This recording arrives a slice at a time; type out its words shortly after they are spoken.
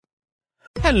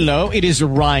Hello, it is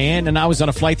Ryan, and I was on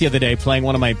a flight the other day playing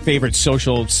one of my favorite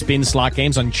social spin slot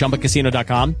games on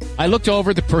ChumbaCasino.com. I looked over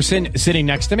at the person sitting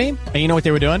next to me, and you know what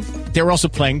they were doing? They were also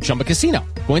playing Chumba Casino.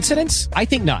 Coincidence? I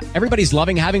think not. Everybody's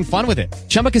loving having fun with it.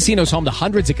 Chumba Casino is home to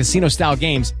hundreds of casino-style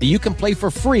games that you can play for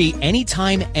free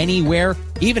anytime, anywhere,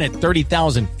 even at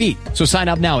 30,000 feet. So sign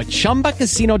up now at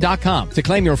ChumbaCasino.com to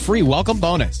claim your free welcome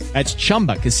bonus. That's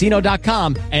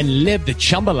ChumbaCasino.com and live the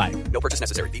Chumba life. No purchase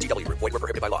necessary. VGW. Void were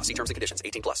prohibited by law. See terms and conditions.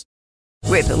 18 plus.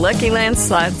 With the Lucky Land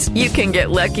Slots, you can get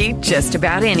lucky just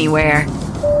about anywhere.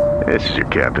 This is your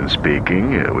captain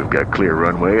speaking. We've got clear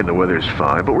runway and the weather's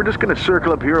fine, but we're just going to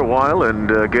circle up here a while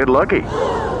and get lucky.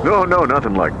 No,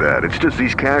 nothing like that. It's just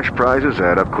these cash prizes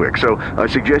add up quick. So I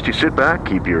suggest you sit back,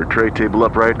 keep your tray table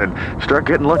upright, and start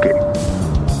getting lucky.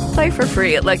 Play for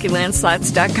free at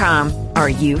LuckyLandSlots.com. Are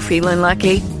you feeling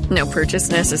lucky? No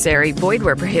purchase necessary. Void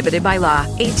where prohibited by law.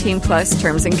 18 plus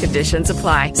terms and conditions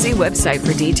apply. See website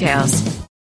for details.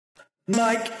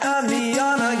 Mike and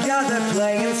Liana, yeah, they're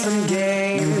playing some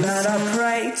games. And I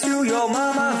pray to your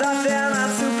mama that they're not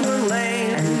super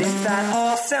lame. And if that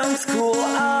all sounds cool,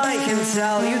 I can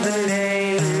tell you the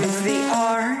name. It's the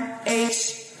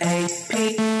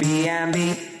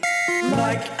RHAPBNB.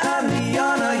 Mike and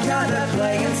Liana, yeah, they're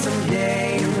playing some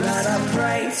games. And I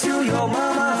pray to your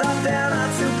mama that they're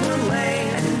not super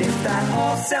lame. And if that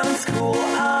all sounds cool,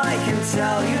 I can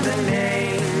tell you the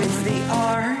name. It's the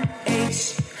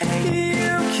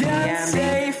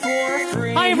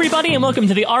Hi, everybody, and welcome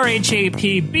to the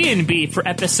RHAP B&B for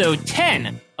episode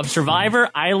 10 of Survivor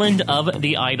Island of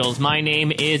the Idols. My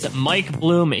name is Mike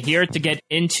Bloom, here to get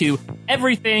into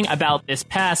everything about this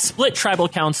past split tribal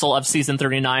council of season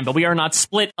 39, but we are not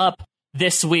split up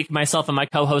this week. Myself and my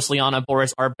co-host Liana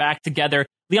Boraas are back together.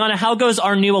 Liana, how goes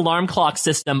our new alarm clock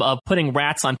system of putting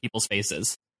rats on people's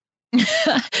faces?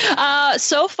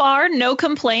 So far, no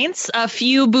complaints. A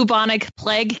few bubonic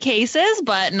plague cases,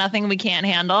 but nothing we can't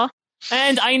handle.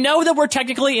 And I know that we're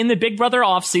technically in the Big Brother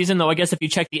off-season, though I guess if you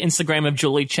check the Instagram of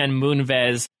Julie Chen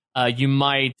Moonves, you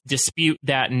might dispute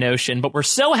that notion. But we're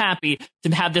so happy to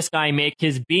have this guy make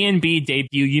his B&B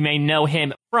debut. You may know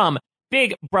him from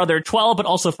Big Brother 12, but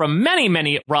also from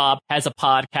many. Rob has a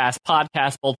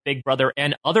podcast both Big Brother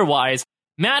and otherwise.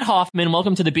 Matt Hoffman,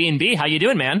 welcome to the B&B. How you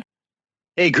doing, man?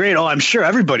 Hey, great. Oh, I'm sure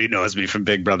everybody knows me from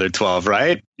Big Brother 12,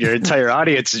 right? Your entire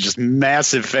audience is just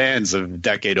massive fans of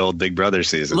decade-old Big Brother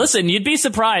season. Listen, you'd be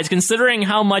surprised considering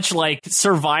how much like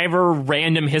Survivor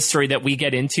random history that we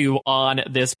get into on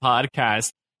this podcast.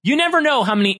 You never know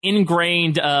how many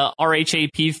ingrained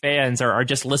RHAP fans are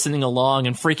just listening along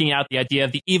and freaking out the idea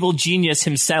of the evil genius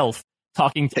himself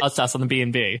talking to us on the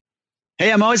B&B.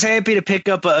 Hey, I'm always happy to pick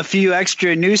up a few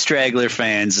extra new straggler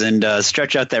fans and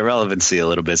stretch out that relevancy a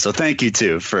little bit. So thank you,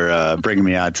 too, for bringing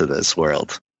me out to this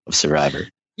world of Survivor.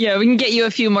 Yeah, we can get you a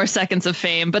few more seconds of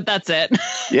fame, but that's it.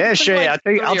 Yeah, sure.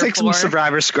 Like I'll take some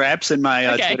Survivor scraps in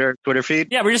my Twitter feed.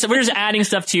 Yeah, we're just adding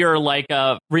stuff to your like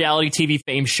reality TV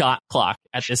fame shot clock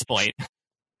at this point.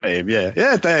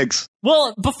 Yeah, thanks.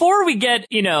 Well, before we get,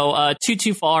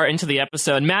 too far into the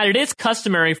episode, Matt, it is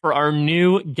customary for our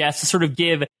new guests to sort of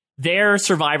give their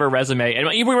Survivor resume. And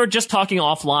we were just talking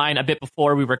offline a bit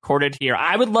before we recorded here.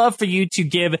 I would love for you to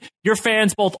give your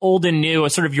fans, both old and new,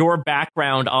 a sort of your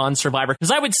background on Survivor.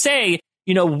 Because I would say,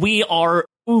 we are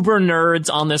uber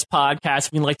nerds on this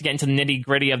podcast. We like to get into the nitty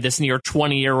gritty of this near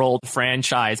 20-year-old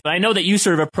franchise. But I know that you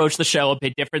sort of approach the show a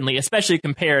bit differently, especially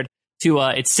compared to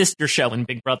its sister show in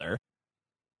Big Brother.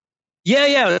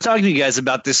 Yeah, I was talking to you guys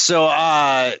about this. So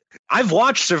I've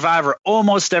watched Survivor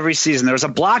almost every season. There was a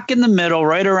block in the middle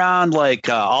right around like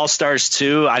All Stars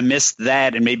 2. I missed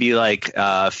that and maybe like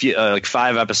like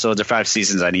 5 episodes or 5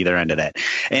 seasons on either end of that.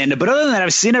 But other than that,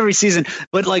 I've seen every season.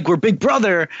 But like we're Big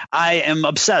Brother, I am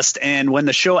obsessed. And when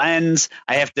the show ends,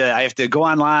 I have to go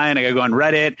online. I got to go on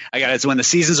Reddit. When the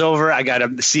season's over, I got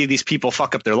to see these people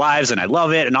fuck up their lives, and I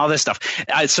love it and all this stuff.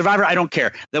 Survivor, I don't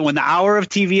care. That when the hour of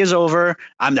TV is over,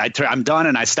 I'm done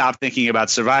and I stop thinking about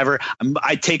Survivor.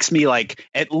 It takes me like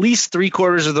at least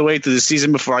 3/4 of the way through the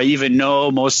season before I even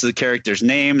know most of the characters'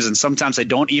 names, and sometimes I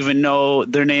don't even know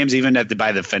their names even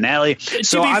by the finale.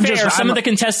 So to be fair, some of the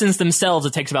contestants themselves,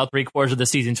 it takes about 3/4 of the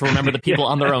season to remember the people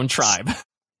on their own tribe.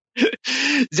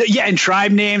 Yeah, and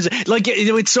tribe names. Like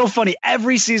it's so funny.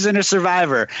 Every season of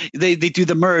Survivor, they do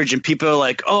the merge, and people are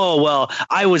like, "Oh, well,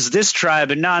 I was this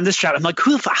tribe and now I'm this tribe." I'm like,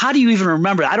 how do you even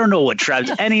remember? I don't know what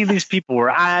tribes any of these people were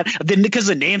at. Then because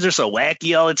the names are so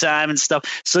wacky all the time and stuff.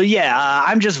 So yeah,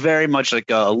 I'm just very much like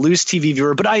a loose TV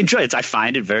viewer, but I enjoy it. I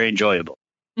find it very enjoyable.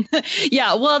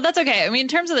 Yeah, well, that's okay. I mean, in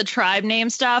terms of the tribe name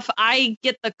stuff, I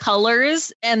get the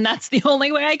colors, and that's the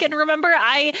only way I can remember.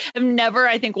 I have never,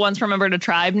 I think, once remembered a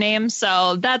tribe name,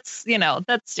 so that's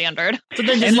standard. So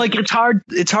then And like it's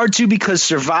hard too because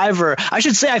Survivor, I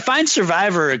should say, I find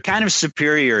Survivor kind of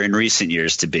superior in recent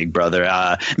years to Big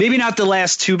Brother. Maybe not the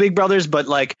last two Big Brothers, but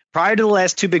like prior to the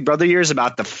last two Big Brother years,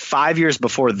 about the 5 years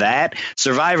before that,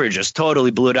 Survivor just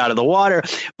totally blew it out of the water.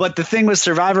 But the thing with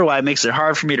Survivor, why it makes it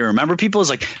hard for me to remember people, is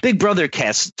like Big Brother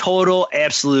casts total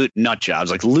absolute nut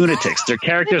jobs, like lunatics. Their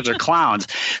characters are clowns.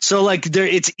 So like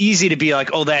it's easy to be like,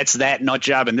 oh, that's that nut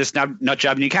job and this nut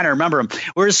job, and you kind of remember them.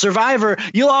 Whereas Survivor,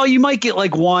 you might get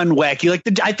like one wacky. Like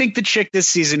I think the chick this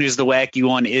season who's the wacky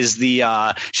one is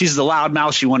she's the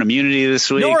loudmouth. She won immunity this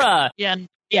week. Nora.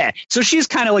 Yeah, so she's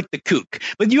kind of like the kook,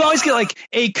 but you always get like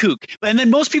a kook. And then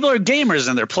most people are gamers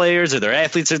and they're players or they're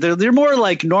athletes or they're more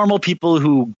like normal people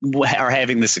who are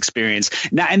having this experience.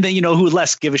 Now, and then, who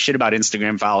less give a shit about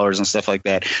Instagram followers and stuff like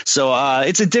that. So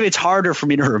it's harder for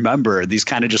me to remember these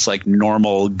kind of just like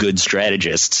normal good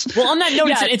strategists. Well, on that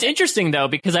note, it's interesting, though,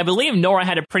 because I believe Nora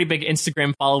had a pretty big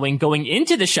Instagram following going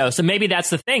into the show. So maybe that's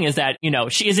the thing, is that,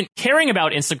 she isn't caring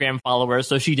about Instagram followers,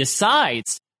 so she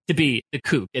decides to be the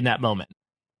kook in that moment.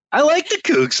 I like the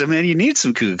kooks. I mean, you need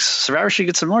some kooks. Survivor should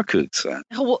get some more kooks.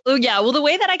 Well, yeah. Well, the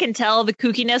way that I can tell the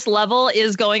kookiness level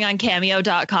is going on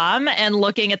Cameo.com and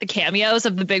looking at the cameos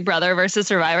of the Big Brother versus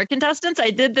Survivor contestants. I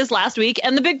did this last week,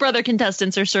 and the Big Brother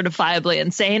contestants are certifiably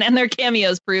insane, and their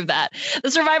cameos prove that.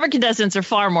 The Survivor contestants are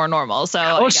far more normal.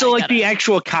 So, the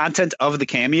actual content of the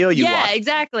cameo you watch? Yeah,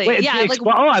 exactly. Wait, yeah,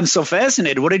 I'm so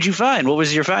fascinated. What did you find? What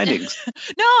was your findings?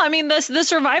 No, I mean, the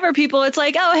Survivor people, it's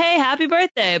like, oh, hey, happy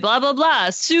birthday, blah, blah, blah.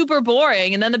 Super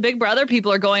boring. And then the Big Brother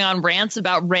people are going on rants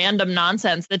about random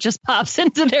nonsense that just pops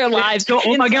into their lives. So,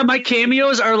 oh my God, my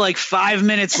cameos are like 5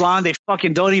 minutes long. They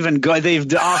fucking don't even go.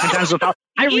 They've oftentimes.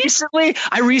 I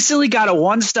recently got a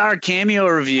 1-star cameo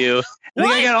review. I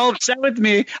think I got all upset with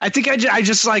me. I think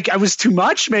I was too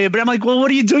much, maybe. But I'm like, well, what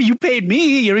do you do? You paid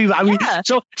me.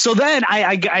 So then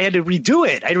I had to redo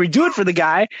it. I had to redo it for the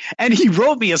guy, and he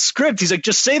wrote me a script. He's like,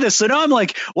 just say this. So now I'm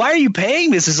like, why are you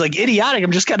paying this? It's like idiotic.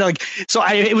 I'm just kind of like,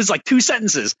 it was like 2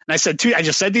 sentences, and I said I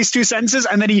just said these 2 sentences,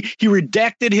 and then he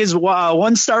redacted his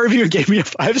 1-star review and gave me a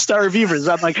 5-star review.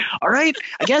 So I'm like, all right,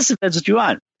 I guess if that's what you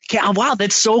want. Wow,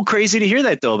 that's so crazy to hear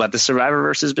that, though, about the Survivor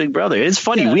versus Big Brother. It's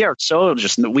funny. Yeah. We are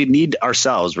we need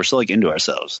ourselves. We're so like into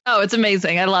ourselves. Oh, it's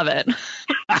amazing. I love it.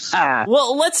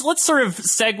 Well, let's sort of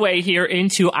segue here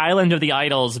into Island of the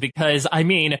Idols, because, I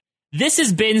mean, this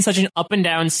has been such an up and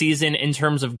down season in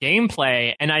terms of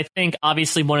gameplay. And I think,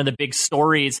 obviously, one of the big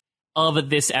stories of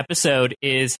this episode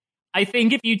is, I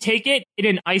think if you take it in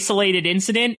an isolated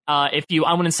incident, I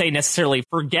wouldn't say necessarily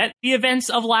forget the events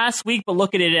of last week, but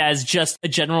look at it as just a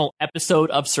general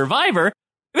episode of Survivor, it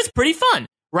was pretty fun,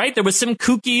 right? There was some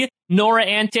kooky Nora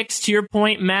antics, to your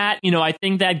point, Matt. I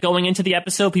think that going into the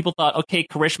episode, people thought, okay,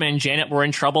 Karishma and Janet were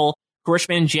in trouble.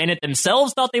 Karishma and Janet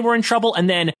themselves thought they were in trouble. And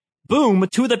then, boom,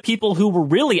 2 of the people who were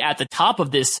really at the top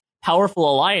of this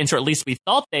powerful alliance, or at least we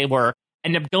thought they were,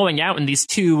 ended up going out in these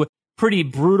 2 pretty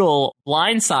brutal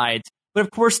blindsides. But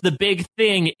of course, the big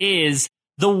thing is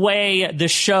the way the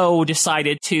show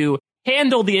decided to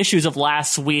handle the issues of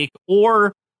last week,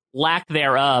 or lack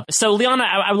thereof. So, Liana,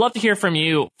 I would love to hear from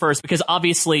you first, because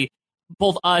obviously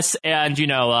both us and,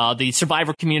 the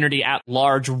Survivor community at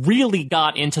large really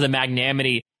got into the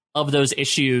magnanimity of those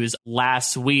issues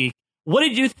last week. What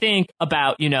did you think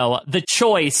about, the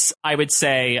choice, I would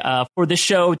say, for the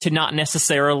show to not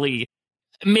necessarily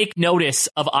make notice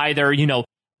of either,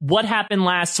 what happened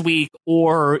last week,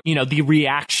 or, the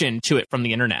reaction to it from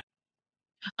the internet?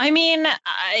 I mean,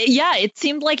 yeah, it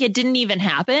seemed like it didn't even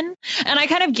happen. And I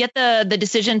kind of get the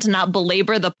decision to not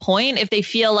belabor the point if they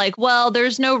feel like, well,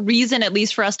 there's no reason, at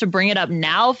least for us to bring it up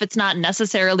now, if it's not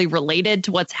necessarily related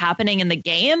to what's happening in the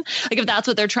game, like if that's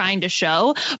what they're trying to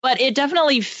show. But it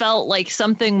definitely felt like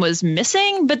something was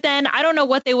missing. But then I don't know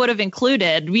what they would have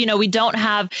included. We don't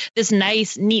have this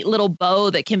nice, neat little bow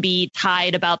that can be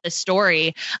tied about this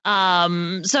story.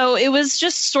 So it was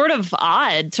just sort of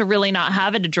odd to really not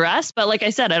have it addressed. But like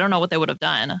I said, I don't know what they would have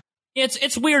done.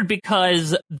 It's weird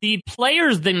because the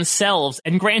players themselves,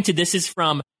 and granted, this is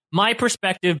from my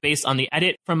perspective based on the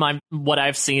edit from what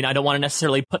I've seen. I don't want to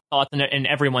necessarily put thoughts in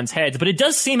everyone's heads, but it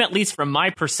does seem, at least from my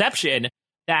perception,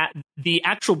 that the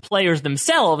actual players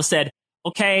themselves said,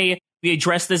 okay, we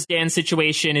addressed this Dan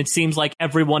situation. It seems like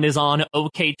everyone is on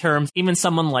okay terms. Even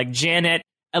someone like Janet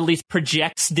at least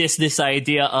projects this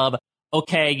idea of,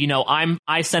 okay,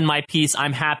 I send my piece,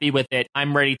 I'm happy with it,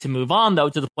 I'm ready to move on, though,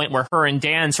 to the point where her and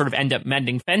Dan sort of end up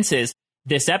mending fences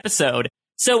this episode.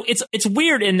 So it's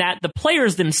weird in that the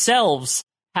players themselves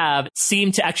have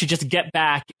seemed to actually just get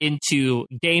back into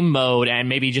game mode and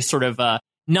maybe just sort of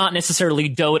not necessarily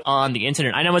dote on the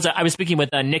incident. I know I was speaking with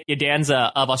Nick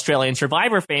Yadanza of Australian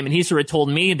Survivor fame, and he sort of told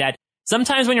me that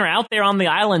sometimes when you're out there on the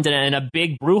island and a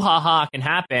big brouhaha can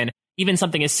happen, even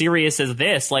something as serious as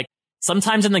this, like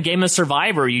sometimes in the game of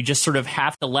Survivor, you just sort of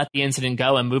have to let the incident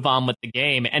go and move on with the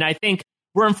game. And I think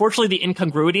where unfortunately the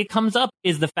incongruity comes up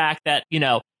is the fact that,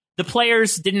 the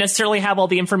players didn't necessarily have all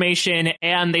the information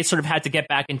and they sort of had to get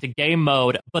back into game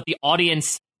mode, but the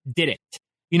audience didn't.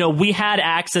 We had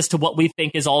access to what we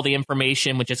think is all the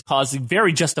information, which has caused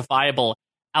very justifiable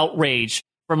outrage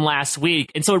from last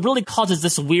week. And so it really causes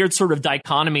this weird sort of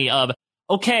dichotomy of,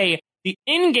 okay, the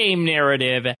in-game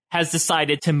narrative has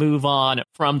decided to move on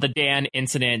from the Dan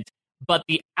incident, but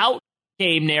the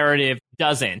out-game narrative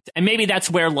doesn't. And maybe that's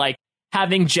where, like,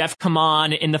 having Jeff come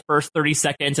on in the first 30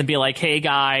 seconds and be like, hey,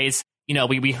 guys,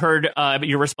 we heard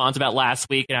your response about last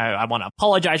week, and I want to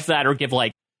apologize for that, or give,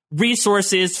 like,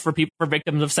 resources for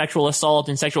victims of sexual assault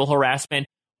and sexual harassment.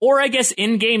 Or I guess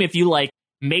in-game, if you, like,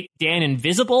 make Dan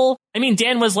invisible. I mean,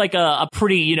 Dan was, like, a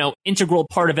pretty, integral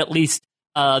part of at least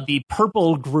the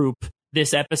purple group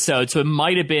this episode, so it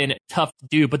might have been tough to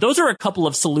do. But those are a couple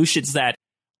of solutions that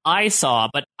I saw.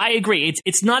 But I agree,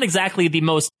 it's not exactly the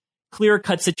most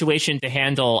clear-cut situation to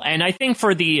handle. And I think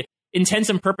for the intents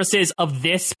and purposes of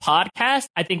this podcast,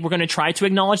 I think we're going to try to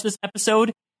acknowledge this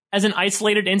episode as an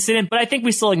isolated incident, but I think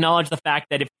we still acknowledge the fact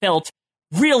that it felt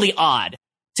really odd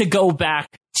to go back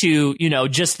to,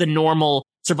 just the normal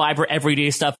Survivor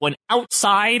everyday stuff when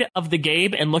outside of the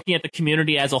game and looking at the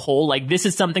community as a whole, like, this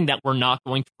is something that we're not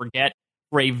going to forget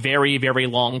for a very, very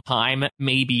long time,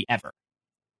 maybe ever.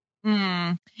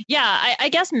 Yeah, I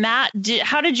guess, Matt,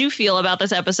 how did you feel about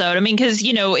this episode? I mean, because,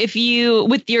 if you,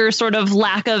 with your sort of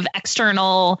lack of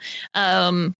external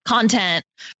content,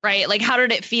 right, like, how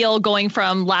did it feel going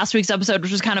from last week's episode,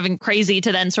 which was kind of crazy,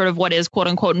 to then sort of what is quote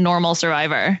unquote normal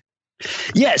Survivor?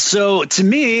 Yeah, so to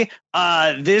me,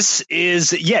 this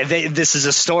is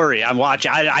a story I'm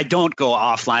watching. I don't go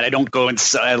offline. I don't go and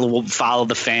follow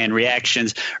the fan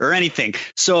reactions or anything.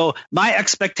 So my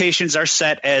expectations are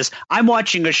set as I'm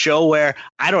watching a show where,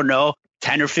 I don't know,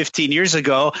 10 or 15 years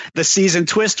ago, the season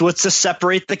twist was to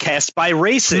separate the cast by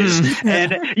races.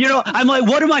 And, I'm like,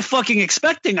 what am I fucking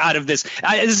expecting out of this?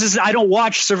 I don't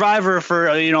watch Survivor for,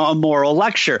 a moral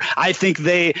lecture. I think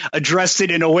they addressed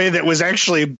it in a way that was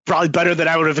actually probably better than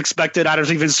I would have expected out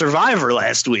of even Survivor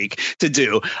last week to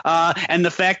do. And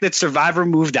the fact that Survivor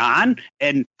moved on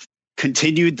and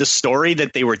continued the story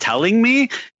that they were telling me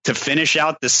to finish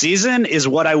out the season is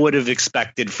what I would have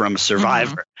expected from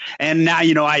Survivor. And now,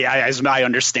 as I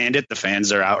understand it, the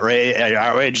fans are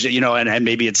outraged, and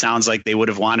maybe it sounds like they would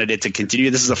have wanted it to continue.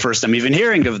 This is the first time even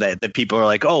hearing of that people are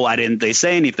like, oh, why didn't they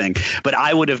say anything? But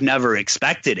I would have never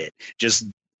expected it. Just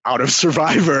out of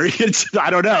Survivor. I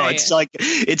don't know. Right. It's like,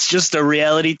 it's just a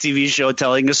reality TV show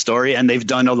telling a story, and they've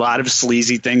done a lot of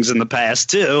sleazy things in the past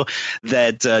too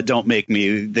that don't make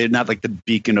me, they're not like the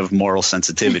beacon of moral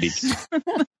sensitivity.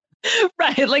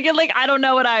 Right. Like, I don't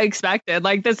know what I expected.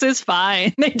 Like, this is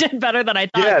fine. They did better than I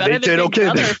thought. Yeah, better they did okay.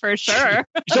 Other, for sure.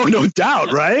 No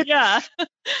doubt, right? Yeah.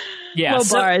 Yeah. Low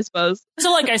bar, I suppose.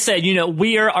 So like I said,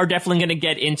 we are definitely going to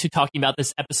get into talking about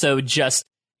this episode just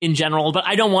in general, but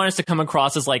I don't want us to come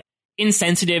across as like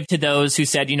insensitive to those who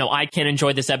said, I can't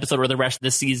enjoy this episode or the rest of the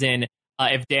season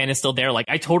if Dan is still there. Like,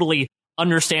 I totally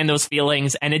understand those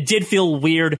feelings, and it did feel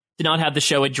weird to not have the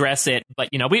show address it. But,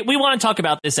 we want to talk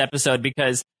about this episode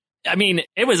because, I mean,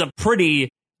 it was a pretty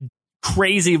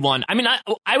crazy one. I mean,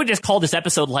 I would just call this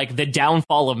episode like the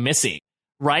downfall of Missy,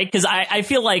 right? Because I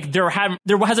feel like there hasn't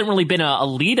really been a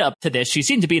lead up to this. She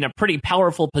seemed to be in a pretty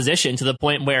powerful position to the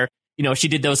point where, she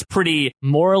did those pretty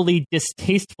morally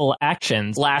distasteful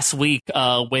actions last week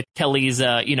with Kelly's,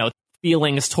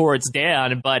 feelings towards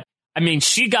Dan. But, I mean,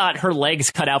 she got her legs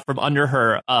cut out from under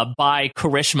her by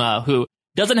Karishma, who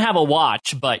doesn't have a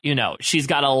watch, but, she's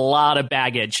got a lot of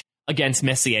baggage against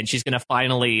Missy, and she's going to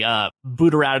finally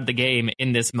boot her out of the game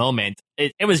in this moment.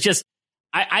 It was just,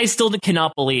 I still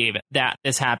cannot believe that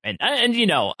this happened. And,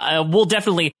 we'll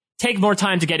definitely take more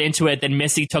time to get into it than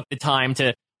Missy took the time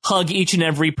to hug each and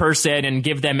every person and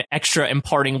give them extra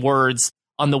imparting words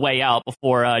on the way out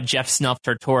before Jeff snuffed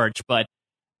her torch. But,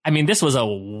 I mean, this was a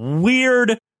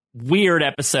weird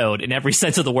episode in every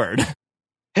sense of the word.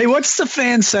 Hey, what's the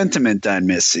fan sentiment on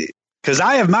Missy? Because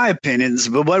I have my opinions,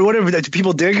 but whatever, do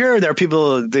people dig her?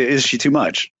 Or is she too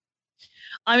much?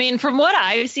 I mean, from what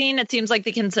I've seen, it seems like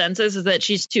the consensus is that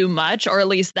she's too much, or at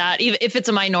least that even if it's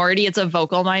a minority, it's a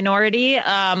vocal minority.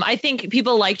 I think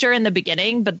people liked her in the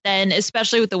beginning, but then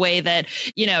especially with the way that,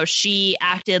 she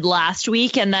acted last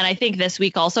week. And then I think this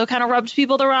week also kind of rubbed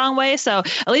people the wrong way. So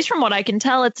at least from what I can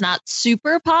tell, it's not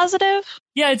super positive.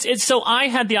 Yeah, it's so I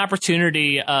had the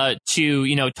opportunity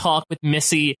to, talk with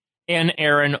Missy and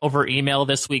Aaron over email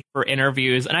this week for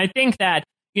interviews. And I think that,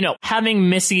 having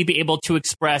Missy be able to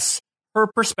express her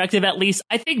perspective, at least,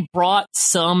 I think brought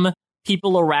some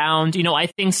people around. I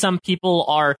think some people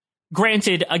are,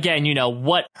 granted, again,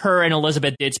 what her and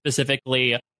Elizabeth did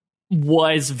specifically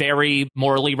was very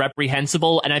morally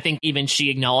reprehensible. And I think even she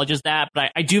acknowledges that.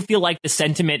 But I do feel like the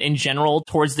sentiment in general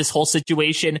towards this whole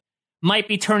situation might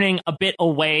be turning a bit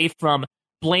away from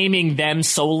blaming them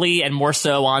solely and more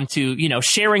so onto,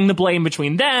 sharing the blame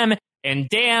between them and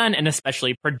Dan, and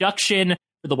especially production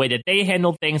for the way that they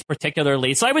handled things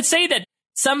particularly. So I would say that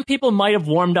some people might have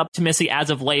warmed up to Missy as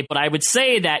of late, but I would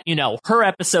say that, her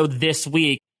episode this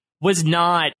week was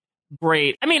not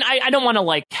great. I mean, I don't want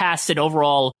to cast an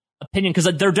overall opinion, because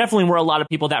there definitely were a lot of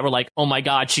people that were like, oh my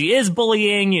God, she is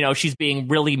bullying, she's being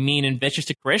really mean and vicious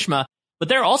to Karishma. But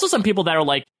there are also some people that are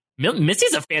like,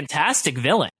 Missy's a fantastic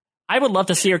villain. I would love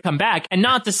to see her come back, and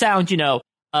not to sound,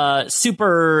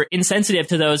 super insensitive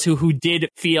to those who did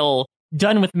feel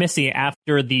done with Missy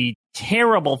after the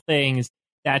terrible things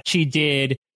that she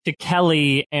did to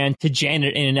Kelly and to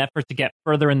Janet in an effort to get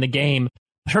further in the game.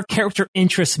 Her character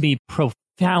interests me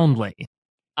profoundly.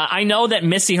 I know that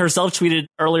Missy herself tweeted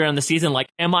earlier in the season,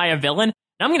 am I a villain?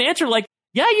 And I'm going to answer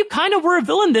yeah, you kind of were a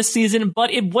villain this season,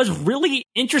 but it was really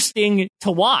interesting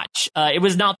to watch. It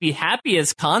was not the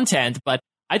happiest content, but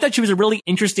I thought she was a really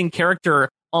interesting character,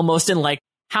 almost in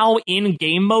how in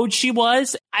game mode she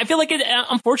was. I feel like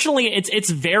unfortunately, it's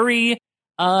very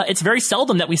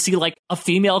seldom that we see a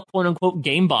female quote unquote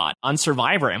game bot on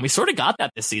Survivor, and we sort of got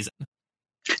that this season.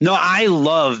 No, I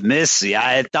love Missy.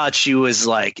 I thought she was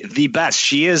the best.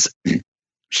 She's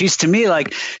to me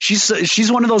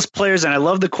she's one of those players, and I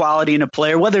love the quality in a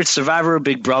player, whether it's Survivor or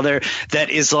Big Brother, that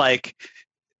is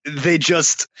they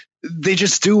just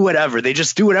do whatever. They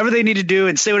just do whatever they need to do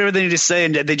and say whatever they need to say,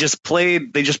 and they just play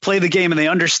the game, and they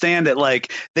understand that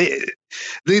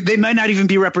they might not even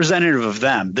be representative of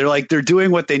them. They're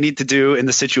doing what they need to do in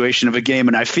the situation of a game.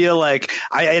 And I feel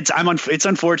it's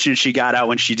unfortunate she got out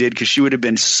when she did, because she would have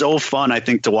been so fun, I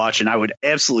think, to watch, and I would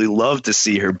absolutely love to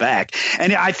see her back.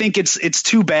 And I think it's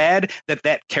too bad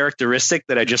that characteristic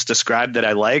that I just described that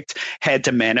I liked had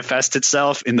to manifest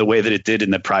itself in the way that it did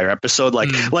in the prior episode.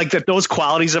 That those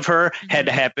qualities of her had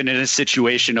to happen in a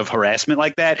situation of harassment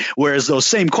like that, whereas those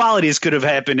same qualities could have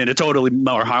happened in a totally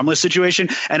more harmless situation.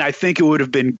 And I think it would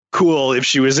have been cool if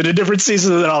she was in a different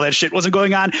season and all that shit wasn't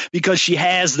going on, because she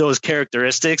has those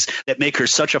characteristics that make her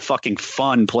such a fucking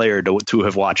fun player to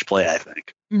have watched play, I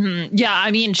think. Mm-hmm. Yeah,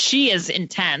 I mean, she is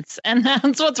intense, and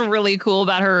that's what's really cool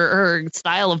about her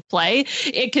style of play.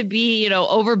 It could be,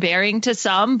 overbearing to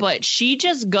some, but she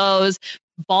just goes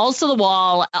balls to the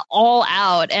wall, all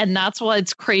out. And that's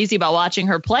what's crazy about watching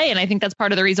her play. And I think that's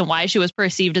part of the reason why she was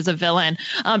perceived as a villain,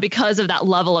 because of that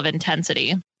level of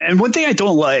intensity. And one thing I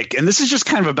don't like, and this is just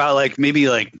kind of about maybe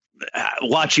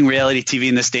watching reality TV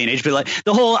in this day and age, but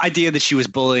the whole idea that she was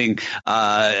bullying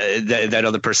that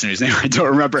other person whose name I don't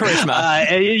remember.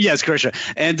 Yes, Karishma.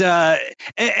 And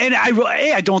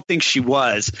I don't think she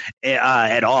was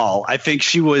at all. I think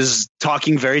she was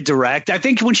talking very direct. I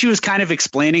think when she was kind of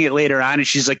explaining it later on, and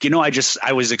she's like,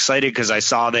 I was excited because I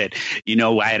saw that,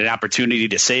 I had an opportunity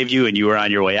to save you and you were on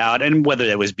your way out. And whether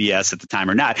that was BS at the time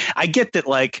or not, I get that.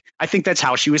 I think that's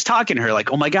how she was talking to her.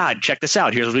 Oh my God, check this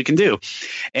out. Here's what we can do.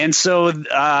 And so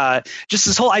just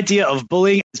this whole idea of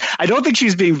bullying, I don't think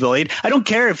she's being bullied. I don't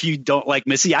care if you don't like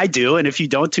Missy. I do. And if you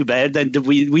don't, too bad. Then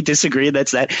we disagree.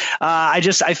 That's that. I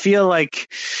feel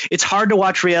like it's hard to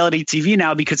watch reality TV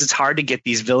now because it's hard to get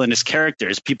these villainous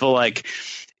characters. People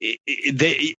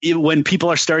when people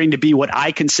are starting to be what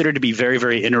I consider to be very,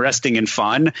 very interesting and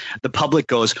fun, the public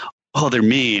goes, oh, they're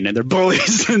mean and they're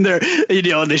bullies and they're,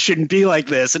 they shouldn't be like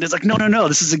this. And it's no,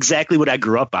 this is exactly what I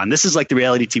grew up on. This is the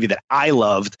reality TV that I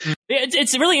loved.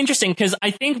 It's really interesting because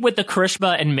I think with the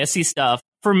Karishma and Missy stuff,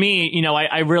 for me,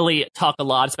 I really talk a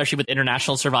lot, especially with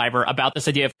International Survivor, about this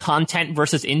idea of content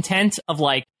versus intent of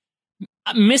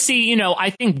Missy, I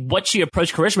think what she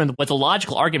approached Karishma with a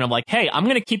logical argument of hey, I'm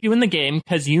going to keep you in the game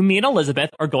because you, me, and Elizabeth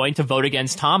are going to vote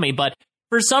against Tommy. But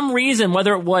for some reason,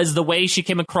 whether it was the way she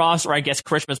came across or I guess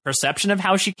Karishma's perception of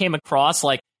how she came across,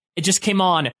 it just came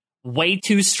on way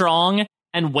too strong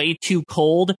and way too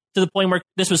cold to the point where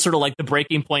this was sort of the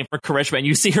breaking point for Karishma. And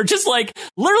you see her just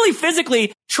literally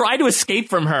physically try to escape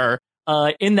from her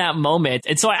in that moment.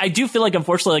 And so I do feel like,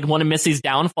 unfortunately, like one of Missy's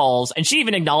downfalls, and she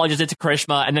even acknowledges it to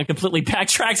Karishma and then completely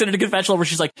backtracks into the confessional where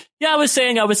she's like, yeah, I was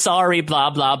saying I was sorry, blah,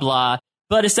 blah, blah.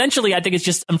 But essentially, I think it's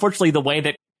just, unfortunately, the way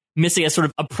that Missy has sort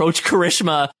of approached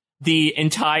Karishma the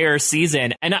entire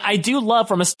season. And I do love,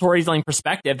 from a storytelling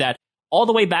perspective, that all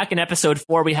the way back in episode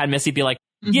 4, we had Missy be like,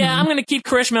 yeah, I'm going to keep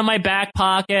Karishma in my back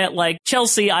pocket. Like,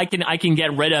 Chelsea, I can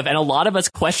get rid of. And a lot of us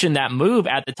questioned that move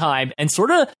at the time. And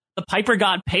sort of the piper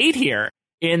got paid here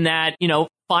in that,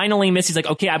 finally Missy's like,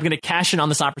 okay, I'm going to cash in on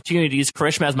this opportunity to use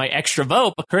Karishma as my extra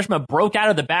vote. But Karishma broke out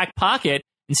of the back pocket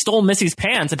and stole Missy's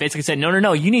pants and basically said,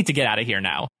 no, you need to get out of here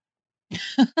now.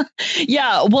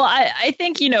 Yeah, well, I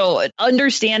think,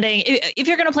 understanding, if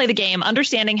you're going to play the game,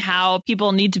 understanding how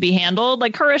people need to be handled,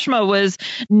 like Karishma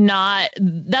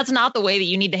that's not the way that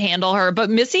you need to handle her. But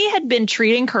Missy had been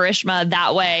treating Karishma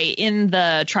that way in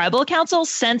the tribal council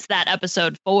since that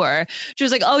episode 4. She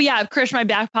was like, oh yeah, I've Karishma in my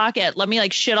back pocket. Let me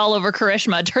like shit all over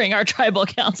Karishma during our tribal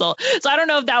council. So I don't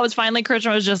know if that was finally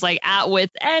Karishma was just like at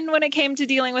wit's end when it came to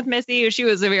dealing with Missy, or she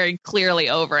was very clearly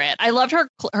over it. I loved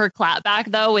her clap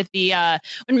back though with the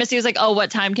when Missy was like, oh, what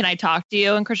time can I talk to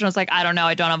you? And Christian was like, I don't know.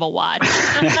 I don't have a watch.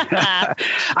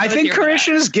 I think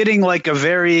Karishma's getting like a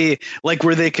very, like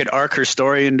where they could arc her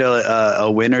story into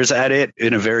a winner's edit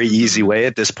in a very easy way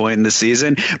at this point in the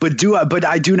season. But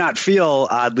I do not feel,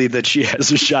 oddly, that she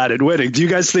has a shot at winning. Do you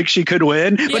guys think she could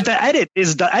win? Yeah. But the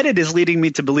edit is leading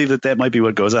me to believe that might be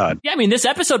what goes on. Yeah, I mean, this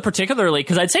episode particularly,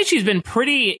 because I'd say she's been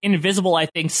pretty invisible, I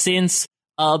think, since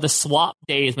the swap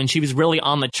days when she was really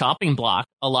on the chopping block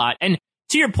a lot. And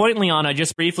to your point, Liana,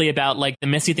 just briefly about like the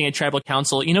Missy thing at Tribal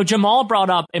Council, Jamal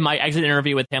brought up in my exit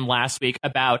interview with him last week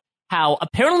about how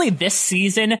apparently this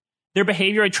season their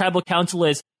behavior at Tribal Council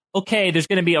is, okay, there's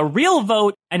going to be a real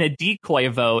vote and a decoy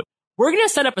vote. We're going to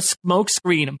set up a smoke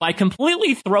screen by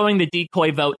completely throwing the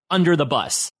decoy vote under the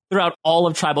bus throughout all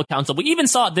of Tribal Council. We even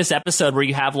saw it this episode where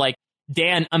you have like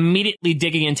Dan immediately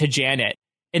digging into Janet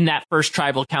in that first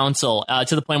Tribal Council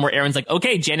to the point where Aaron's like,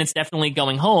 okay, Janet's definitely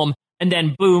going home. And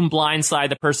then boom, blindside,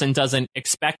 the person doesn't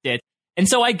expect it. And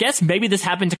so I guess maybe this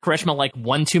happened to Karishma like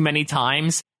one too many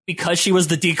times because she was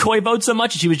the decoy vote so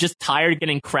much. She was just tired of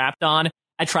getting crapped on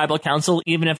at Tribal Council,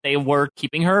 even if they were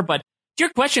keeping her. But to your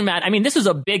question, Matt, I mean, this is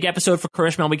a big episode for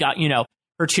Karishma. We got,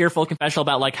 her tearful confessional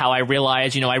about like how I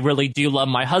realized, I really do love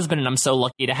my husband and I'm so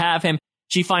lucky to have him.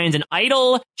 She finds an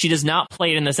idol. She does not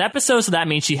play it in this episode. So that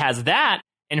means she has that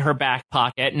in her back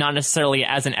pocket, not necessarily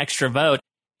as an extra vote.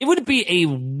 It would be a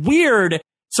weird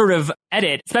sort of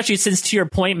edit, especially since, to your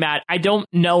point, Matt, I don't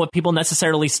know if people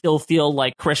necessarily still feel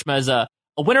like Karishma is a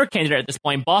winner candidate at this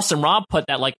point. Boston Rob put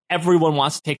that like everyone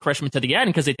wants to take Karishma to the end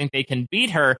because they think they can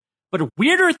beat her. But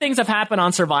weirder things have happened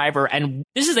on Survivor, and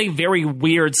this is a very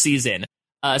weird season.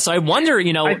 So I wonder,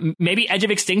 maybe Edge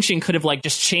of Extinction could have like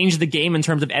just changed the game in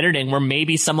terms of editing, where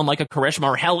maybe someone like a Karishma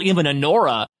or hell, even a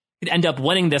Nora could end up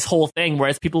winning this whole thing,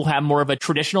 whereas people who have more of a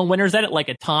traditional winner's edit, like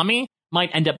a Tommy, might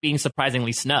end up being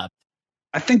surprisingly snubbed.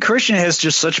 I think Christian has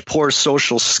just such poor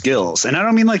social skills. And I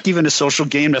don't mean like even a social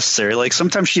game necessarily. Like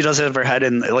sometimes she does have her head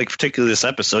in, like particularly this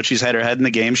episode, she's had her head in the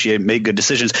game. She made good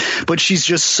decisions, but she's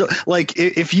just so like,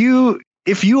 if you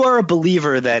are a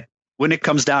believer that when it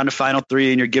comes down to final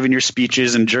 3 and you're giving your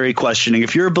speeches and jury questioning,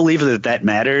 if you're a believer that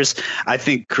matters, I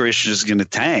think Christian's going to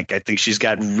tank. I think she's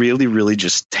got really, really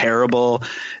just terrible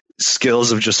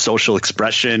skills of just social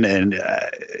expression and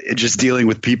just dealing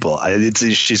with people.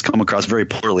 She's come across very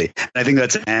poorly. And I think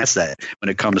that's an asset when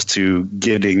it comes to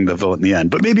getting the vote in the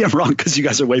end. But maybe I'm wrong because you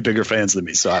guys are way bigger fans than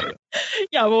me. So I don't know.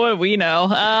 Yeah, well, what we know.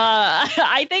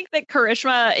 I think that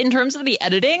Karishma, in terms of the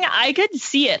editing, I could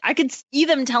see it. I could see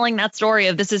them telling that story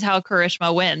of this is how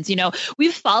Karishma wins.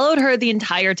 We've followed her the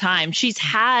entire time. She's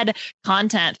had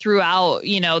content throughout,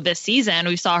 this season.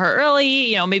 We saw her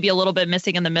early, maybe a little bit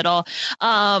missing in the middle.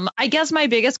 I guess my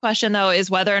biggest question, though, is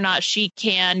whether or not she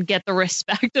can get the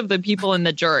respect of the people in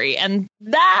the jury. And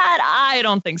that I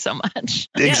don't think so much.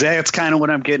 Exactly. That's kind of what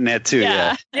I'm getting at, too.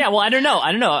 Yeah. Well, I don't know.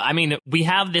 I mean, we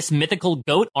have this mythical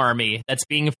goat army that's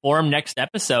being formed next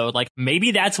episode. Like,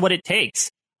 maybe that's what it takes.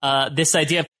 This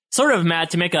idea of sort of,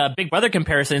 Matt, to make a Big Brother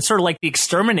comparison, sort of like the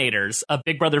exterminators of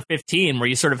Big Brother 15, where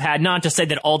you sort of had, not to say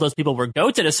that all those people were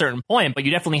goats at a certain point, but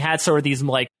you definitely had sort of these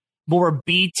like more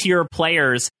B-tier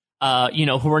players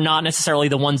who are not necessarily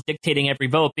the ones dictating every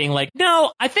vote, being like,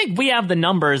 no, I think we have the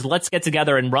numbers. Let's get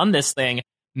together and run this thing.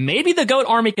 Maybe the GOAT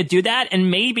army could do that. And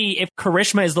maybe if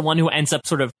Karishma is the one who ends up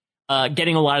sort of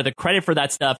getting a lot of the credit for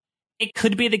that stuff, it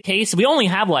could be the case. We only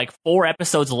have like 4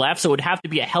 episodes left, so it would have to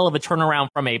be a hell of a turnaround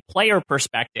from a player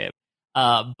perspective.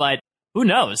 But who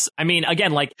knows? I mean,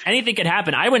 again, like anything could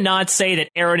happen. I would not say that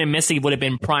Aaron and Missy would have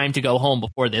been primed to go home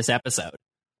before this episode.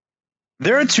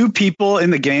 There are two people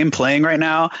in the game playing right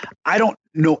now. I don't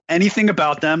know anything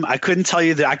about them. I couldn't tell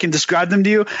you that. I can describe them to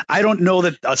you. I don't know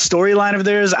that a storyline of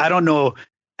theirs. I don't know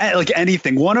like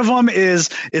anything. One of them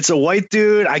it's a white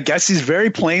dude. I guess he's very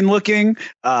plain looking. He's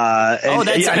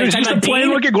just a plain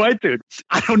looking white dude.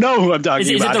 I don't know who I'm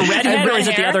talking about. Is it the redhead or is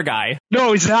it the other guy?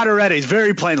 No, he's not a redhead. He's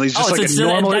very plain. He's just like a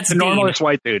normalist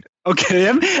white dude. Okay,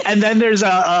 him. And then there's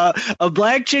a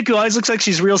black chick who always looks like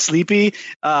she's real sleepy.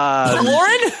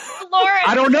 Lauren?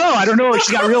 I don't know. She's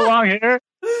got real long hair.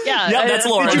 Yeah, that's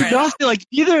Lauren. Like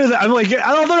either of them, I'm like,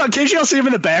 I don't know. Occasionally I'll see him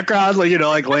in the background, like,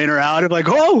 like laying around. I'm like,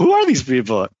 oh, who are these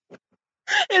people?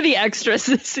 They're the extras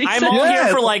this season. I'm all here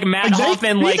for like Matt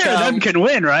Hoffman. Neither of them can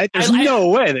win, right? There's no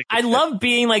way. I love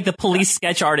being like the police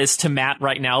sketch artist to Matt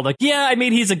right now. Like, yeah, I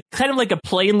mean, he's a kind of like a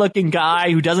plain looking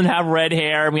guy who doesn't have red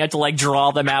hair, and we have to like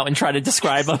draw them out and try to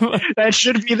describe them. That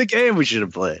should be the game we should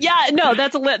have played. Yeah, no,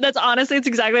 that's honestly, it's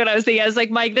exactly what I was thinking. I was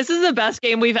like, Mike, this is the best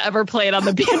game we've ever played on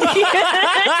the B&B.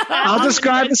 I'll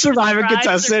describe the Survivor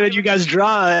contestant, and you guys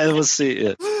draw, and we'll see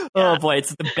it. Oh boy,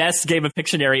 it's the best game of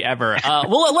Pictionary ever.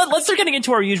 Well, let's start getting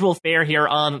into our usual fare here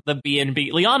on the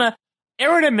B&B. Liana,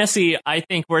 Aaron and Missy, I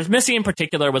think, whereas Missy in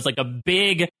particular was like a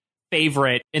big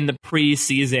favorite in the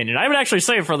preseason, and I would actually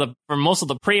say for most of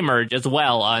the pre-merge as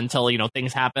well, until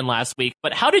things happened last week.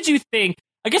 But how did you think?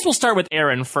 I guess we'll start with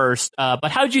Aaron first. But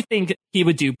how did you think he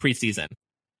would do preseason?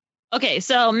 Okay,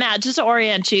 so Matt, just to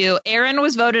orient you, Aaron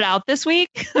was voted out this week.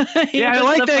 Yeah, I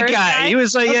like that guy. He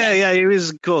was like, okay. He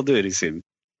was a cool dude. He seemed.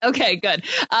 Okay, good.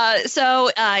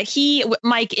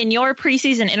 Mike, in your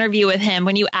preseason interview with him,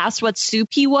 when you asked what soup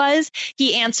he was,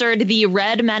 he answered the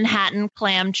red Manhattan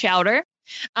clam chowder.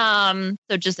 So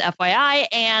just FYI.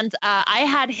 And I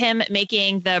had him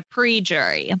making the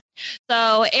pre-jury.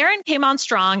 So Aaron came on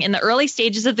strong in the early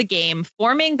stages of the game,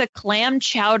 forming the Clam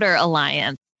Chowder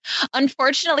Alliance.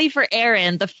 Unfortunately for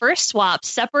Aaron, the first swap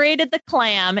separated the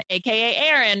clam, aka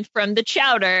Aaron, from the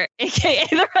chowder, aka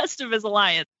the rest of his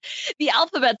alliance. The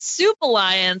Alphabet Soup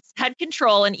Alliance had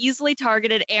control and easily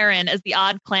targeted Aaron as the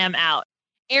odd clam out.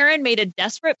 Aaron made a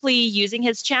desperate plea using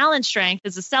his challenge strength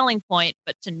as a selling point,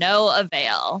 but to no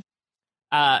avail.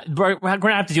 We're going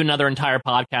to have to do another entire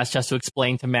podcast just to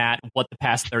explain to Matt what the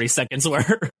past 30 seconds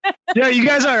were. Yeah, you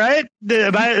guys all right?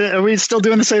 Are we still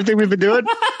doing the same thing we've been doing?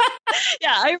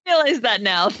 Yeah, I realize that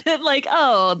now.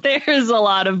 That there's a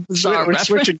lot of bizarre We're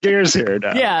switching gears here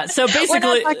now. Yeah, so basically...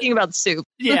 We're not talking about soup.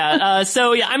 Yeah,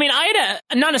 I mean, I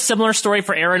had not a similar story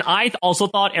for Aaron. I also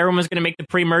thought Aaron was going to make the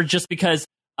pre-merge just because,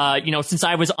 since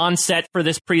I was on set for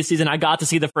this preseason, I got to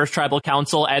see the first tribal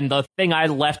council, and the thing I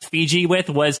left Fiji with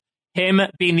was him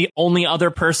being the only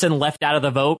other person left out of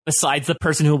the vote besides the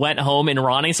person who went home in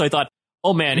Ronnie. So I thought,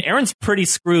 oh man, Aaron's pretty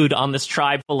screwed on this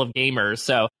tribe full of gamers.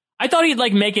 So I thought he'd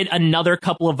make it another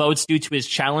couple of votes due to his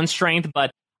challenge strength,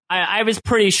 but I was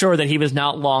pretty sure that he was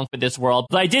not long for this world.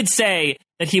 But I did say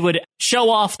that he would show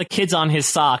off the kids on his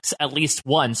socks at least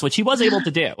once, which he was able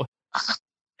to do.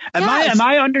 Am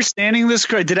I understanding this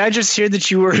correct? Did I just hear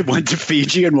that you went to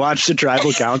Fiji and watched the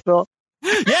tribal council?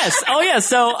 Yes. Oh, yeah.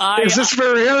 So is this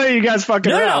for real? Or you guys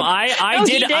fucking around? No. I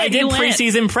did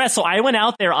preseason press. So I went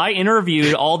out there. I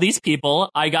interviewed all these people.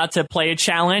 I got to play a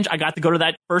challenge. I got to go to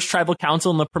that first tribal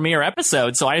council in the premiere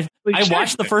episode. So I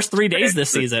watched the first 3 days this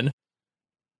season.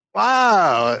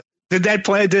 Wow. Did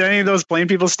any of those plain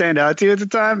people stand out to you at the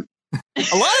time? A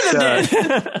lot of them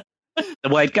did. The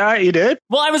white guy, you did?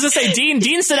 Well, I was going to say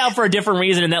Dean stood out for a different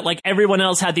reason in that everyone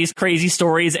else had these crazy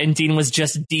stories and Dean was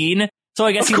just Dean. So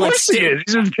I guess he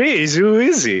is. Who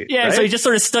is he? Yeah, right? So he just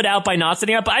sort of stood out by not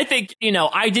standing out. But I think,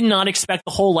 I did not expect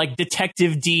the whole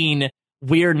Detective Dean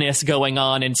weirdness going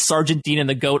on and Sergeant Dean and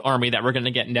the Goat Army that we're going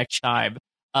to get next time.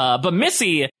 But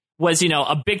Missy was,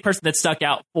 a big person that stuck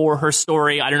out for her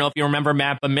story. I don't know if you remember,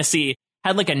 Matt, but Missy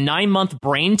had a 9-month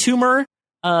brain tumor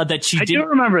that she didn't. I do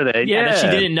remember that. Yeah, that she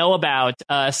didn't know about.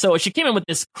 So she came in with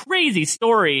this crazy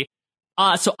story.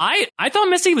 So I thought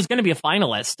Missy was going to be a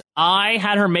finalist. I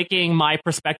had her making my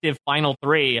prospective final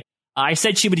 3. I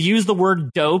said she would use the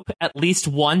word dope at least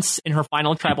once in her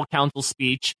final tribal council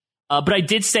speech. But I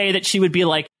did say that she would be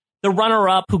the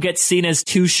runner-up who gets seen as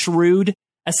too shrewd,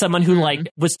 as someone who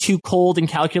was too cold and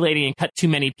calculating and cut too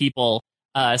many people.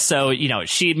 So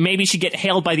she'd get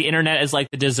hailed by the internet as the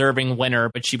deserving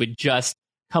winner, but she would just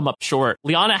come up short.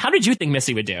 Liana, how did you think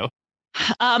Missy would do?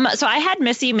 So I had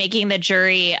Missy making the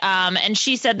jury, and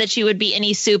she said that she would be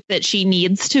any soup that she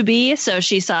needs to be. So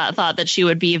she thought that she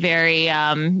would be very,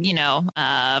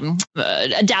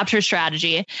 adapt her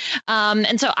strategy.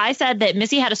 And so I said that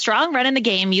Missy had a strong run in the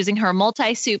game using her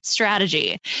multi-soup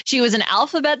strategy. She was an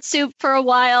alphabet soup for a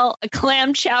while, a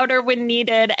clam chowder when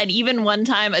needed, and even one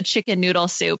time a chicken noodle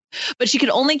soup. But she could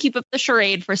only keep up the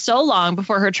charade for so long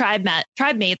before her tribe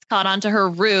mates caught on to her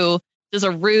roux. There's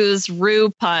a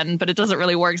roux pun, but it doesn't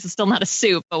really work. So it's still not a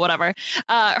soup, but whatever.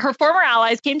 Her former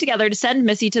allies came together to send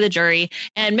Missy to the jury,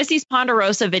 and Missy's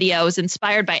Ponderosa video was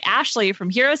inspired by Ashley from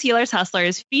Heroes, Healers,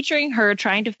 Hustlers, featuring her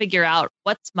trying to figure out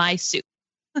what's my soup.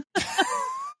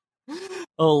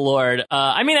 Oh, Lord.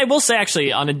 I will say,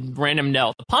 actually, on a random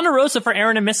note, the Ponderosa for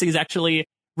Aaron and Missy is actually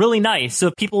really nice.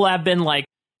 So people have been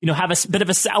have a bit of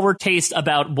a sour taste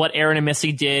about what Aaron and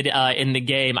Missy did in the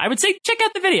game, I would say check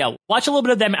out the video. Watch a little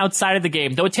bit of them outside of the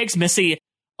game, though it takes Missy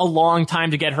a long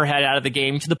time to get her head out of the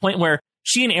game, to the point where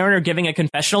she and Aaron are giving a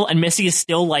confessional, and Missy is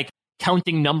still,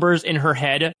 counting numbers in her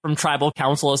head from tribal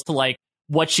council as to,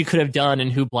 what she could have done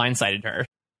and who blindsided her.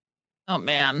 Oh,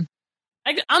 man.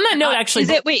 On that note, actually...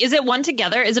 Is it one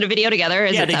together? Is it a video together?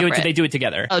 Yeah, they do it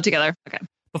together. Oh, together. Okay.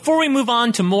 Before we move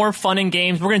on to more fun and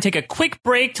games, we're going to take a quick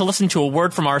break to listen to a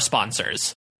word from our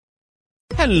sponsors.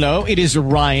 Hello, it is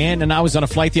Ryan, and I was on a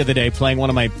flight the other day playing one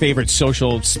of my favorite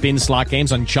social spin slot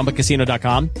games on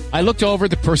ChumbaCasino.com. I looked over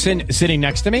at the person sitting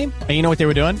next to me, and you know what they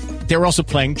were doing? They were also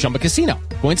playing Chumba Casino.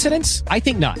 Coincidence? I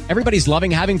think not. Everybody's loving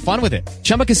having fun with it.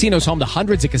 Chumba Casino is home to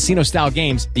hundreds of casino-style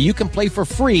games that you can play for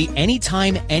free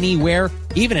anytime, anywhere,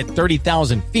 even at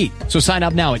 30,000 feet. So sign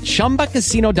up now at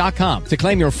ChumbaCasino.com to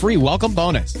claim your free welcome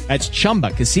bonus. That's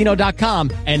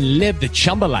ChumbaCasino.com and live the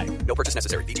Chumba life. No purchase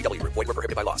necessary. VGW. Void where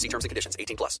prohibited by law. See terms and conditions.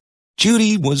 18+.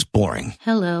 Judy was boring.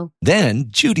 Hello. Then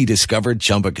Judy discovered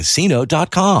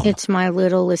ChumbaCasino.com. It's my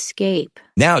little escape.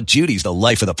 Now Judy's the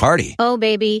life of the party. Oh,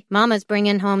 baby, mama's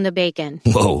bringing home the bacon.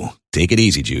 Whoa, take it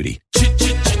easy, Judy.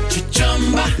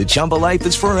 The Chumba life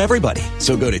is for everybody.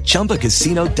 So go to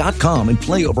ChumbaCasino.com and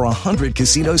play over 100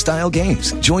 casino-style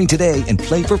games. Join today and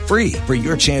play for free for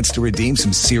your chance to redeem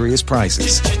some serious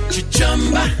prizes.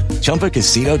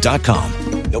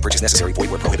 ChumbaCasino.com. No purchase necessary. Void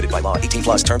where prohibited by law.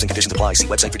 18+. Terms and conditions apply. See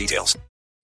website for details.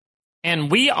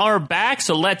 And we are back,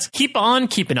 so let's keep on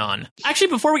keeping on.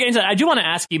 Actually, before we get into that, I do want to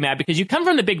ask you, Matt, because you come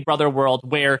from the Big Brother world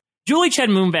where Julie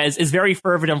Chen Moonves is very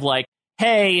fervent of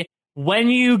hey, when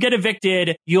you get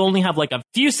evicted, you only have a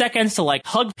few seconds to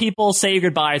hug people, say your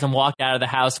goodbyes, and walk out of the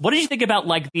house. What did you think about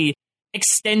the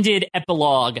extended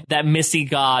epilogue that Missy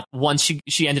got once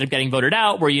she ended up getting voted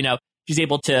out, where, she's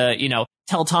able to,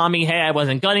 tell Tommy, hey, I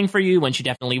wasn't gunning for you, when she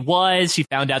definitely was. She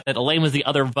found out that Elaine was the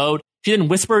other vote. She then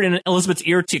whispered in Elizabeth's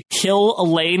ear to kill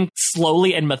Elaine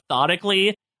slowly and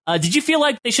methodically. Did you feel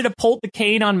like they should have pulled the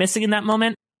cane on Missy in that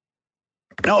moment?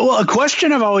 No, well, a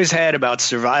question I've always had about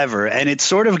Survivor, and it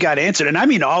sort of got answered. And I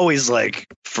mean, always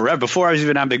forever, before I was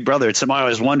even on Big Brother, it's something I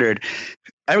always wondered.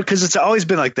 Because it's always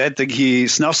been like that. He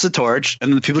snuffs the torch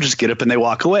and then the people just get up and they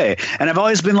walk away. And I've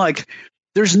always been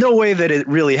there's no way that it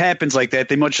really happens like that.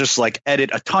 They must just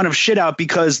edit a ton of shit out,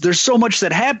 because there's so much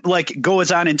that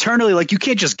goes on internally. You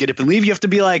can't just get up and leave. You have to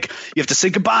be you have to say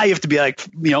goodbye. You have to be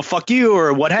fuck you,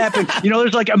 or what happened.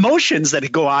 There's emotions that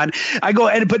go on. But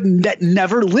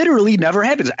that literally never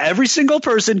happens. Every single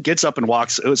person gets up and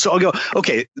walks. So I'll go,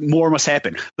 okay, more must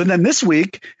happen. But then this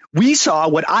week we saw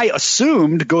what I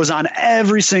assumed goes on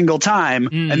every single time,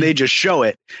 and they just show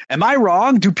it. Am I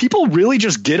wrong? Do people really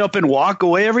just get up and walk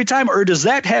away every time, or does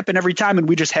that happen every time and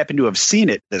we just happen to have seen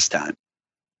it this time?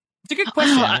 It's a good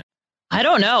question. I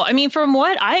don't know. I mean, from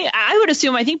what I would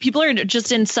assume, I think people are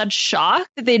just in such shock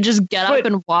that they just get up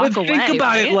and walk away. Think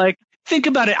about it. Think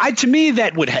about it. To me,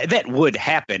 that would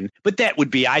happen, but that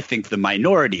would be, I think, the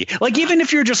minority. Even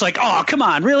if you're just oh, come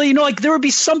on, really? There would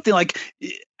be something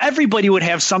everybody would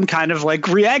have some kind of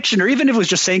reaction, or even if it was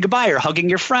just saying goodbye or hugging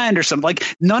your friend or something.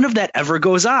 None of that ever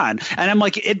goes on. And I'm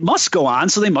it must go on,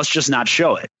 so they must just not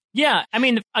show it. Yeah, I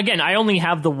mean, again, I only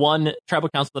have the one tribal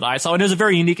council that I saw, and it was a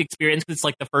very unique experience because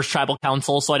it's the first tribal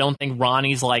council, so I don't think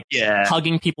Ronnie's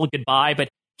hugging people goodbye, but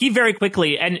he very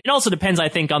quickly, and it also depends, I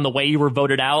think, on the way you were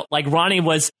voted out. Ronnie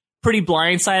was pretty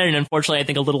blindsided and unfortunately, I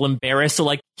think, a little embarrassed,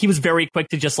 so he was very quick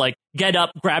to just get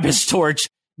up, grab his torch,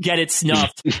 get it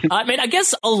snuffed. I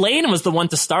guess Elaine was the one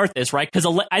to start this, right? Because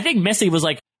I think Missy was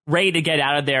ready to get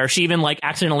out of there. She even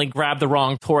accidentally grabbed the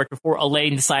wrong torch before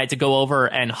Elaine decided to go over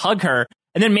and hug her.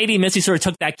 And then maybe Missy sort of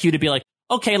took that cue to be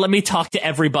okay, let me talk to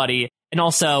everybody and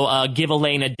also give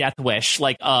Elaine a death wish,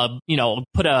 put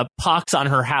a pox on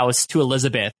her house to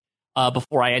Elizabeth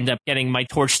before I end up getting my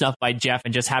torch snuffed by Jeff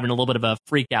and just having a little bit of a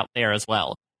freak out there as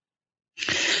well.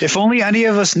 If only any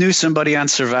of us knew somebody on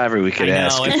Survivor we could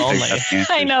ask. If only.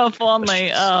 I know, if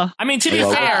only. I mean, to be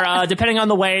fair, depending on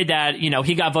the way that,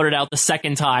 he got voted out the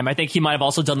second time, I think he might have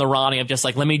also done the Ronnie of just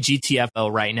like, let me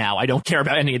GTFO right now. I don't care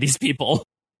about any of these people.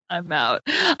 I'm out.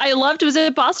 I loved, was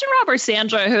it Boston Rob or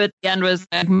Sandra who at the end was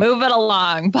like, move it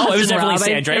along? Boston it was definitely Rob,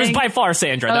 Sandra. It was by far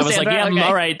Sandra. That was Sandra, like, okay.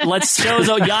 all right, let's show's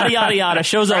yada, yada, yada.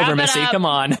 Show's Wrap over, it Missy. up. Come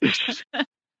on.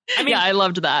 I mean, I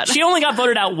loved that. She only got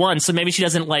voted out once, so maybe she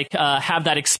doesn't have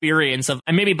that experience of.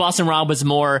 And maybe Boston Rob was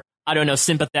more, I don't know,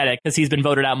 sympathetic because he's been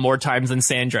voted out more times than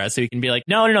Sandra. So you can be like,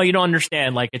 no, you don't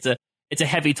understand. Like it's a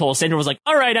heavy toll. Sandra was like,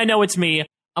 all right, I know it's me.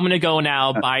 I'm gonna go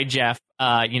now. Bye, Jeff.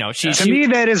 To me,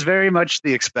 that is very much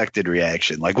the expected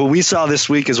reaction. Like what we saw this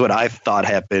week is what I thought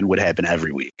would happen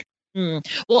every week. Well,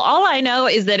 all I know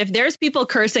is that if there's people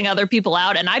cursing other people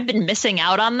out, and I've been missing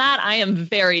out on that, I am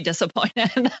very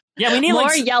disappointed. Yeah, we need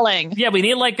more yelling. Yeah, we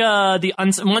need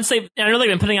once I know they've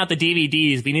been putting out the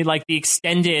DVDs. We need like the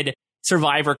extended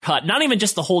Survivor cut, not even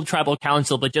just the whole tribal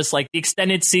council, but just like the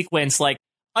extended sequence, like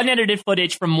unedited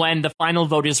footage from when the final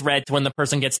vote is read to when the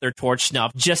person gets their torch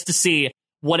snuffed, just to see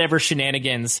whatever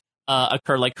shenanigans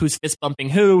occur, like who's fist bumping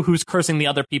who's cursing the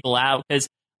other people out. Because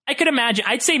I could imagine,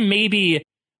 I'd say maybe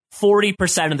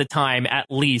 40% of the time, at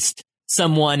least,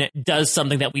 someone does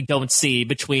something that we don't see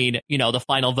between, the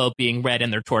final vote being read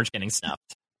and their torch getting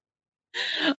snuffed.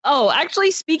 Oh,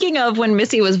 actually, speaking of when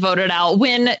Missy was voted out,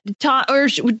 when it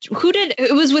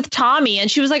was with Tommy, and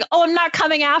she was like, "Oh, I'm not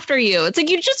coming after you." It's like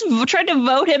you just tried to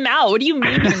vote him out. What do you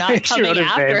mean you're not coming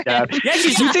after him? Yeah,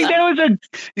 you think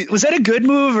that was a good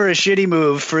move or a shitty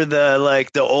move for the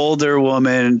older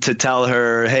woman to tell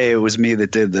her, "Hey, it was me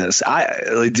that did this." But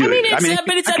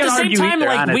it's at the same time,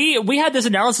 like we had this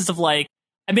analysis of like,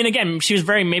 I mean, again, she was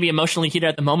very maybe emotionally heated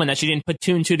at the moment that she didn't put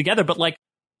two and two together, but like.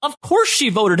 Of course she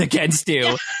voted against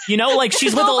you. Like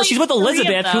she's with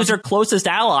Elizabeth, who's her closest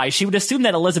ally. She would assume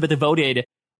that Elizabeth voted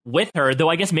with her, though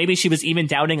I guess maybe she was even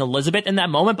doubting Elizabeth in that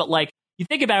moment. But like, you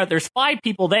think about it, there's 5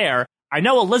 people there. I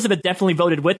know Elizabeth definitely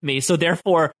voted with me, so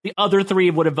therefore the other 3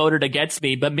 would have voted against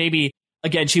me. But maybe,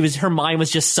 again, her mind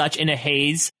was just such in a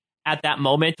haze at that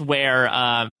moment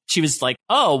where she was like,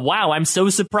 oh, wow, I'm so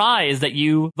surprised that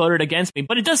you voted against me.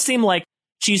 But it does seem like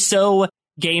she's so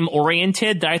game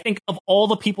oriented that I think of all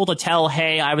the people to tell,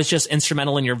 hey, I was just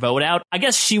instrumental in your vote out, I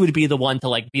guess she would be the one to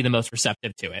like be the most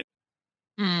receptive to it.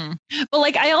 But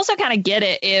like, I also kind of get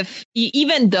it if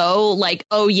even though like,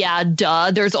 oh yeah, duh,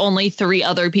 there's only 3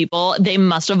 other people, they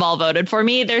must have all voted for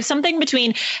me. There's something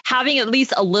between having at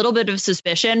least a little bit of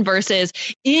suspicion versus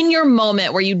in your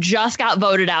moment where you just got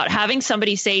voted out, having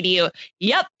somebody say to you,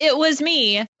 yep, it was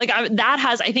me. Like that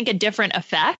has, I think, a different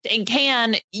effect and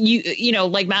can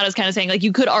like Matt is kind of saying, like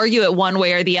you could argue it one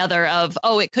way or the other of,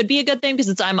 oh, it could be a good thing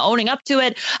because I'm owning up to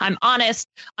it. I'm honest.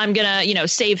 I'm going to,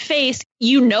 save face.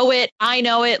 It. I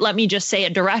know it. Let me just say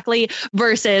it directly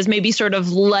versus maybe sort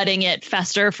of letting it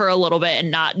fester for a little bit and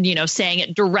not, saying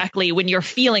it directly when you're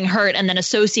feeling hurt and then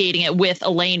associating it with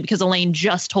Elaine because Elaine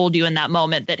just told you in that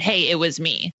moment that, hey, it was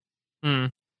me.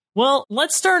 Well,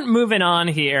 let's start moving on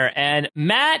here. And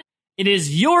Matt, it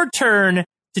is your turn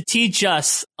to teach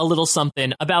us a little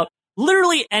something about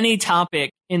literally any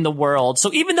topic in the world.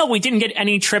 So even though we didn't get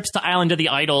any trips to Island of the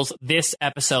Idols this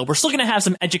episode, we're still going to have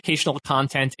some educational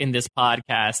content in this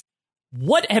podcast.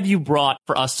 What have you brought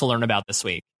for us to learn about this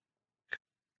week?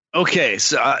 Okay,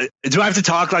 so do I have to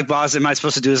talk like Boston? Am I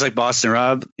supposed to do this like Boston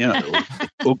Rob?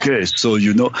 Okay, so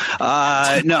no.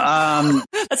 That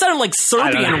sounded like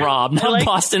Serbian Rob, not like,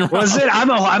 Boston Rob. Was it? I'm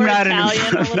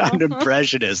not an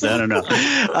impressionist. I don't know.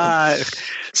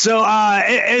 So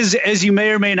as you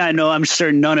may or may not know, I'm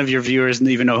certain none of your viewers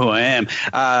even know who I am.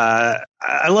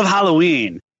 I love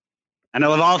Halloween. And I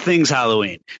love all things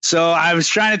Halloween. So I was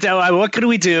trying to tell, what could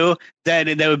we do that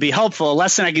would be helpful, a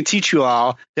lesson I can teach you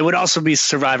all that would also be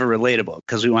Survivor relatable,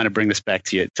 because we want to bring this back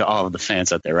to all of the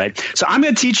fans out there, right? So I'm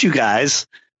going to teach you guys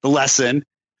the lesson,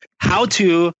 how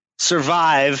to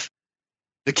survive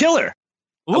the killer.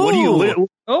 In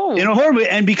a horror movie,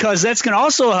 and because that's going to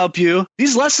also help you.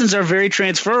 These lessons are very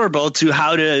transferable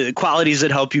to qualities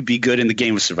that help you be good in the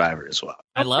game of Survivor as well.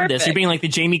 I love this. You're being like the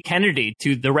Jamie Kennedy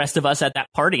to the rest of us at that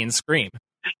party in Scream.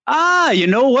 You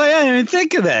know what? I didn't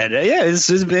think of that. Yeah,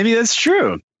 maybe that's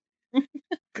true.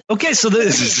 Okay, so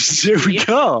here we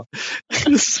go.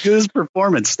 This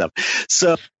performance stuff.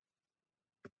 So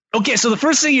the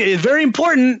first thing is very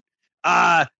important.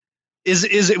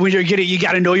 Is when you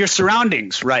got to know your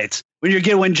surroundings, right?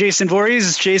 When Jason Voorhees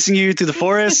is chasing you through the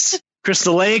forest,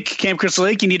 Camp Crystal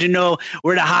Lake, you need to know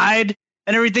where to hide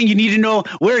and everything. You need to know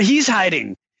where he's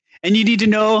hiding, and you need to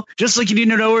know, just like you need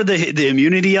to know where the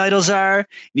immunity idols are.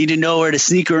 You need to know where to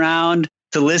sneak around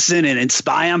to listen and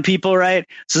spy on people, right?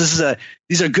 So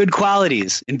these are good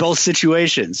qualities in both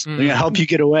situations. They're gonna help you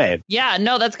get away. Yeah,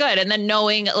 no, that's good. And then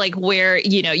knowing like where,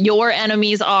 your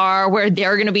enemies are, where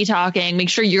they're going to be talking, make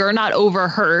sure you're not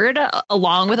overheard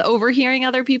along with overhearing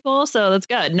other people. So that's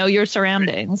good. Know your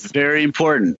surroundings. Very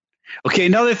important. Okay,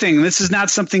 another thing. This is not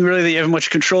something really that you have much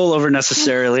control over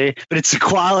necessarily, but it's a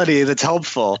quality that's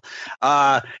helpful.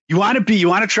 You want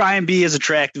to try and be as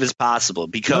attractive as possible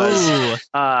because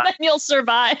then you'll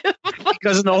survive.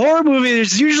 Because in the horror movie,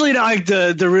 there's usually like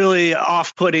the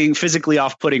really physically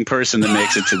off-putting person that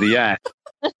makes it to the end.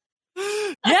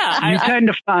 Yeah, you tend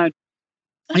to find.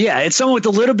 Yeah, it's someone with a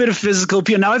little bit of physical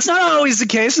appeal. Now, it's not always the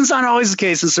case. It's not always the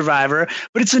case in Survivor,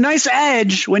 but it's a nice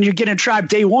edge when you're getting a tribe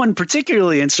day one,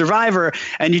 particularly in Survivor,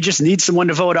 and you just need someone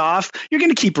to vote off. You're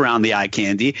going to keep around the eye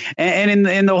candy. And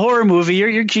in the horror movie,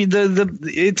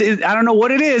 I don't know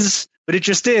what it is, but it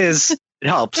just is. It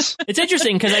helps. It's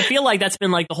interesting because I feel like that's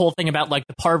been like the whole thing about like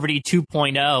the Parvati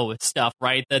 2.0 stuff,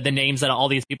 right? The names that all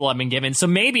these people have been given. So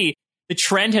maybe the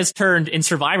trend has turned in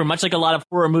Survivor, much like a lot of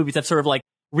horror movies have sort of like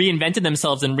reinvented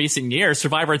themselves in recent years.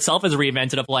 Survivor itself is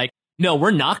reinvented of like, no,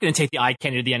 we're not going to take the eye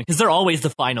candy to the end because they're always the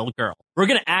final girl. We're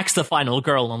going to axe the final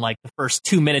girl in like the first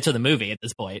 2 minutes of the movie at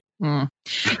this point.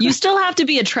 You still have to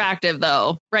be attractive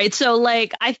though, right? So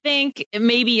like, I think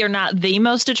maybe you're not the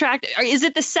most attractive. Or is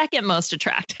it the second most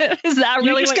attractive? Is that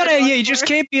really you just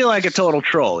can't be like a total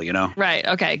troll, Right.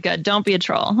 Okay, good. Don't be a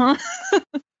troll. Huh?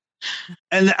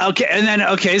 So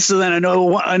then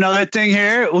another thing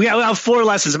here. We have 4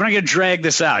 lessons. I'm not going to drag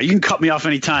this out. You can cut me off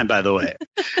anytime, by the way.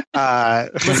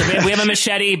 Listen, we have a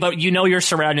machete, but you know your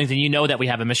surroundings and you know that we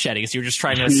have a machete, so you're just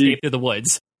trying to escape through the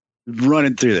woods.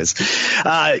 Running through this.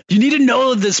 You need to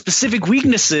know the specific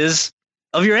weaknesses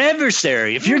of your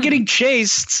adversary. If you're getting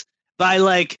chased by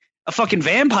like a fucking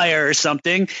vampire or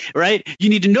something, right? You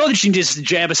need to know that you can just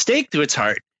jab a stake through its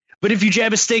heart. But if you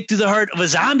jab a stake through the heart of a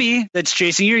zombie that's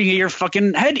chasing you, you get your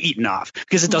fucking head eaten off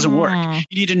because it doesn't work.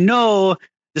 You need to know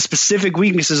the specific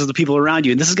weaknesses of the people around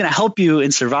you. And this is going to help you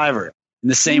in Survivor in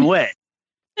the same way.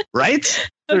 Right?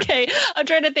 Okay. I'm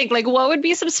trying to think like what would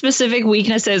be some specific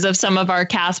weaknesses of some of our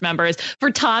cast members.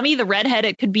 For Tommy, the redhead,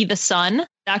 it could be the sun.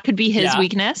 That could be his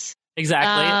weakness.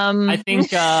 Exactly. I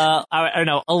think, I don't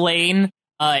know, Elaine,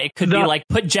 it could be like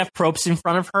put Jeff Probst in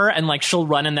front of her and like she'll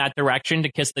run in that direction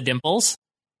to kiss the dimples.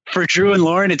 For Drew and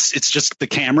Lauren, it's just the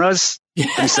cameras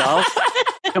themselves.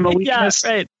 Become a weakness.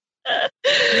 Yeah,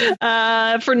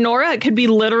 right. For Nora, it could be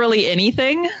literally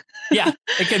anything. Yeah,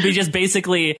 it could be just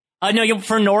basically.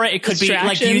 For Nora, it could be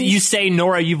like you say,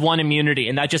 Nora, you've won immunity,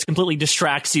 and that just completely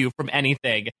distracts you from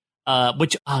anything.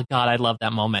 Which, oh god, I love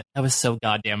that moment. That was so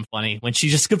goddamn funny when she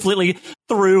just completely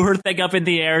threw her thing up in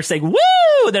the air, saying "woo!"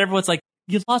 And then everyone's like,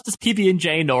 "You lost this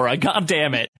PB&J, Nora. God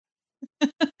damn it."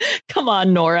 Come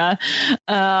on, Nora.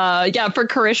 For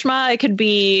Karishma, it could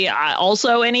be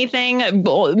also anything.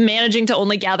 Managing to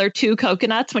only gather 2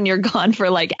 coconuts when you're gone for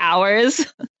like hours.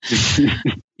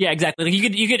 Yeah, exactly. Like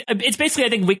you could. It's basically, I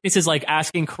think, weaknesses like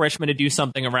asking Karishma to do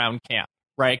something around camp,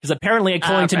 right? Because apparently,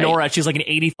 according to Nora, she's like an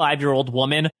 85-year-old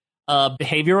woman,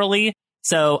 behaviorally.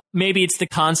 So maybe it's the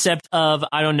concept of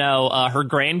her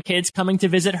grandkids coming to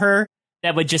visit her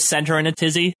that would just send her in a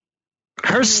tizzy.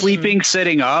 Her sleeping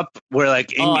sitting up where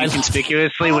like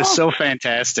inconspicuously was so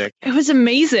fantastic. It was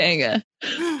amazing.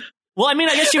 Well, I mean,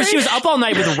 I guess she was up all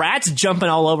night with rats jumping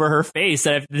all over her face.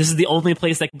 That if this is the only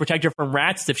place that can protect her from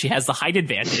rats if she has the height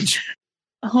advantage.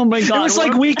 Oh my god! It was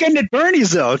like Weekend at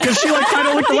Bernie's though, because she like kind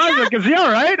of looked alive. Like, is he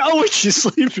all right? Oh, she's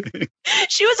sleeping.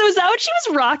 She was out. She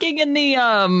was rocking in the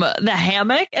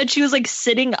hammock, and she was like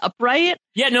sitting upright.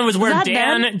 Yeah, no, it was where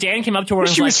Dan came up to her and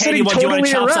was like, "Hey, do you want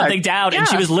to chop something down?" Yeah. And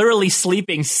she was literally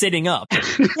sleeping, sitting up.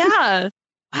 Yeah.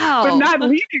 Wow. But not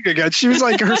leaning again. She was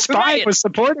like, her spine was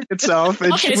supporting itself.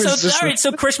 And okay, she was all right.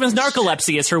 So Christmas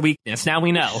narcolepsy is her weakness. Now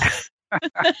we know.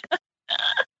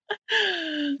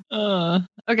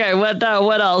 Okay, what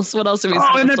else? What else are we?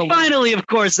 And then finally, of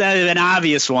course, that is an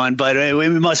obvious one, but it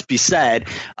must be said.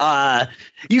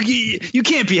 You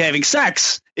can't be having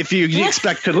sex if you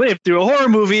expect to live through a horror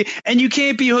movie, and you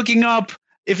can't be hooking up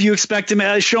if you expect to.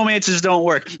 Showmances don't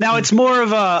work. Now it's more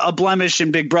of a blemish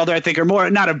in Big Brother, I think, or more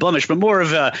not a blemish, but more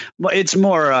of it's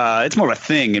more of a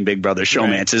thing in Big Brother.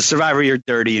 Showmances, right. Survivor, you're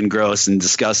dirty and gross and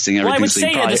disgusting. Well, I would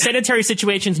say the sanitary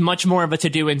situation's much more of a to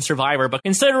do in Survivor, but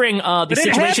considering the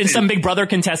situation some Big Brother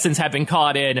contestants have been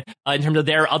caught in terms of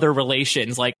their other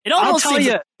relations, like it almost seems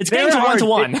it's games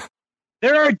 1-to-1.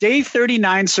 There are day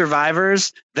 39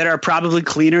 survivors that are probably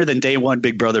cleaner than day 1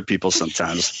 Big Brother people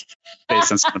sometimes,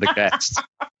 based on some of the cast.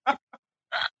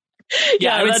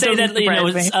 Yeah, I would say that,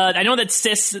 surprise me. I know that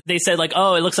Sis, they said like,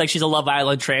 oh, it looks like she's a Love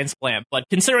Island transplant, but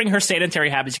considering her sedentary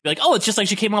habits, you'd be like, oh, it's just like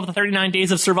she came off the 39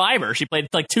 Days of Survivor. She played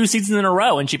like 2 seasons in a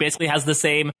row, and she basically has the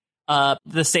same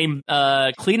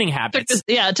cleaning habits.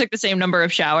 Took the same number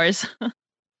of showers.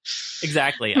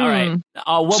 Exactly. All right.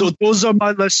 So those are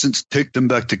my lessons. Take them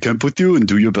back to camp with you and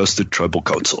do your best at tribal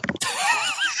council.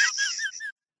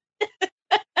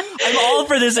 I'm all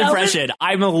for this impression.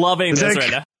 I'm loving this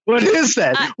right now. What is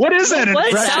that? What is that?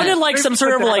 It sounded like some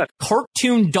sort of like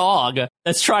cartoon dog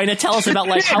that's trying to tell us about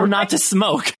like how not to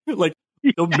smoke. Like,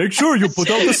 make sure you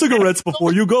put out the cigarettes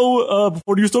before you go,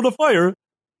 before you start a fire.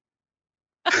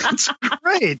 That's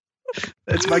great.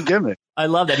 That's my gimmick. I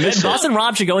love that. Maybe Boston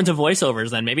Rob should go into voiceovers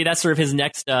then. Maybe that's sort of his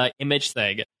next image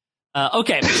thing.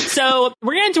 Okay, so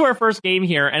we're getting to our first game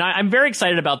here, and I'm very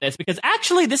excited about this because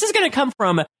actually this is going to come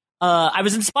from, I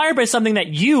was inspired by something that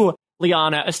you,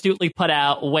 Liana, astutely put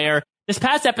out, where this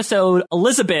past episode,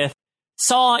 Elizabeth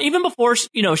saw, even before,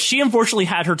 she unfortunately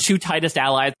had her 2 tightest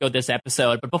allies go this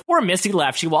episode, but before Missy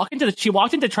left, she walked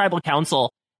into tribal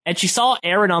council, and she saw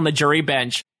Aaron on the jury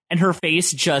bench, and her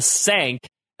face just sank.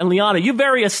 And Liana, you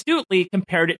very astutely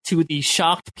compared it to the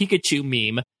shocked Pikachu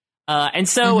meme. And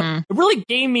so it really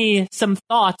gave me some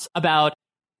thoughts about,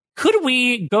 could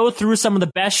we go through some of the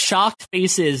best shocked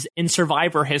faces in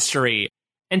Survivor history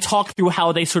and talk through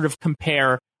how they sort of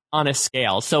compare on a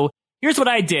scale? So here's what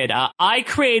I did. I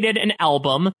created an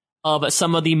album of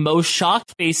some of the most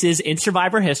shocked faces in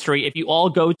Survivor history. If you all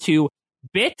go to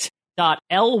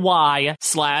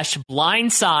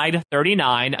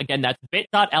bit.ly/blindside39. Again, that's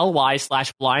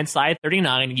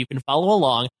bit.ly/blindside39. You can follow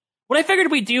along. What I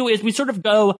figured we'd do is we sort of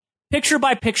go picture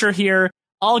by picture here.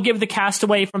 I'll give the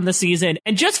castaway from the season,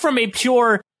 and just from a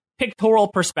pure pictorial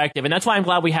perspective, and that's why I'm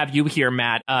glad we have you here,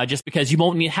 Matt, just because you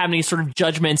won't have any sort of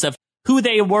judgments of who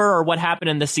they were or what happened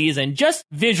in the season. Just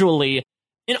visually,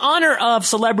 in honor of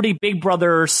Celebrity Big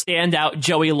Brother standout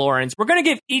Joey Lawrence, we're going to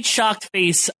give each shocked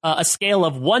face a scale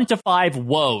of 1 to 5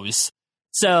 woes.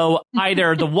 So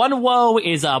either the 1 woe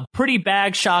is a pretty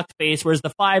bad shocked face, whereas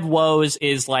the 5 woes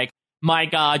is like, my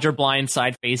God, your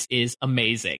blindside face is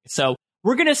amazing. So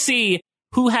we're going to see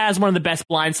who has one of the best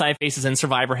blindside faces in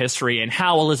Survivor history and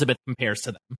how Elizabeth compares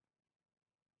to them.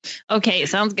 Okay,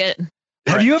 sounds good.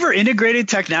 Have you ever integrated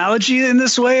technology in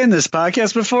this way in this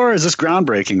podcast before? Or is this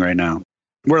groundbreaking right now?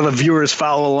 Where the viewers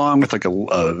follow along with like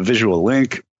a visual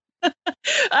link? We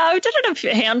did it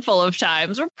a handful of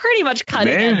times. We're pretty much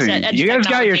cutting edge. You guys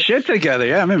got your shit together.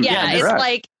 Yeah, it's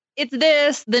like,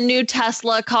 it's the new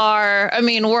Tesla car. I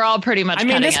mean, we're all pretty much.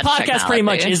 This podcast pretty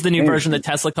much is the new version of the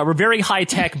Tesla car. We're very high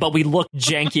tech, but we look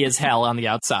janky as hell on the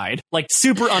outside, like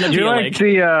super unappealing.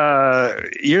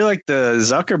 You're like the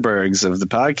Zuckerbergs of the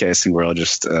podcasting world,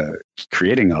 just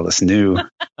creating all this new.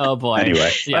 Oh boy!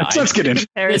 Anyway, let's get into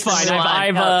it. It's fine.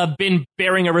 I've been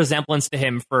bearing a resemblance to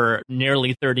him for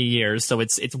nearly 30 years, so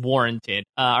it's warranted.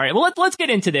 All right, well let's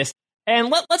get into this, and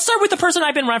let's start with the person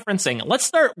I've been referencing. Let's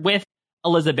start with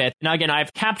Elizabeth. Now, again,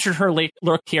 I've captured her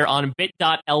look here on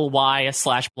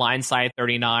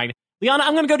bit.ly/blindside39. Liana,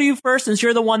 I'm going to go to you first since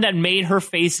you're the one that made her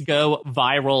face go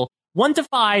viral. 1 to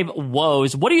 5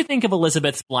 woes. What do you think of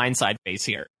Elizabeth's blindside face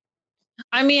here?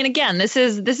 I mean, again, this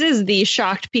is the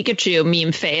shocked Pikachu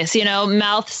meme face,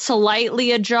 mouth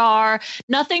slightly ajar,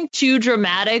 nothing too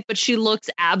dramatic, but she looks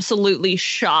absolutely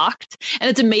shocked. And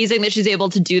it's amazing that she's able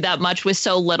to do that much with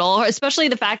so little, especially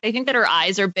the fact I think that her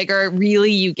eyes are bigger.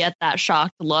 Really, you get that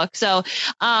shocked look. So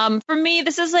for me,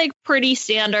 this is like pretty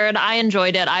standard. I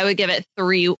enjoyed it. I would give it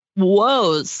 3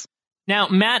 woes. Now,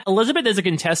 Matt, Elizabeth is a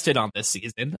contestant on this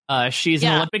season. She's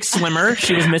an Olympic swimmer.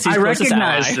 She was Missy's closest ally.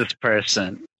 I recognize this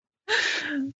person.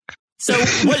 So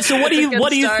what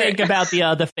do you think about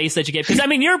the face that you get? Because I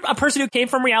mean, you're a person who came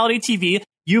from reality TV.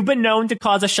 You've been known to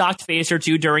cause a shocked face or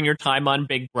two during your time on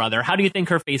Big Brother. How do you think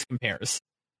her face compares?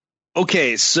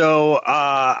 Okay, so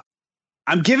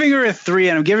I'm giving her a 3,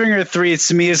 and I'm giving her a 3.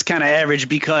 To me, is kind of average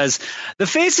because the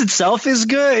face itself is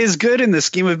good in the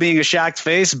scheme of being a shocked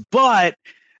face, but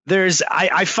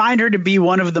I find her to be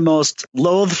one of the most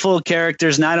loathful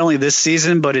characters, not only this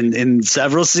season, but in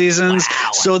several seasons.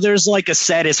 Wow. So there's like a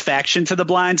satisfaction to the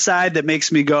blind side that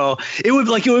makes me go, it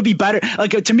would be better.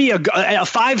 Like to me, a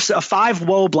five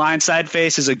woe blindside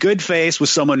face is a good face with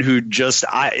someone who just,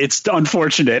 it's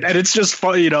unfortunate. And it's just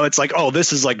fun, it's like, oh,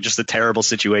 this is like just a terrible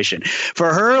situation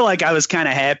for her. Like I was kind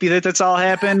of happy that that's all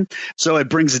happened. So it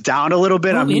brings it down a little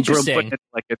bit. I'm putting it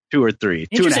like a 2 or 3,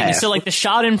 2.5. So like the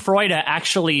Schadenfreude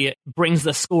actually brings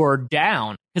the score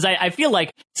down, because I feel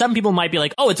like some people might be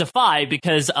like, oh, it's a 5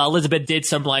 because Elizabeth did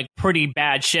some like pretty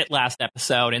bad shit last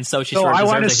episode, and so she sort of I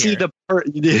want to see I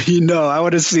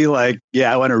want to see like,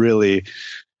 I want to really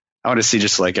I want to see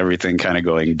just like everything kind of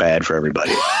going bad for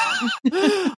everybody.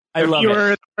 I love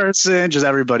it. The person, just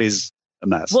everybody's a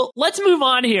mess. Well, let's move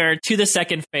on here to the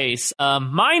second face.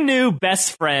 My new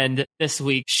best friend this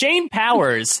week, Shane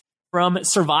Powers from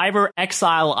Survivor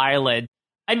Exile Island.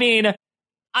 I mean,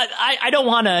 I don't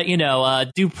want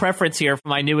to, do preference here for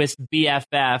my newest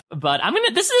BFF, but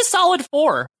this is a solid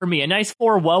 4 for me, a nice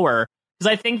 4 woer,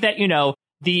 because I think that,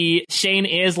 the Shane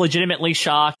is legitimately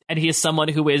shocked, and he is someone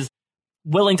who is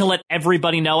willing to let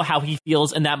everybody know how he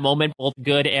feels in that moment, both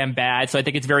good and bad. So I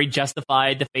think it's very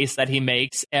justified, the face that he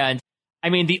makes. And I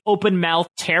mean, the open mouth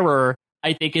terror,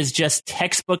 I think, is just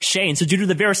textbook Shane. So due to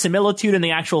the verisimilitude in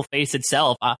the actual face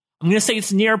itself, I'm going to say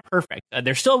it's near perfect.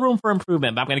 There's still room for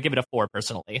improvement, but I'm going to give it a 4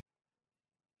 personally.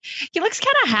 He looks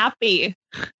kind of happy.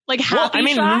 Like happy. Well,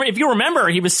 I mean, if you remember,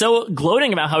 he was so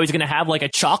gloating about how he's going to have like a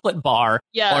chocolate bar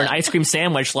or an ice cream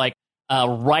sandwich, like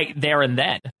right there and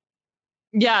then.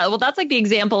 Yeah, well, that's like the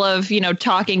example of,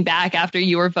 talking back after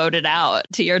you were voted out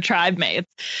to your tribe mates.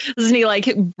 Doesn't he like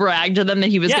brag to them that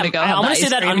he was going to go? I want to say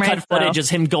that uncut footage is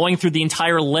him going through the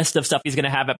entire list of stuff he's going to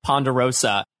have at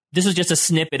Ponderosa. This is just a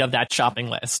snippet of that shopping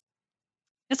list.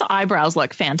 His eyebrows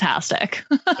look fantastic.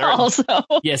 Also,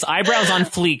 yes, eyebrows on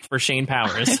fleek for Shane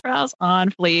Powers. Eyebrows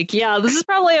on fleek. Yeah, this is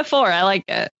probably a 4. I like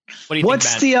it. What do you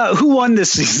What's think, Ben? who won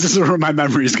this season? This is where my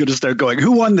memory is going to start going.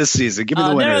 Who won this season? Give me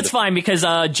the winner. No, it's fine because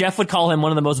Jeff would call him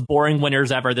one of the most boring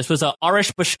winners ever. This was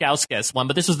Arish Bushkauskas one,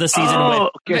 but this was the season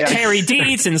with Terry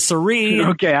Dietz and Serene.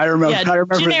 Okay, I remember. Yeah, I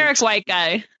remember. Generic white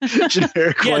guy.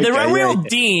 Generic yeah, white the guy. real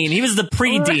Dean. He was the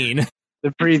pre-Dean.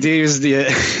 The pre-D was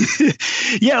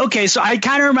yeah, okay, so I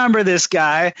kind of remember this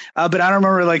guy, but I don't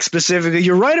remember like specifically.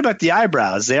 You're right about the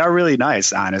eyebrows. They are really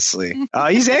nice, honestly.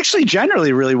 He's actually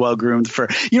generally really well groomed for,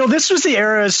 this was the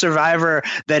era of Survivor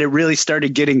that it really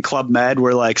started getting Club Med,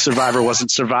 where like Survivor wasn't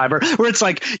Survivor, where it's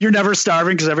like you're never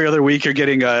starving because every other week you're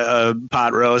getting a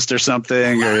pot roast or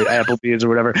something or Applebee's or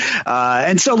whatever.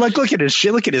 And so like look at his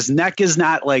shit. Look at his neck is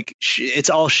not like it's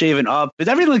all shaven up, but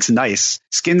everything looks nice.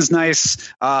 Skin's nice.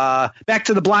 Back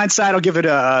to the blind side, I'll give it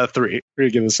a 3.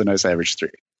 Give us a nice average 3.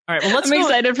 All right, well, I'm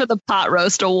excited for the pot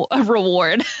roast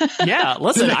reward. Yeah,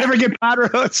 listen. Did they ever get pot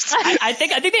roast? I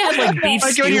think they had like beef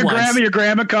like stew when your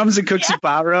grandma comes and cooks you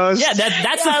pot roast. Yeah,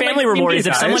 that's the family reward. Is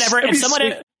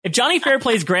if Johnny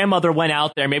Fairplay's grandmother went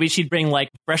out there, maybe she'd bring like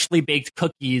freshly baked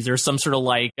cookies or some sort of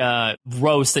like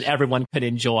roast that everyone could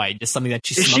enjoy. Just something that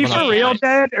she's. Is she for real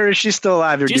dead, or is she still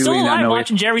alive? She's still alive,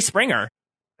 watching Jerry Springer.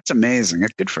 That's amazing.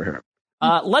 That's good for her.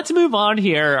 Let's move on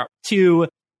here to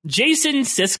Jason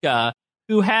Siska,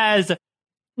 who has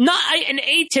not an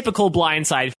atypical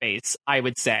blindside face, I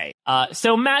would say.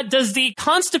 So, Matt, does the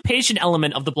constipation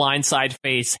element of the blindside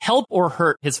face help or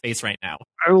hurt his face right now?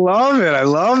 I love it. I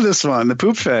love this one, the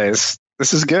poop face.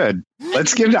 This is good.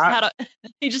 Let's give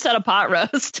he just had a pot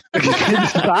roast.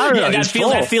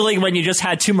 That feeling when you just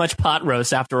had too much pot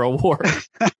roast after a war.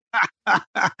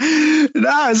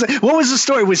 What was the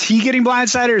story? Was he getting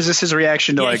blindsided, or is this his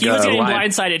reaction to he was getting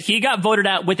blindsided. He got voted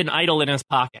out with an idol in his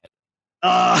pocket.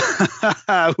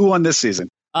 Who won this season?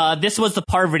 This was the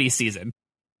Parvati season.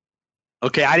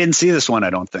 Okay, I didn't see this one,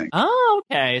 I don't think. Oh,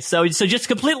 okay. So just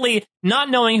completely not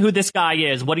knowing who this guy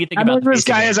is. What do you think about this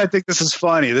guy is? I think this is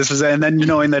funny. And then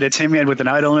knowing that it's him with an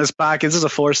idol in his pocket. This is a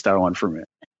 4-star one for me.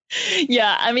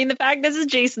 Yeah, I mean, the fact this is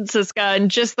Jason Siska and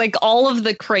just like all of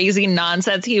the crazy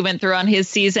nonsense he went through on his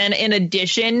season, in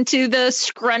addition to the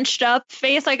scrunched up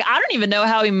face, like I don't even know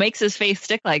how he makes his face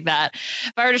stick like that.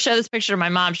 If I were to show this picture to my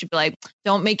mom, she'd be like,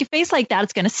 "Don't make your face like that;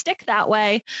 it's going to stick that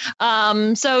way."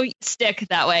 So stick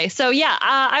that way. So yeah,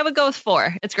 I would go with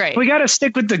 4. It's great. We got to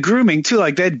stick with the grooming too.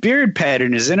 Like that beard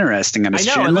pattern is interesting on his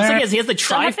chin. It looks like he has the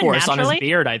Triforce on his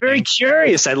beard. I think. Very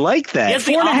curious. I like that. He has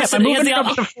the opposite. I'm moving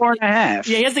up to 4.5.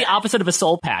 Yeah, he has the opposite of a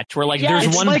soul patch, where like there's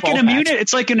it's one like ball an patch.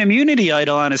 It's like an immunity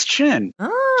idol on his chin.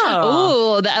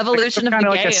 Oh, the evolution of the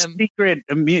like game. A secret,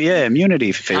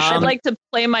 immunity facial. I'd like to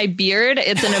play my beard.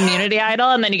 It's an immunity idol,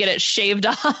 and then you get it shaved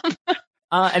off.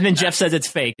 And then Jeff says it's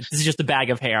fake. This is just a bag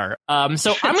of hair. So I'm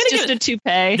going to just a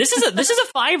toupee. This is a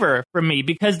 5 for me,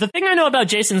 because the thing I know about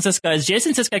Jason Siska is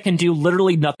Jason Siska can do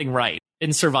literally nothing right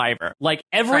in Survivor. Like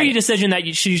every decision that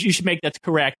you should make that's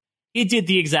correct, he did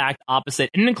the exact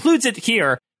opposite, and it includes it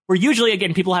here, where usually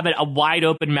again people have a wide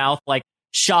open mouth, like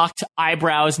shocked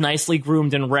eyebrows, nicely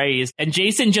groomed and raised, and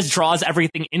Jason just draws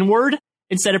everything inward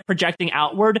instead of projecting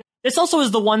outward. This also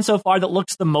is the one so far that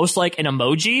looks the most like an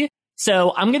emoji.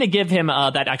 So I'm going to give him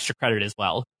that extra credit as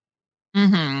well.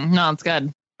 Mm-hmm. No, it's good.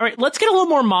 All right, let's get a little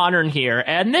more modern here.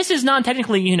 And this is not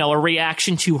technically, a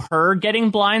reaction to her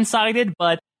getting blindsided,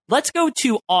 but let's go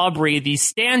to Aubrey, the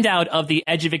standout of the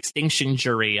Edge of Extinction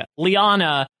jury.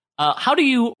 Liana, How do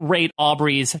you rate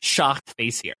Aubrey's shocked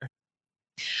face here?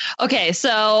 Okay,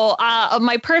 so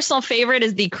my personal favorite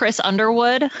is the Chris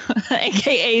Underwood,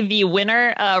 aka the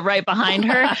winner, right behind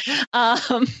her.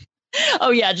 Oh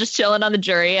yeah, just chilling on the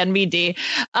jury and me D.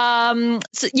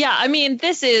 So yeah, I mean,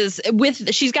 this is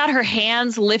she's got her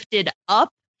hands lifted up.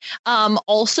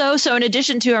 Also, so in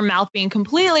addition to her mouth being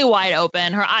completely wide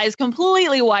open, her eyes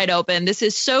completely wide open, this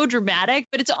is so dramatic,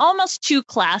 but it's almost too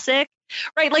classic,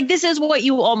 right? Like this is what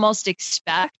you almost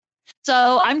expect.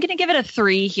 So I'm going to give it a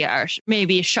 3 here,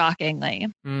 maybe shockingly.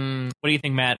 What do you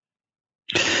think, Matt?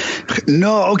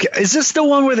 No, okay. Is this the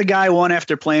one where the guy won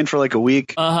after playing for like a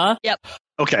week? Uh-huh. Yep.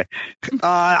 Okay.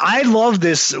 I love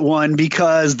this one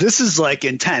because this is like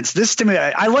intense. This to me,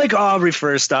 I like Aubrey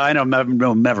first. I know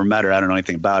never met her. I don't know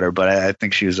anything about her, but I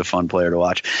think she was a fun player to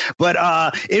watch. But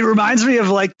it reminds me of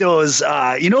like those,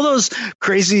 those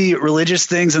crazy religious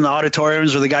things in the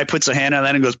auditoriums where the guy puts a hand on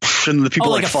that and goes, and the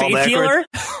people like fall backwards.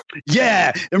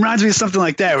 Yeah, it reminds me of something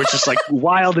like that, where it's just like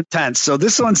wild intense. So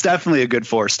this one's definitely a good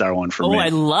 4-star one for me. Oh, I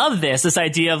love this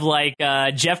idea of like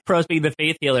Jeff Probst being the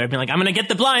faith healer. Being like, I'm going to get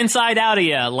the blind side out of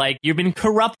you. Like you've been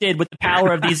corrupted with the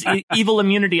power of these evil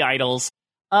immunity idols.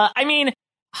 I mean,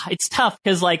 it's tough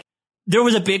because like there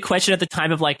was a big question at the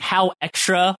time of like how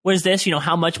extra was this? You know,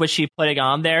 how much was she putting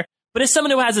on there? But as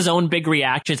someone who has his own big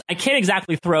reactions, I can't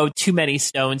exactly throw too many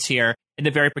stones here in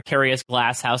the very precarious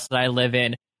glass house that I live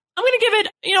in. I'm going to give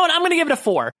it, you know what? I'm going to give it a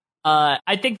 4.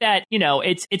 I think that, you know,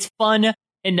 it's fun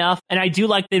enough. And I do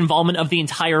like the involvement of the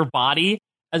entire body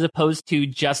as opposed to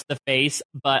just the face.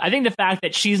 But I think the fact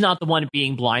that she's not the one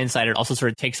being blindsided also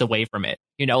sort of takes away from it.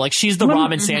 You know, like she's the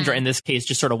Robin Sandra in this case,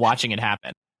 just sort of watching it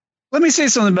happen. Let me say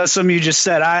something about something you just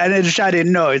said. I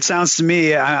didn't know. It sounds to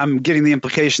me, I'm getting the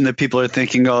implication that people are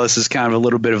thinking, oh, this is kind of a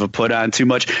little bit of a put on too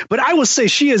much. But I will say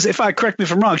she is, correct me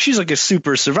if I'm wrong, she's like a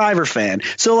super Survivor fan.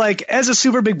 So like as a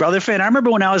super Big Brother fan, I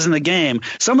remember when I was in the game,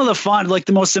 some of the fun, like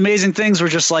the most amazing things were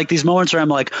just like these moments where I'm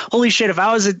like, holy shit, if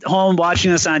I was at home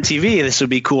watching this on TV, this would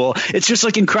be cool. It's just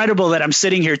like incredible that I'm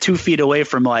sitting here 2 feet away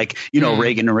from like, you know,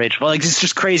 Reagan and Rachel. Like it's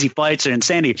just crazy fights and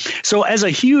insanity. So as a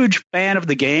huge fan of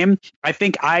the game, I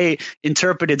think I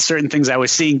interpreted certain things I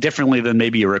was seeing differently than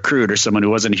maybe a recruit or someone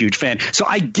who wasn't a huge fan. So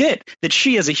I get that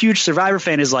she, as a huge Survivor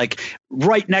fan, is like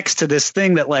right next to this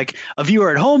thing that like a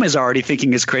viewer at home is already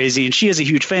thinking is crazy. And she, as a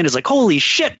huge fan, is like, holy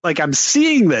shit, like I'm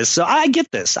seeing this. So I get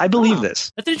this. I believe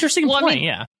this. That's an interesting point. I mean,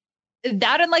 yeah.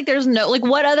 That and like there's no like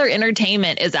what other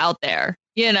entertainment is out there,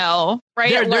 you know,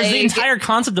 right? There's the entire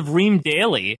concept of Ream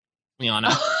Daily,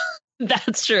 Liana.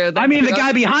 That's true. I mean, the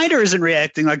guy behind her isn't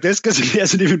reacting like this because he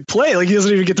hasn't even played. Like he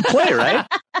doesn't even get to play, right?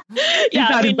 Yeah,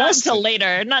 I mean, not until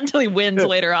later. Not until he wins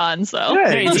later on. So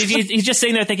yeah, he's just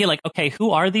sitting there thinking like, okay, who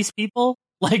are these people?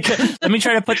 Like, let me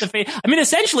try to put the face. I mean,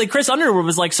 essentially, Chris Underwood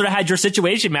was like sort of had your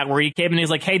situation, Matt, where he came and he's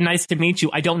like, hey, nice to meet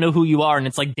you. I don't know who you are. And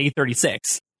it's like day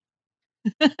 36.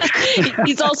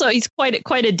 he's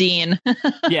quite a dean.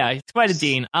 Yeah, he's quite a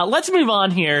dean. Let's move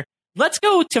on here. Let's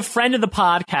go to friend of the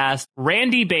podcast,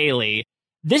 Randy Bailey.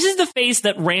 This is the face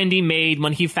that Randy made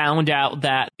when he found out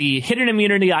that the hidden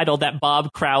immunity idol that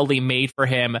Bob Crowley made for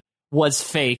him was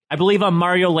fake. I believe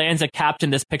Mario Lanza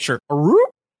captioned this picture.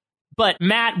 But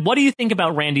Matt, what do you think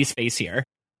about Randy's face here?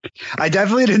 I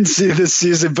definitely didn't see this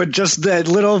season, but just that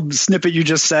little snippet you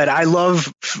just said. I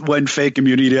love when fake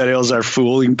immunity idols are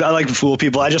fooling. I like to fool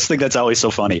people. I just think that's always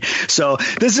so funny. So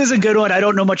this is a good one. I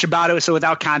don't know much about it, so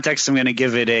without context, I'm going to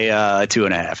give it a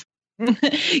 2.5.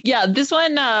 Yeah, this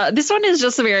one is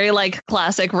just a very like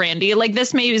classic Randy. Like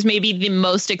this is maybe the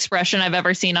most expression I've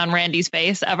ever seen on Randy's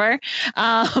face ever.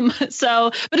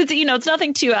 So, but it's, you know, it's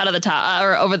nothing too out of the top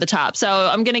or over the top. So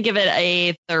I'm going to give it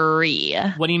a 3.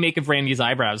 What do you make of Randy's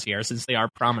eyebrows here, since they are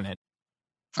prominent?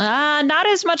 Not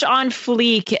as much on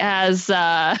fleek as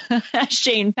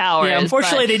Shane Powers. Yeah,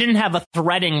 unfortunately, they didn't have a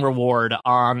threading reward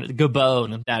on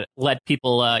Gabon that let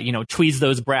people, tweeze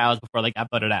those brows before they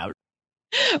got butted out.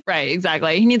 Right,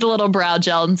 exactly. He needs a little brow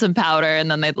gel and some powder, and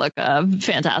then they'd look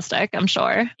fantastic, I'm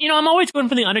sure. You know, I'm always going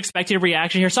for the unexpected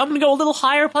reaction here, so I'm going to go a little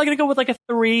higher. Probably going to go with like a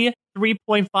 3,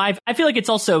 3.5. I feel like it's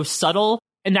also subtle,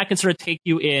 and that can sort of take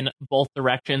you in both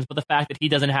directions. But the fact that he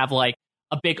doesn't have like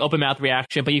a big open mouth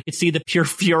reaction, but you could see the pure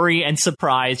fury and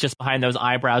surprise just behind those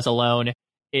eyebrows alone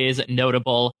is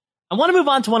notable. I want to move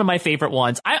on to one of my favorite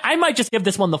ones. I might just give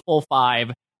this one the full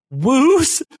 5.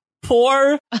 Woo's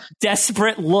poor,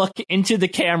 desperate look into the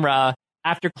camera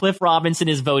after Cliff Robinson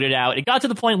is voted out. It got to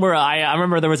the point where I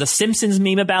remember there was a Simpsons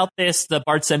meme about this, the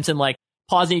Bart Simpson like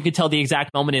pausing. You could tell the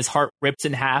exact moment his heart rips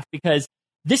in half, because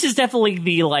this is definitely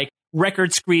the like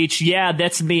record screech. Yeah,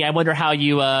 that's me. I wonder how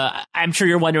you, I'm sure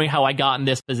you're wondering how I got in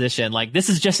this position. Like, this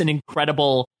is just an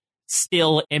incredible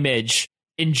still image.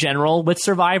 in general with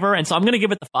Survivor. And so I'm going to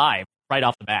give it the 5 right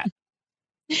off the bat.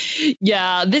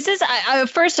 Yeah, this is, at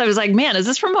first I was like, man, is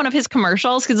this from one of his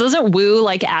commercials? Because doesn't Woo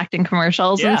like acting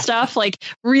commercials and stuff, like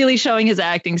really showing his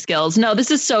acting skills? No,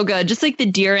 this is so good. Just like the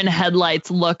deer in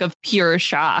headlights look of pure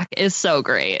shock is so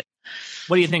great.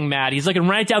 What do you think, Matt? He's looking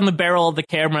right down the barrel of the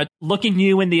camera, looking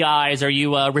you in the eyes. Are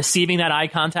you receiving that eye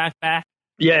contact back?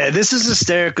 Yeah, this is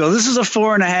hysterical. This is a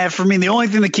 4.5 for me. The only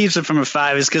thing that keeps it from a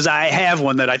 5 is because I have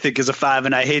one that I think is a 5,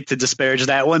 and I hate to disparage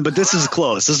that one, but this is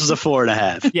close. This is a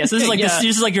 4.5. Yes, this is like this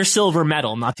is like your silver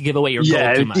medal, not to give away your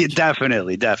gold too much. Yeah,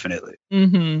 definitely.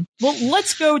 Mm-hmm. Well,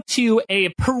 let's go to a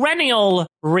perennial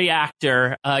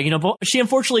reactor. She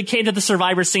unfortunately came to the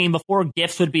Survivor scene before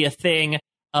gifts would be a thing,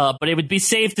 but it would be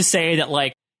safe to say that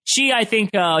I think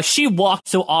she walked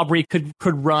so Aubrey could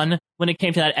run when it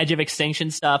came to that edge of extinction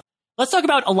stuff. Let's talk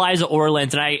about Eliza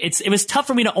Orland. And it was tough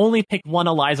for me to only pick one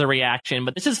Eliza reaction,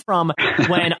 but this is from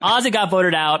when Ozzy got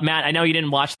voted out. Matt, I know you didn't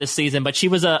watch this season, but she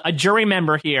was a jury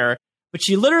member here. But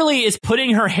she literally is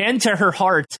putting her hand to her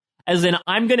heart, as in,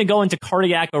 I'm going to go into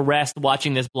cardiac arrest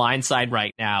watching this Blindside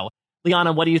right now.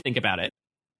 Liana, what do you think about it?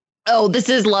 Oh, this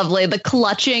is lovely. The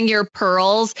clutching your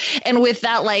pearls, and with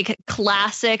that like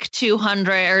classic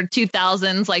 200 or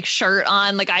 2000s like shirt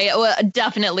on. Like I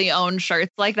definitely own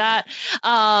shirts like that.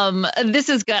 This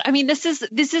is good. I mean, this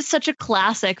is such a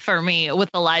classic for me with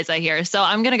Eliza here. So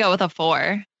I'm going to go with a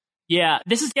 4. Yeah,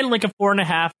 this is getting like a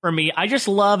 4.5 for me. I just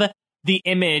love the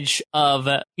image of,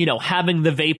 having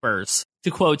the vapors,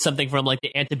 to quote something from like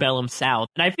the antebellum South.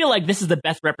 And I feel like this is the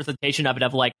best representation of it,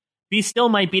 of like, be still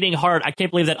my beating heart. I can't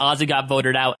believe that Ozzy got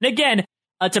voted out. And again,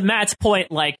 to Matt's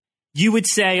point, like, you would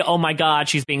say, oh my God,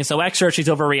 she's being so extra, she's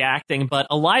overreacting. But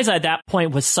Eliza at that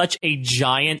point was such a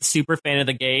giant super fan of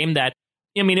the game that,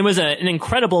 I mean, it was an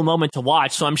incredible moment to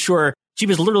watch. So I'm sure she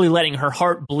was literally letting her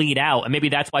heart bleed out. And maybe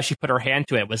that's why she put her hand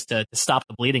to it, was to stop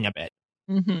the bleeding a bit.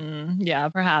 Mm-hmm. Yeah,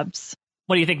 perhaps.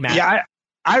 What do you think, Matt? Yeah,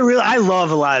 I love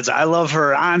Eliza. I love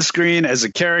her on screen as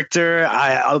a character.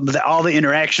 All the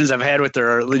interactions I've had with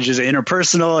her, just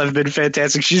interpersonal, have been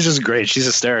fantastic. She's just great. She's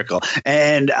hysterical.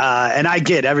 And I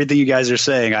get everything you guys are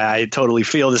saying. I totally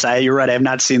feel this. You're right. I have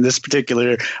not seen this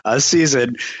particular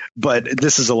season, but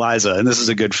this is Eliza, and this is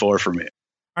a good 4 for me.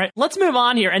 All right, let's move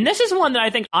on here. And this is one that I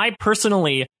think I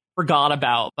personally forgot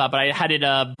about, but I had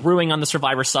it brewing on the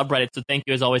Survivor subreddit. So thank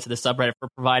you as always to the subreddit for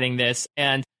providing this.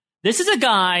 And this is a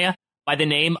guy by the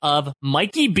name of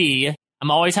Mikey B.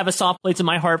 I'm always have a soft place in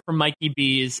my heart for Mikey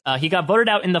B's. He got voted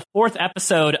out in the 4th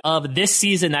episode of this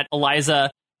season that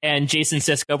Eliza and Jason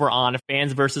Sisko were on,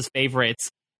 Fans versus Favorites.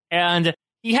 And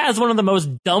he has one of the most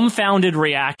dumbfounded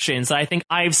reactions that I think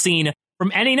I've seen from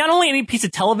not only any piece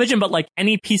of television, but like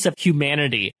any piece of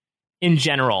humanity in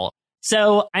general.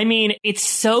 So, I mean, it's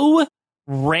so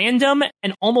random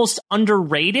and almost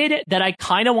underrated that I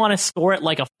kind of want to score it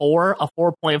like a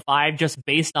 4.5 just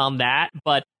based on that.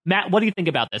 But Matt, what do you think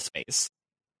about this face?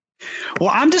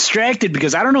 Well, I'm distracted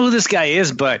because I don't know who this guy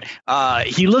is, but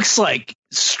he looks like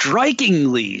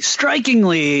strikingly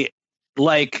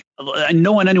like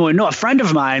no one anyone know. A friend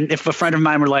of mine, if a friend of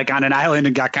mine were like on an island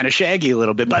and got kind of shaggy a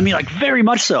little bit, but I mean like very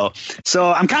much so.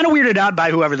 So I'm kind of weirded out by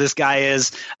whoever this guy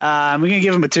is. We're going to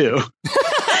give him a 2.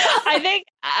 I think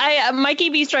Mikey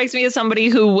B strikes me as somebody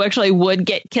who actually would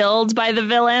get killed by the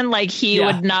villain. Like he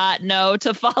would not know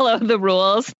to follow the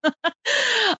rules.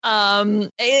 I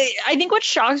think what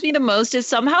shocks me the most is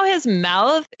somehow his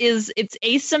mouth it's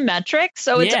asymmetric.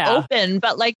 So it's open,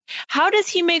 but like, how does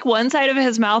he make one side of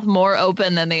his mouth more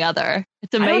open than the other?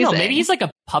 It's amazing. I don't know. Maybe he's like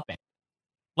a puppet.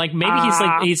 Like maybe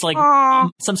he's like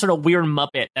some sort of weird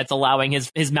Muppet that's allowing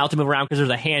his mouth to move around because there's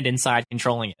a hand inside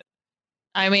controlling it.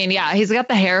 I mean, yeah, he's got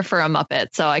the hair for a Muppet,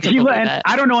 so I can believe it.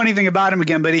 I don't know anything about him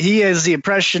again, but he has the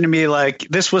impression to me like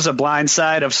this was a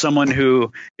blindside of someone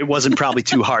who it wasn't probably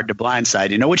too hard to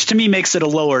blindside, which to me makes it a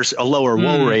lower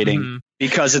woe rating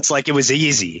because it's like it was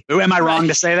easy. Am I wrong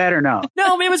to say that or no?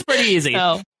 No, it was pretty easy.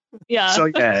 No. Yeah.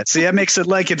 So yeah, see, that makes it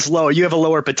like it's low. You have a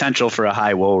lower potential for a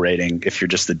high woe rating if you're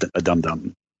just a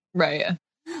dum-dum. Right.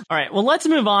 All right. Well, let's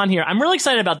move on here. I'm really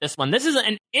excited about this one. This is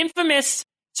an infamous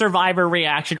Survivor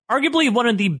reaction, arguably one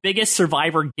of the biggest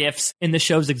Survivor gifts in the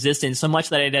show's existence, so much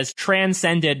that it has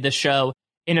transcended the show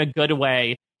in a good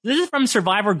way. This is from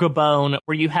Survivor Gabon,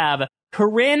 where you have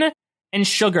Corinne and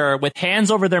Sugar with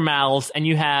hands over their mouths, and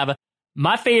you have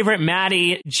my favorite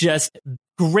Maddie just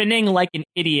grinning like an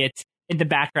idiot in the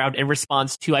background in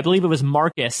response to, I believe it was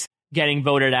Marcus getting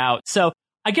voted out. So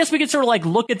I guess we could sort of like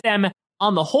look at them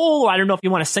on the whole, or I don't know if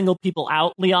you want to single people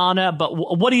out, Liana, but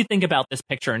what do you think about this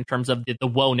picture in terms of the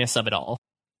woe-ness of it all?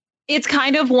 It's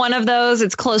kind of one of those,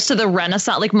 it's close to the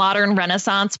Renaissance, like modern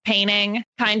Renaissance painting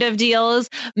kind of deals.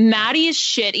 Maddie's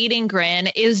shit-eating grin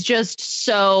is just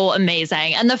so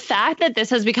amazing. And the fact that this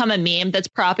has become a meme that's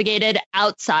propagated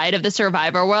outside of the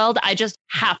Survivor world, I just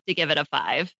have to give it a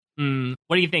 5.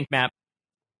 What do you think, Matt?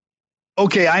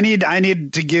 Okay, I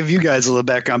need to give you guys a little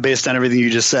background based on everything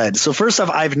you just said. So first off,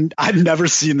 I've never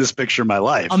seen this picture in my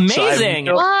life. Amazing.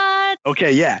 So What?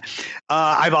 Okay, yeah.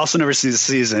 I've also never seen the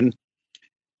season.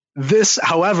 This,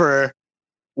 however,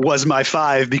 was my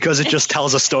 5 because it just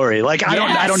tells a story. Like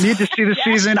I don't need to see the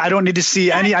season. I don't need to see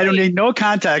any. I don't need no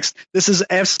context. This is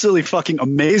absolutely fucking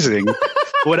amazing.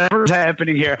 Whatever's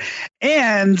happening here,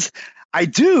 and I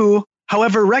do,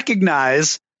 however,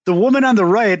 recognize the woman on the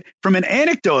right from an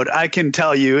anecdote I can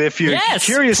tell you if you're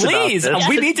curious please. about this.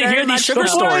 We need to hear these sugar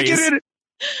stories.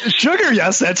 Sugar,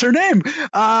 yes, that's her name.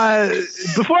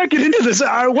 Before I get into this,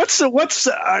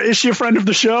 is she a friend of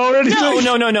the show or anything?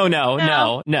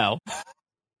 No.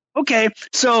 Okay,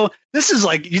 so this is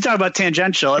like, you talk about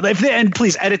tangential, and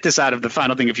please edit this out of the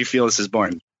final thing if you feel this is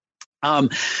boring.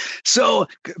 So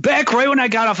back right when I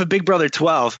got off of Big Brother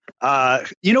 12,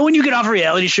 you know when you get off a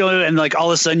reality show and like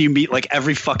all of a sudden you meet like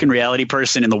every fucking reality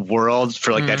person in the world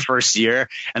for like that first year,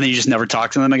 and then you just never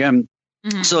talk to them again.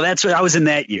 So that's what I was in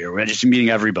that year. We're just meeting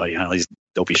everybody on all these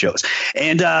dopey shows.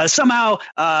 And somehow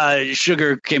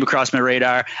Sugar came across my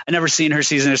radar. I never seen her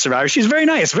season of Survivor. She's very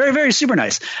nice, very, very super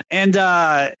nice. And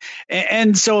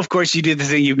so, of course, you do the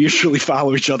thing. You mutually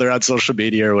follow each other on social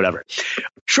media or whatever.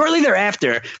 Shortly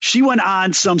thereafter, she went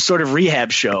on some sort of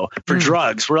rehab show for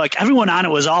drugs where like everyone on it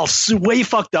was all way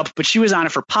fucked up, but she was on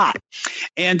it for pot.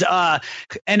 And I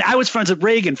was friends with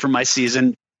Reagan from my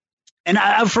season. And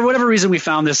for whatever reason, we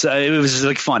found this. It was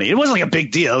like funny. It wasn't like a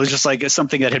big deal. It was just like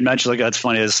something that had mentioned, like, oh, it's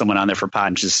funny. There's someone on there for pot,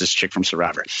 and she's this chick from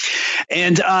Survivor.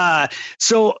 And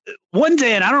so one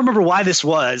day, and I don't remember why this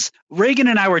was, Reagan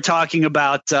and I were talking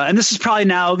about, and this is probably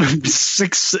now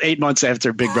 6-8 months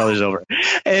after Big Brother's over.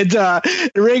 And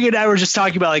Reagan and I were just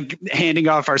talking about like handing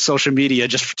off our social media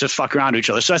just to fuck around to each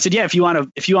other. So I said, yeah, if you want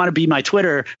to be my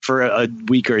Twitter for a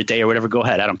week or a day or whatever, go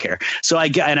ahead. I don't care. So I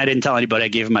didn't tell anybody. I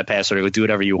gave him my password. I would do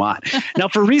whatever you want. Now,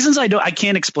 for reasons I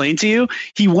can't explain to you,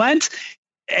 he went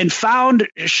and found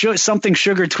something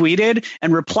Sugar tweeted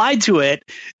and replied to it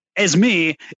as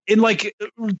me in like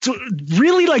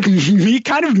really like me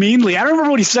kind of meanly. I don't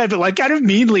remember what he said, but like kind of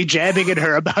meanly jabbing at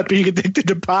her about being addicted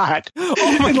to pot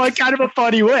in like kind of a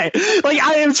funny way. Like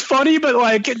it's funny, but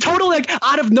like totally like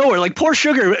out of nowhere. Like poor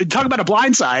Sugar, talk about a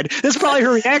blindside. This is probably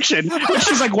her reaction.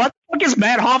 She's like, what the fuck is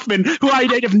Matt Hoffman, who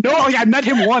I met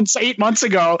him once 8 months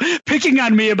ago, picking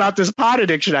on me about this pot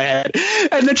addiction I had.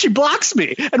 And then she blocks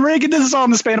me. And Reagan does this all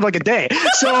in the span of like a day.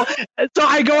 So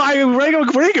I go,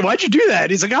 Reagan, why'd you do that?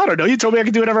 He's like, I don't know. You told me I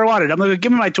could do whatever I wanted. I'm like,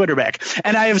 give me my Twitter back.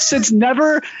 And I have since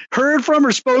never heard from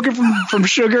or spoken from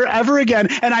Sugar ever again.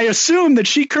 And I assume that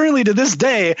she currently to this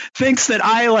day thinks that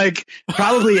I like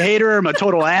probably hate her. I'm a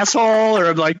total asshole, or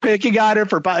I'm like picking on her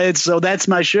for. So that's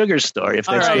my Sugar story. If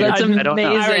that's, that's amazing. I don't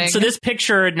know. All right, so this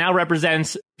picture now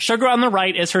represents Sugar on the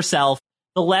right is herself.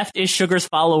 The left is Sugar's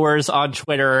followers on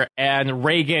Twitter, and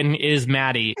Reagan is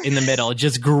Maddie in the middle,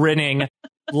 just grinning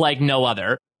like no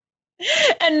other.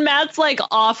 And Matt's like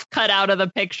off cut out of the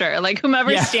picture. Like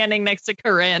whomever's standing next to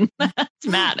Corinne, that's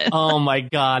Matt. Oh my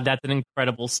God, that's an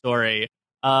incredible story.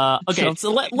 Okay,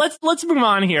 so let's move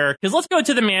on here, because let's go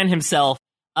to the man himself.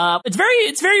 It's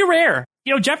very rare.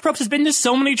 You know, Jeff Probst has been to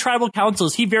so many tribal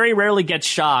councils. He very rarely gets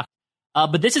shocked.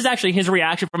 But this is actually his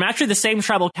reaction from actually the same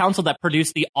tribal council that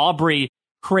produced the Aubrey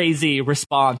crazy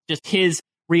response. Just his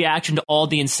reaction to all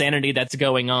the insanity that's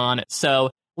going on. So,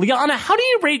 Liana, how do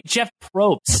you rate Jeff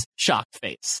Probst's shocked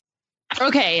face?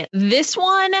 Okay, this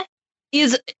one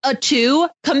is a 2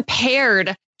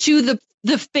 compared to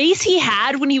the face he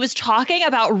had when he was talking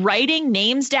about writing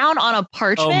names down on a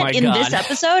parchment in this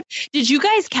episode. Did you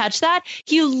guys catch that?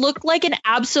 He looked like an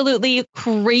absolutely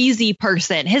crazy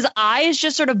person. His eyes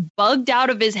just sort of bugged out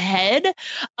of his head.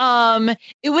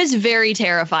 It was very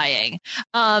terrifying.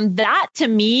 That to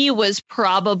me was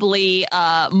probably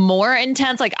more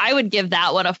intense. Like I would give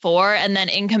that one a 4. And then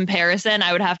in comparison,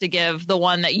 I would have to give the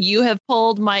one that you have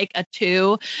pulled, Mike, a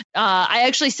 2. I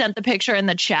actually sent the picture in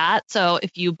the chat. So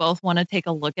if you both want to take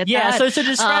a look at that. Yeah, so to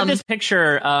describe this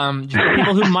picture, for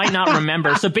people who might not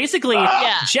remember. So basically,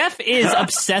 Jeff is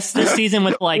obsessed this season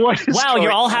with like, wow,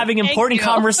 you're all having important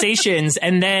conversations,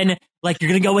 and then like you're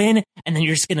going to go in, and then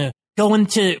you're just going to go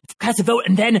into cast a vote,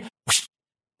 and then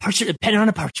pen on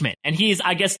a parchment. And he's,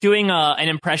 I guess, doing an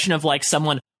impression of like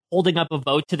someone holding up a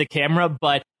vote to the camera,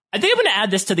 but I think I'm going to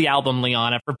add this to the album,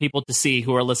 Liana, for people to see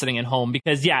who are listening at home,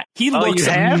 because he looks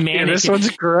manic. Yeah, this one's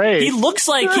great. He looks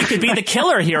like he could be the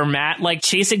killer here, Matt, like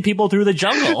chasing people through the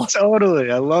jungle. Totally.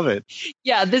 I love it.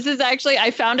 Yeah, this is actually,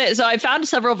 I found it. So I found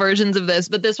several versions of this,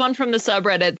 but this one from the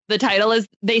subreddit, the title is,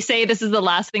 they say this is the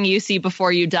last thing you see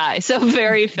before you die. So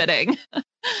very fitting.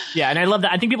 Yeah, and I love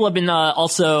that. I think people have been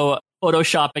also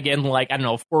photoshopping in, like, I don't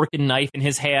know, fork and knife in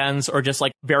his hands, or just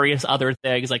like various other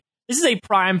things. Like, this is a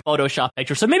prime Photoshop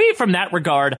picture. So maybe from that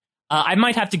regard, I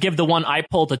might have to give the one I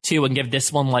pulled a 2 and give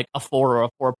this one like a 4 or a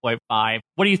 4.5.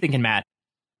 What are you thinking, Matt?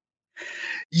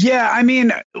 Yeah, I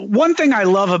mean, one thing I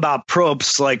love about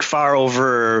Probst, like far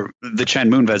over the Chen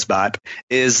Moonves bot,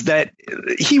 is that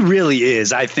he really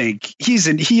is. I think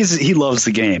he loves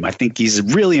the game. I think he's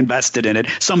really invested in it.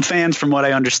 Some fans, from what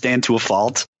I understand, to a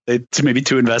fault. Maybe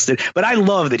too invested, but I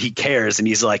love that he cares and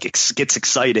he's like gets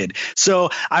excited. So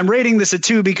I'm rating this a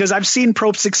 2 because I've seen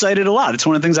Probst excited a lot. It's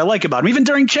one of the things I like about him. Even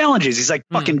during challenges, he's like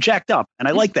fucking jacked up, and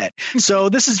I like that. So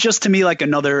this is just to me like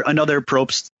another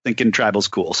Probst thinking Tribal's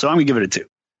cool. So I'm gonna give it a 2.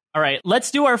 All right,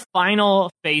 let's do our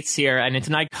final face here, and it's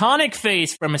an iconic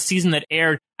face from a season that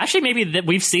aired. Actually, maybe that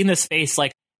we've seen this face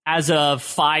like as of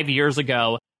 5 years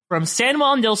ago, from San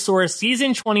Juan del Sur,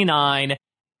 season 29.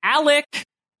 Alec,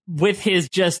 with his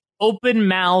just open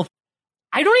mouth.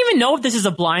 I don't even know if this is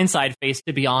a blindside face,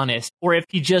 to be honest, or if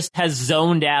he just has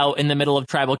zoned out in the middle of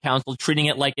tribal council, treating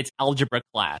it like it's algebra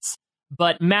class.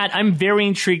 But Matt, I'm very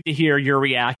intrigued to hear your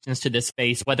reactions to this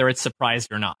face, whether it's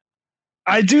surprised or not.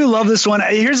 I do love this one.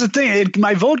 Here's the thing: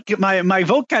 my vote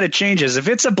kind of changes. If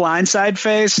it's a blindside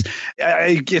face,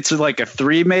 it's like a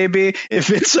 3 maybe. If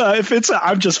it's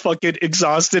I'm just fucking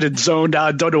exhausted and zoned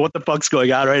out, don't know what the fuck's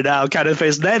going on right now kind of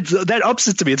face, that ups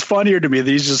it to me. It's funnier to me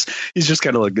that he's just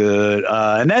kind of like good,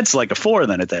 and that's like a 4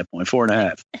 then at that point,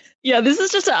 4.5. Yeah, this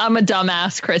is just I'm a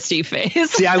dumbass Christy face.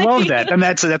 See, I love that, and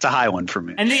that's a high one for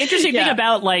me. And the interesting thing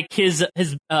about like his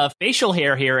facial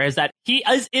hair here is that he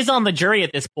is on the jury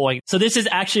at this point. So this is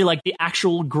actually like the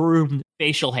actual groomed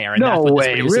facial hair. And no that's what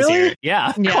way, this really? Here.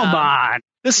 Yeah. Come on,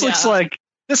 this looks like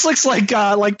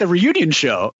the reunion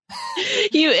show.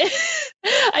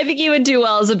 I think he would do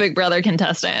well as a Big Brother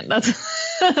contestant.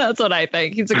 That's what I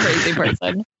think. He's a crazy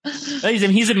person.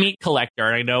 He's a meat collector.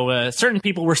 I know certain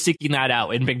people were seeking that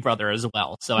out in Big Brother as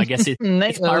well. So I guess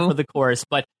it's par for the course.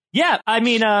 But yeah, I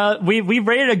mean, we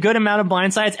rated a good amount of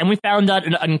blindsides, and we found out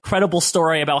an incredible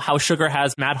story about how Sugar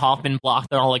has Matt Hoffman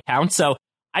blocked on all accounts. So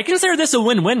I consider this a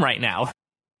win-win right now.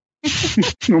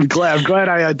 I'm glad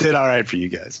I did all right for you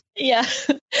guys. Yeah.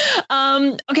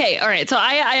 Okay. All right. So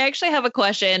I actually have a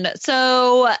question.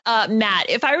 So, Matt,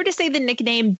 if I were to say the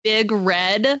nickname Big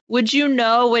Red, would you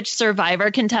know which Survivor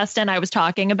contestant I was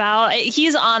talking about?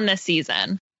 He's on this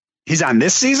season. He's on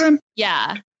this season?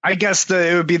 Yeah. I guess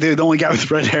it would be the only guy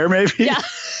with red hair, maybe. Yeah.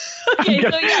 Okay,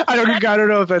 I don't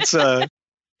know if that's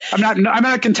I'm not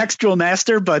a contextual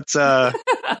master, but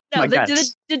no,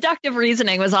 the deductive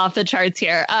reasoning was off the charts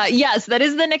here. Yes, that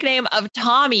is the nickname of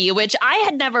Tommy, which I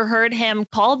had never heard him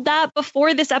called that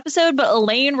before this episode, but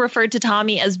Elaine referred to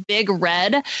Tommy as Big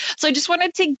Red. So I just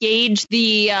wanted to gauge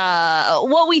the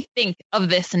what we think of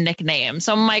this nickname.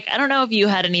 So Mike, I don't know if you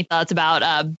had any thoughts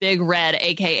about Big Red,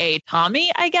 aka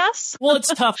Tommy, I guess. Well,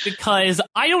 it's tough because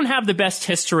I don't have the best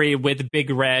history with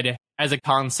Big Red as a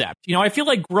concept. You know, I feel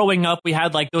like growing up, we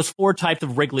had like those 4 types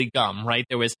of Wrigley gum, right?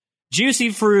 There was Juicy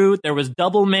Fruit, there was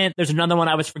Double Mint, there's another one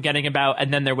I was forgetting about,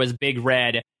 and then there was Big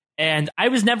Red. And I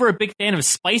was never a big fan of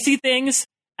spicy things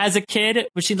as a kid,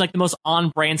 which seems like the most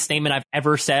on-brand statement I've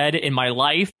ever said in my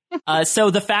life. So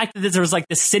the fact that there was like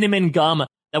the cinnamon gum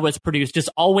that was produced just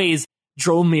always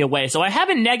drove me away. So I have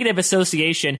a negative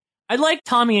association. I like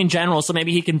Tommy in general, so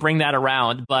maybe he can bring that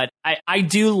around. But I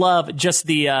do love just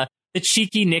the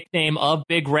cheeky nickname of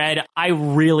Big Red. I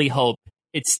really hope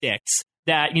it sticks.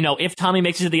 That, you know, if Tommy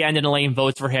makes it to the end and Elaine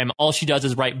votes for him, all she does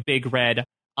is write Big Red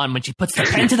on when she puts the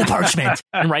pen to the parchment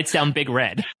and writes down Big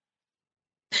Red.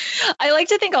 I like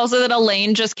to think also that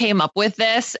Elaine just came up with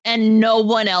this and no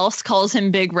one else calls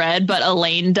him Big Red, but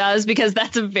Elaine does, because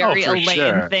that's a very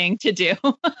Elaine thing to do.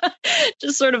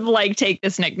 Just sort of like take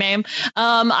this nickname.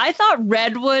 I thought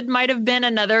Redwood might have been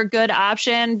another good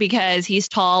option because he's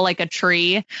tall like a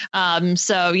tree.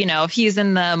 So, you know, if he's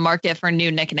in the market for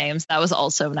new nicknames, that was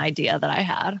also an idea that I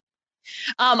had.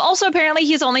 Also, apparently,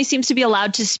 he's only seems to be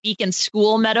allowed to speak in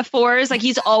school metaphors. Like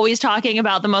he's always talking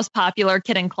about the most popular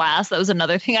kid in class. That was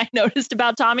another thing I noticed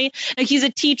about Tommy. Like he's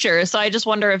a teacher, so I just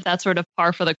wonder if that's sort of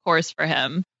par for the course for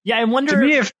him. Yeah, I wonder. To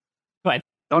me, if go ahead.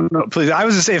 Don't know, please. I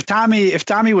was to say if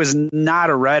Tommy was not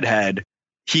a redhead,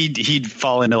 he'd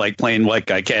fall into like plain white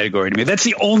guy category to me. That's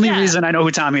the only reason I know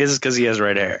who Tommy is because he has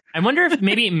red hair. I wonder if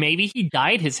maybe he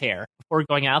dyed his hair before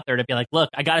going out there to be like, look,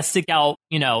 I got to stick out,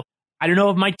 I don't know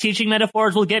if my teaching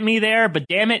metaphors will get me there, but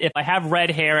damn it, if I have red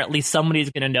hair, at least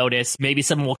somebody's going to notice. Maybe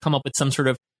someone will come up with some sort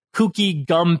of kooky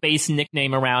gum-based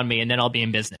nickname around me, and then I'll be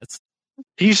in business.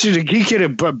 He could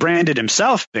have branded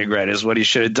himself Big Red is what he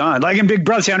should have done. Like in Big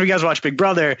Brother, see, I know you guys watch Big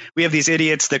Brother. We have these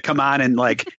idiots that come on and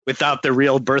like without their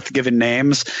real birth given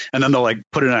names, and then they'll like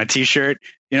put it on a T-shirt.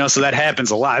 So that happens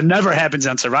a lot. It never happens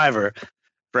on Survivor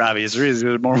for obvious reasons.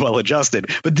 They're more well adjusted.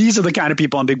 But these are the kind of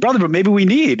people on Big Brother. But maybe we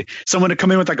need someone to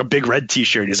come in with like a Big Red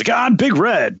T-shirt. He's like, I'm Big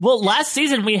Red. Well, last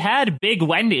season we had Big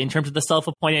Wendy in terms of the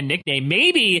self-appointed nickname.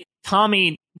 Maybe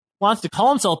Tommy wants to call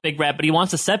himself Big Red, but he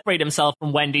wants to separate himself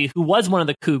from Wendy, who was one of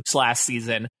the kooks last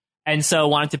season, and so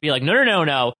wanted to be like,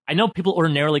 no. I know people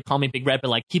ordinarily call me Big Red, but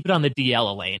like keep it on the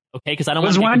DL lane, okay? Because I don't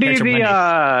want to. Was Wendy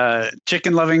the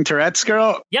chicken-loving Tourette's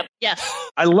girl? Yep. Yes.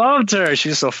 I loved her.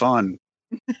 She's so fun.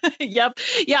 Yep.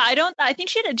 Yeah. I think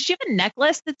did she have a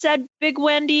necklace that said Big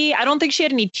Wendy? I don't think she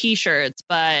had any T-shirts,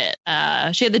 but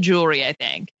she had the jewelry, I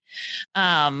think.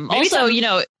 Like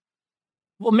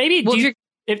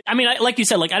you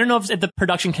said, like I don't know if the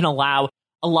production can allow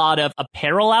a lot of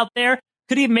apparel out there.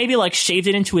 Could he have maybe like shaved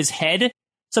it into his head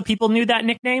so people knew that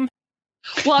nickname?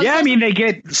 Well, yeah, they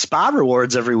get spa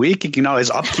rewards every week. You can always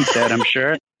upkeep that, I'm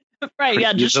sure. Right,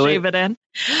 yeah, just shave it in.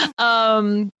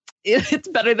 It's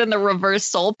better than the reverse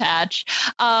soul patch.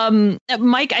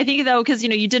 Mike, I think though, because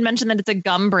you did mention that it's a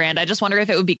gum brand. I just wonder if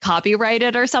it would be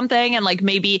copyrighted or something, and like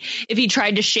maybe if he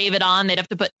tried to shave it on, they'd have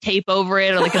to put tape over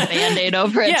it or like a Band-Aid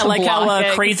over it. Yeah, to like block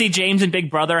how it. Crazy James and Big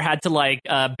Brother had to like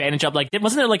bandage up. Like,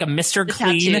 wasn't there like a Mr.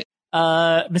 Clean?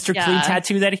 Clean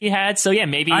tattoo that he had. So yeah,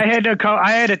 maybe I had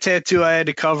a tattoo I had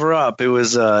to cover up. It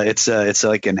was it's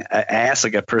like an ass,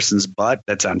 like a person's butt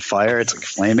that's on fire. It's like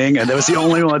flaming, and that was the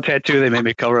only one tattoo they made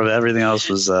me cover up. Everything else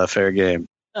was fair game.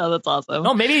 Oh, that's awesome.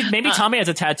 Oh, maybe Tommy has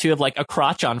a tattoo of like a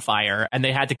crotch on fire, and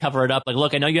they had to cover it up. Like,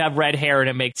 look, I know you have red hair, and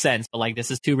it makes sense, but like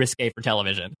this is too risque for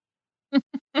television.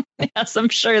 Yes, I'm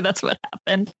sure that's what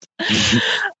happened.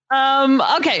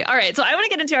 Okay, all right. So I want to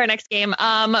get into our next game,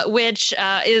 which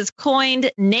is coined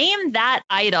Name That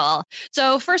Idol.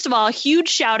 So first of all, huge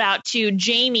shout out to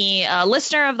Jamie, a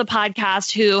listener of the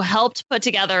podcast who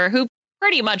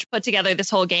pretty much put together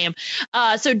this whole game.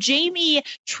 So Jamie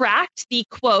tracked the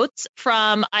quotes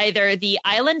from either the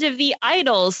Island of the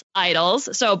Idols,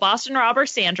 so Boston Rob or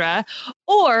Sandra,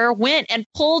 or went and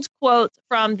pulled quotes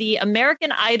from the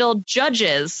American Idol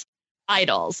judges'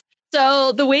 idols.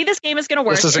 So the way this game is going to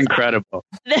work. This is incredible.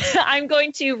 I'm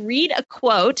going to read a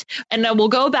quote and then we'll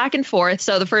go back and forth.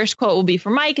 So the first quote will be for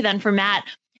Mike, then for Matt,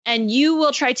 and you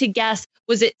will try to guess,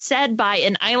 was it said by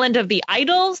an Island of the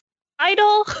Idols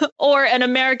idol or an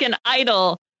American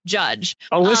Idol judge?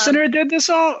 A listener did this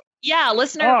all? Yeah,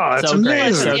 listener. Oh, that's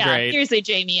amazing. So yeah, great. Seriously,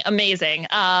 Jamie, amazing.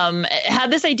 Had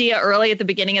this idea early at the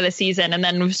beginning of the season, and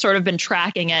then we've sort of been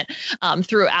tracking it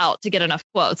throughout to get enough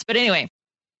quotes. But anyway,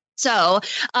 so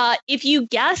if you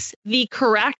guess the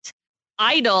correct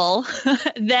idol,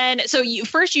 then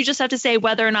you just have to say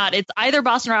whether or not it's either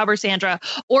Boston Rob or Sandra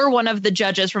or one of the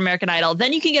judges from American Idol.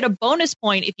 Then you can get a bonus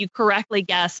point if you correctly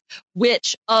guess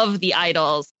which of the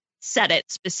idols said it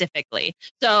specifically.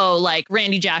 So like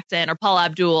Randy Jackson or Paul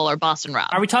Abdul or Boston Rob.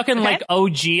 Are we talking like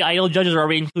OG Idol judges, or are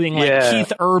we including like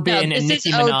Keith Urban and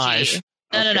Nicki Minaj?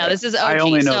 No. This is OG. I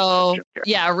only know.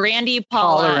 Yeah, Randy,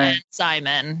 Paula, and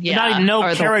Simon. Yeah, no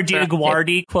Cara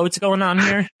DioGuardi quotes going on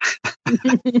here.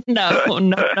 No.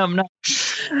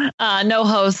 No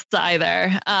hosts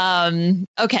either.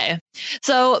 Okay,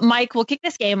 so Mike, we'll kick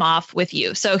this game off with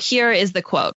you. So here is the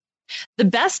quote. The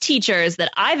best teachers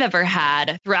that I've ever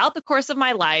had throughout the course of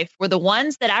my life were the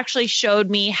ones that actually showed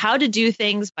me how to do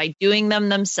things by doing them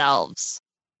themselves.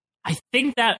 I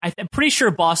think that I'm pretty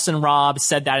sure Boston Rob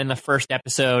said that in the first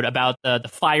episode about the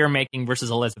fire making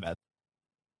versus Elizabeth.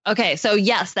 Okay, so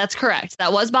yes, that's correct.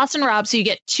 That was Boston Rob, so you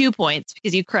get 2 points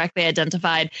because you correctly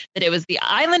identified that it was the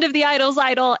Island of the Idols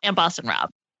idol and Boston Rob.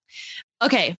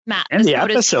 Okay, Matt. And the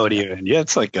episode even. Yeah,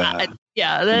 it's like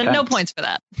no points for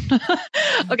that.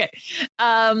 Okay.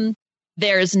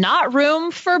 There's not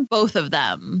room for both of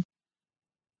them.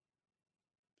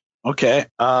 Okay.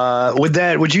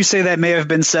 Would you say that may have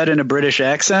been said in a British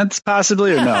accent,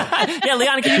 possibly, or no? Yeah,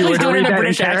 Liana, can you please do it in a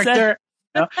British accent?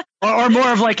 No? Or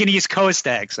more of like an East Coast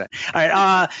accent. All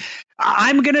right.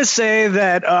 I'm gonna say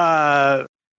that.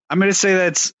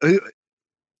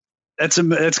 That's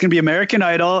going to be American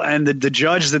Idol, and the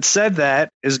judge that said that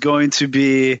is going to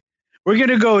be. We're going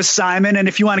to go with Simon, and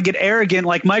if you want to get arrogant,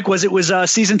 like Mike was, it was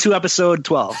season 2, episode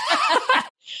 12.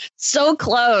 So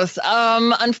close.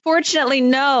 Unfortunately,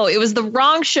 no. It was the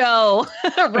wrong show,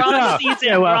 wrong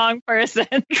season, wrong person.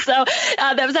 So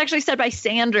that was actually said by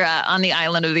Sandra on the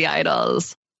Island of the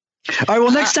Idols. All right.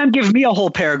 Well, next time, give me a whole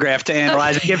paragraph to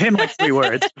analyze and give him like 3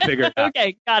 words to figure it out.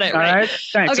 Okay, got it. All right.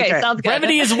 Thanks. Okay, sounds good.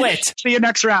 Brevity is wit. See you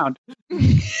next round.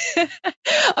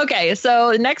 Okay,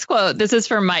 so next quote. This is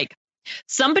for Mike.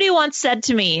 Somebody once said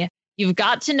to me, "You've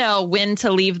got to know when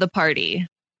to leave the party."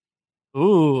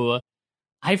 Ooh.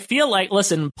 I feel like,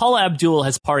 listen, Paula Abdul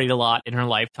has partied a lot in her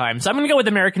lifetime. So I'm going to go with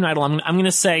American Idol. I'm going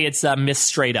to say it's Miss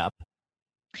Straight Up.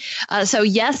 So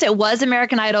yes, it was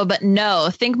American Idol, but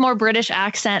no, think more British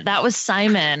accent. That was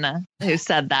Simon who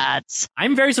said that.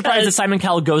 I'm very surprised that Simon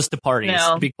Cowell goes to parties,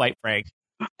 No. to be quite frank.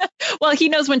 Well, he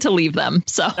knows when to leave them.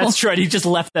 So That's true. He just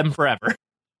left them forever.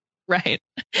 Right.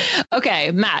 Okay,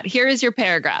 Matt, here is your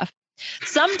paragraph.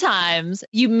 Sometimes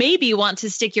you maybe want to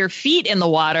stick your feet in the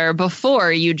water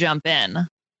before you jump in.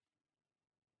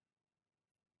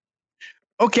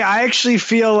 Okay, I actually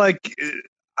feel like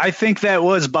I think that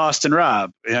was Boston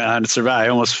Rob on Survive. I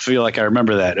almost feel like I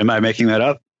remember that. Am I making that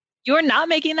up? You're not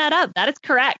making that up. That is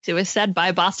correct. It was said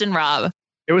by Boston Rob.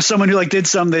 It was someone who like did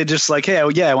some. They just like, hey,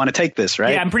 I want to take this,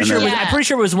 right? Yeah, I'm pretty sure. I'm pretty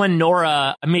sure it was when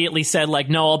Nora immediately said, like,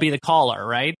 "No, I'll be the caller,"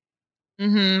 right?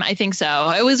 I think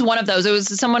so. It was one of those. It was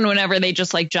someone whenever they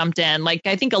just like jumped in. Like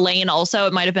I think Elaine also.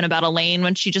 It might have been about Elaine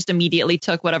when she just immediately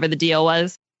took whatever the deal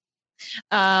was.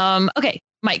 Okay,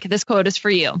 Mike, this quote is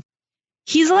for you.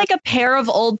 He's like a pair of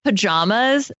old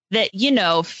pajamas that,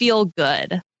 feel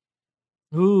good.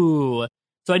 Ooh.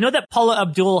 So I know that Paula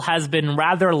Abdul has been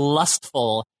rather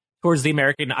lustful towards the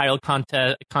American Idol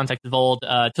contact of old,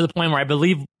 to the point where I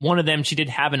believe one of them she did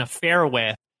have an affair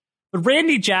with. But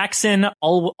Randy Jackson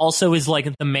also is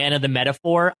like the man of the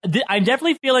metaphor. I'm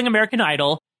definitely feeling American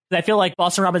Idol. I feel like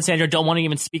Boston Rob and Sandra don't want to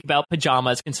even speak about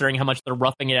pajamas, considering how much they're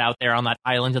roughing it out there on that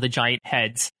island of the giant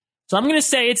heads. So I'm going to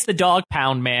say it's the dog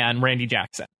pound man, Randy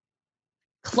Jackson.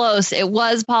 Close. It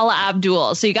was Paula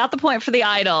Abdul. So you got the point for the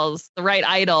idols, the right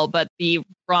idol, but the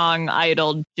wrong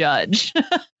idol judge.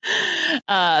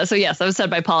 So yes, that was said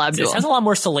by Paula Abdul. It sounds a lot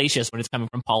more salacious when it's coming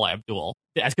from Paula Abdul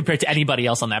as compared to anybody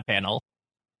else on that panel.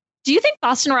 Do you think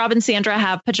Boston Rob and Sandra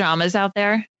have pajamas out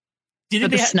there? Do you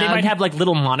think they might have like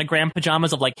little monogram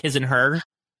pajamas of like his and her?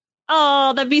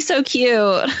 Oh, that'd be so cute.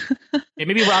 Yeah,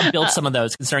 maybe Rob built some of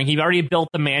those, considering he already built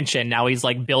the mansion. Now he's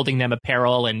like building them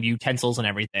apparel and utensils and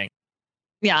everything.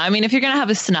 Yeah, I mean, if you're going to have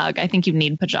a snug, I think you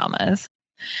need pajamas.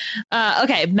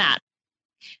 Okay, Matt.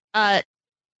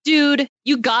 Dude,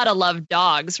 you gotta love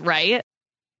dogs, right?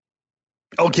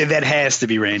 Okay, that has to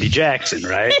be Randy Jackson,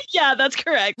 right? Yeah, that's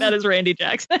correct. That is Randy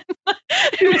Jackson.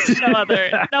 There's no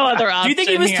other option. Do you think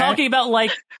he was here. talking about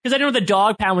like, because I know the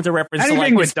dog pound was a reference to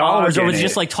like his followers, or was he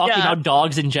just like talking about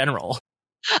dogs in general?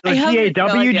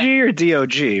 D-A-W-G or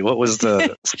D-O-G? What was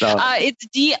the spell? It's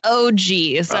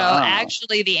D-O-G. So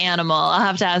actually the animal. I'll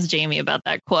have to ask Jamie about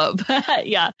that quote. But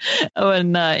yeah.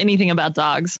 And anything about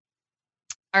dogs.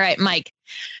 All right, Mike.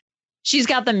 She's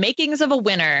got the makings of a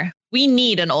winner. We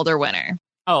need an older winner.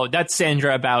 Oh, that's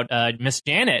Sandra about Miss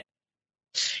Janet.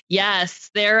 Yes,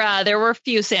 there were a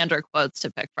few Sandra quotes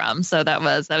to pick from. So that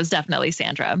was definitely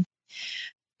Sandra.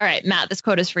 All right, Matt, this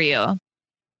quote is for you.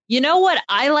 You know what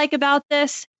I like about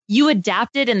this? You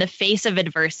adapted in the face of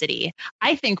adversity.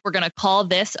 I think we're going to call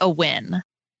this a win.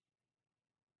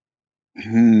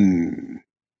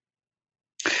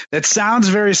 That sounds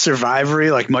very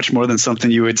Survivory, like much more than something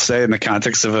you would say in the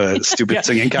context of a stupid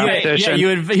singing competition.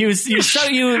 You prevailed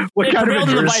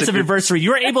in the vice of adversity. You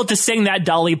were able to sing that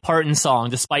Dolly Parton song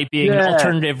despite being an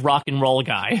alternative rock and roll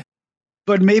guy.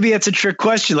 But maybe it's a trick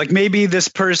question. Like maybe this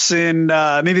person,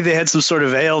 maybe they had some sort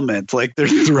of ailment, like their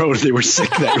throat, they were sick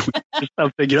that week or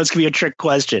something. You know, it's going to be a trick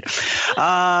question.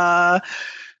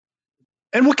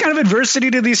 And what kind of adversity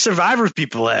do these Survivor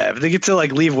people have? They get to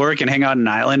like leave work and hang out on an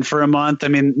island for a month. I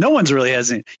mean, no one's really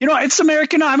has any. You know, it's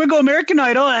American. I'm gonna go American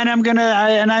Idol, and I'm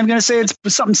gonna say it's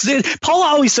something. Paula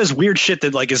always says weird shit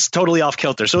that like is totally off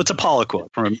kilter. So it's a Paula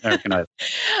quote from American Idol.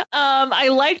 I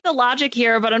like the logic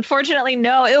here, but unfortunately,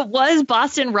 no. It was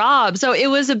Boston Rob. So it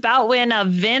was about when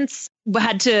Vince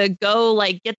had to go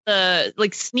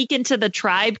sneak into the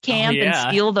tribe camp and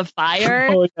steal the fire.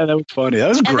 Oh yeah, that was funny. That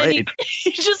was great.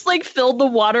 He just like filled the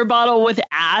water bottle with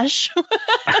ash.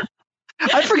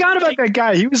 I forgot about that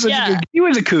guy. He was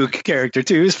a kook character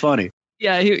too. He was funny.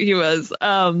 Yeah, he was.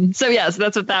 So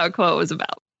that's what that quote was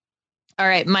about. All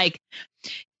right, Mike,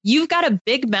 you've got a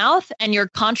big mouth and you're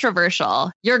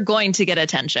controversial. You're going to get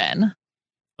attention.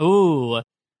 Ooh,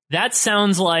 that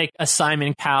sounds like a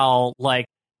Simon Cowell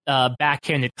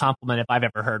backhanded compliment if I've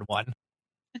ever heard one.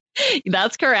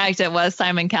 That's correct. It was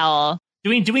Simon Cowell.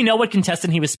 Do we know what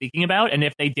contestant he was speaking about, and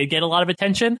if they did get a lot of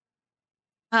attention?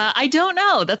 I don't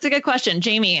know. That's a good question,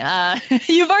 Jamie.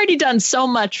 You've already done so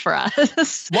much for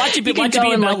us. Watch it be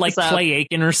about like Clay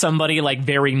Aiken or somebody like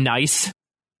very nice.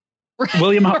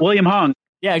 William Hung.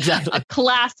 Yeah, exactly. A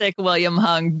classic William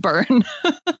Hung burn.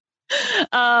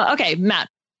 Okay, Matt.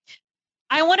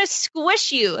 I want to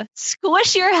squish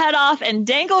your head off and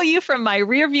dangle you from my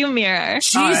rearview mirror.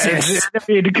 Jesus.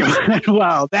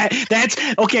 Wow. That's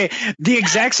okay. The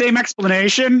exact same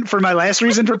explanation for my last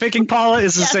reason for picking Paula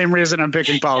is the same reason I'm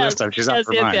picking Paula this time. She's up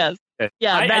for mine.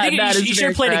 Yeah, I think you should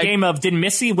have played a game of, did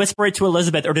Missy whisper it to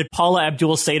Elizabeth or did Paula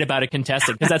Abdul say it about a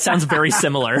contestant? Because that sounds very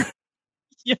similar.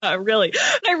 Yeah, really.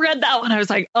 I read that one. I was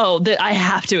like, I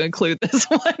have to include this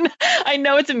one. I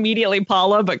know it's immediately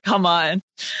Paula, but come on.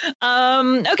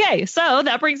 Okay, so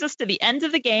that brings us to the end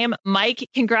of the game. Mike,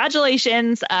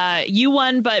 congratulations. You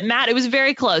won, but Matt, it was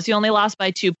very close. You only lost by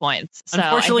 2 points. So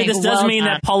unfortunately, this does mean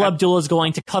that Paula Abdul is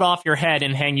going to cut off your head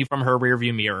and hang you from her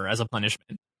rearview mirror as a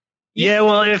punishment. Yeah,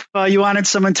 well, if you wanted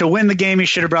someone to win the game, you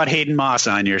should have brought Hayden Moss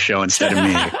on your show instead of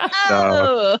me.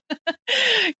 Oh,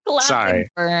 sorry.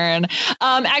 Burn.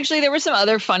 Actually, there were some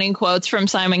other funny quotes from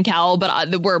Simon Cowell,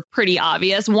 but were pretty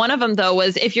obvious. One of them, though,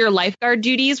 was if your lifeguard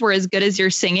duties were as good as your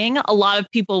singing, a lot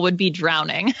of people would be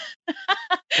drowning.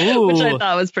 Which I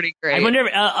thought was pretty great. I wonder.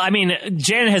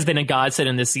 Janet has been a godsend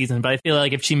in this season, but I feel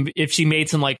like if she made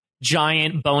some like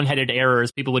giant boneheaded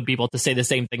errors, people would be able to say the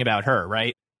same thing about her,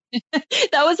 right?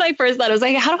 That was my first thought. I was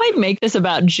like, how do I make this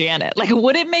about Janet? Like,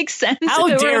 would it make sense? How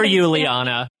dare you,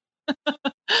 Liana?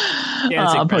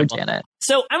 Poor Janet.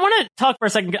 So I want to talk for a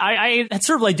second. I had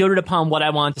sort of like doted upon what I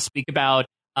wanted to speak about.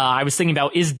 I was thinking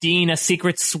about, is Dean a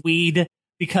secret Swede?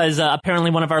 Because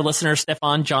apparently one of our listeners,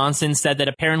 Stefan Johnson, said that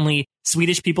apparently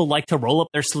Swedish people like to roll up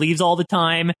their sleeves all the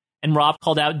time. And Rob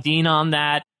called out Dean on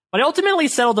that. But I ultimately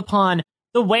settled upon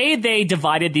the way they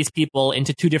divided these people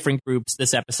into two different groups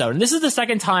this episode. And this is the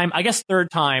second time, I guess third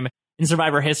time in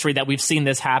Survivor history that we've seen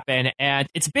this happen. And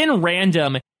it's been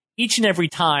random each and every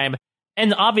time.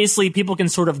 And obviously people can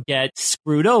sort of get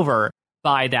screwed over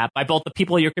by that, by both the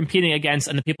people you're competing against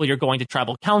and the people you're going to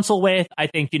tribal council with. I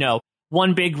think,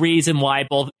 one big reason why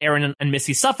both Aaron and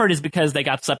Missy suffered is because they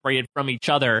got separated from each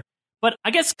other. But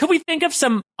I guess, could we think of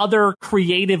some other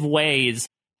creative ways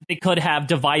they could have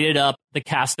divided up the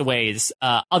castaways,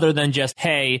 other than just,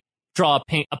 hey, draw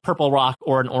a purple rock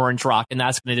or an orange rock, and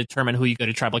that's going to determine who you go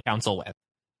to tribal council with?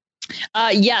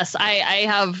 Yes, I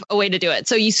have a way to do it.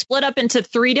 So you split up into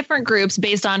 3 different groups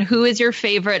based on who is your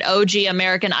favorite OG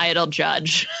American Idol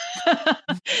judge.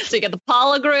 So you get the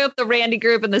Paula group, the Randy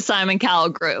group, and the Simon Cowell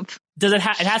group. Does it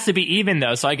has to be even,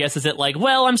 though? So I guess, is it like,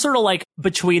 well, I'm sort of like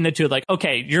between the two, like,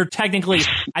 okay, you're technically,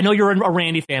 I know you're a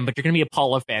Randy fan, but you're going to be a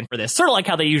Paula fan for this. Sort of like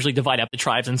how they usually divide up the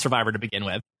tribes in Survivor to begin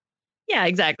with. Yeah,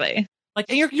 exactly. Like,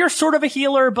 you're sort of a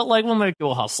healer, but like, we'll make you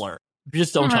a hustler.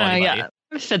 Just don't tell anybody. Yeah,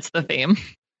 it fits the theme.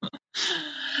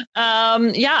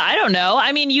 I don't know.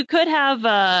 I mean, you could have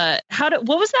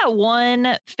what was that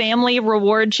one family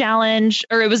reward challenge,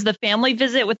 or it was the family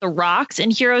visit with the rocks in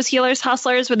Heroes, Healers,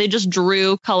 Hustlers, where they just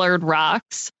drew colored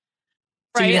rocks.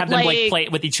 So you have them like play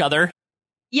it with each other?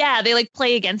 Yeah, they like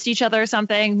play against each other or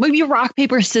something. Maybe rock,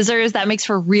 paper, scissors. That makes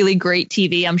for really great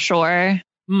TV, I'm sure.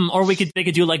 Or they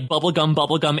could do like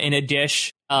bubblegum in a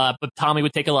dish. But Tommy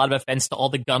would take a lot of offense to all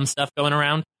the gum stuff going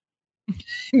around.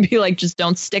 Be like, just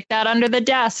don't stick that under the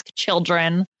desk,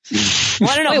 children. Well,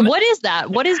 I don't know. Wait, what is that?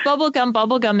 What is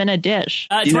bubblegum in a dish?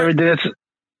 You never did it.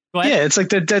 Yeah, it's like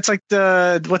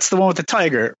the what's the one with the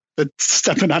tiger? That's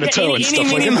stepping on a toe and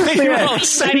stuff like that.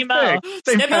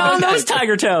 Stepping on those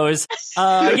tiger toes.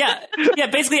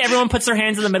 Basically everyone puts their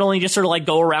hands in the middle and you just sort of like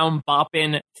go around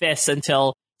bopping fists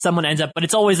until someone ends up. But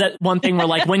it's always that one thing where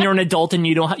like when you're an adult and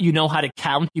you know how to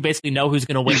count, you basically know who's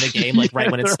going to win the game like right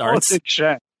when it starts.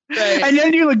 Right. And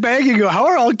then you look back and go, how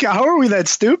are we that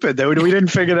stupid that we didn't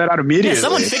figure that out immediately? Yeah,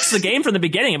 someone fixed the game from the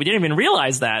beginning and we didn't even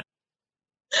realize that.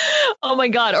 Oh my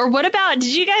God. Or what about,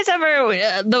 did you guys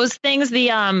ever, those things,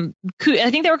 I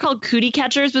think they were called cootie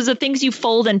catchers, was the things you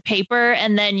fold in paper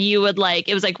and then you would like,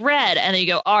 it was like red and then you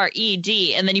go RED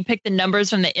and then you pick the numbers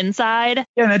from the inside.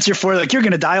 Yeah, and that's your four, like, you're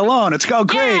going to die alone. It's great.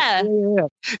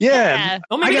 Yeah.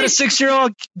 Oh, I got a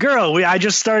 6-year-old girl. I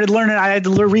just started learning. I had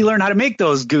to relearn how to make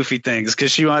those goofy things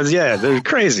because she was, they're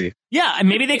crazy. Yeah, and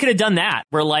maybe they could have done that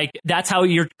where like, that's how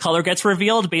your color gets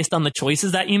revealed based on the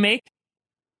choices that you make.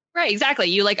 Right, exactly.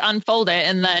 You like unfold it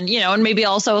and then, and maybe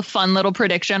also a fun little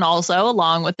prediction also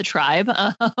along with the tribe.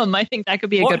 I think that could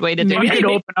be a good way to do it. Maybe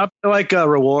open up to like a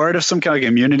reward of some kind of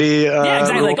immunity. Yeah,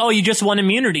 exactly. Like, you just won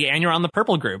immunity and you're on the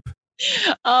purple group.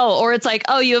 Oh, or it's like,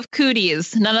 oh, you have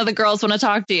cooties. None of the girls want to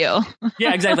talk to you.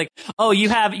 Yeah, exactly. Oh,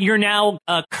 you're now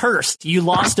cursed. You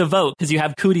lost a vote because you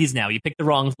have cooties now. You picked the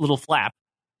wrong little flap.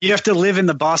 You have to live in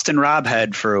the Boston Rob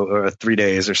head for 3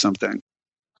 days or something.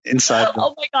 Inside.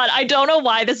 Oh my God. I don't know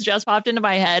why this just popped into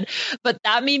my head, but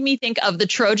that made me think of the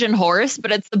Trojan horse,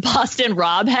 but it's the Boston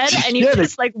Rob head, and you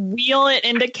just like wheel it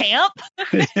into camp.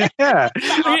 Yeah.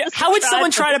 How would someone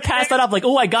try to pass that up? Like,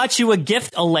 oh, I got you a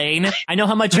gift, Elaine. I know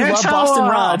how much you love Boston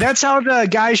Rob. That's how the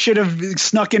guy should have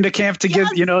snuck into camp to give,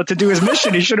 to do his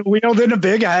mission. He should have wheeled in a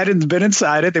big head and been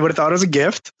inside it. They would have thought it was a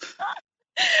gift.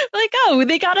 Like, oh,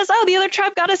 they got us. Oh, the other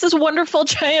tribe got us this wonderful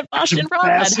giant Boston Rob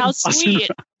head. How sweet.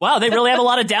 Wow, they really have a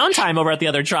lot of downtime over at the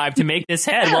other tribe to make this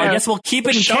head. Well, I guess we'll keep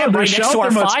it in camp right next to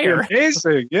our fire.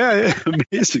 Amazing. Yeah,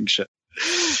 amazing shit.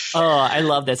 Oh, I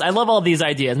love this. I love all these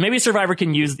ideas. Maybe Survivor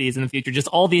can use these in the future. Just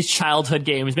all these childhood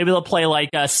games. Maybe they'll play like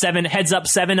 7 heads up,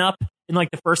 7 up, and like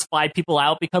the first 5 people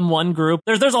out become one group.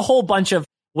 There's a whole bunch of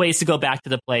ways to go back to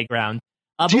the playground.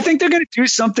 Do you think they're going to do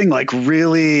something like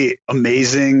really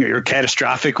amazing or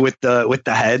catastrophic with the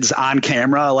heads on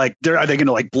camera? Like, are they going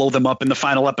to like blow them up in the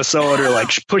final episode or like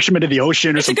push them into the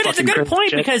ocean or something? It's a good point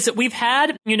shit? Because we've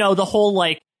had the whole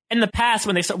like in the past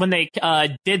when they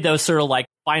did those sort of like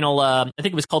final I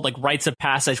think it was called like rites of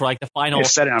passage, where like the final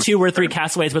 2 or 3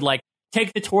 castaways would like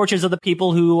take the torches of the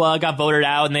people who got voted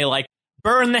out and they like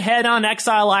burn the head on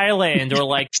Exile Island, or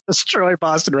like destroy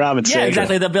Boston Rob. Yeah,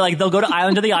 exactly. They'll go to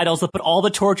Island of the Idols, they'll put all the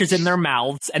torches in their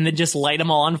mouths and then just light them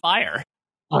all on fire.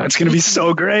 Oh, it's going to be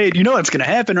so great. You know what's going to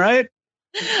happen, right?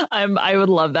 I would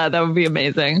love that. That would be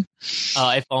amazing.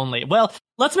 If only. Well,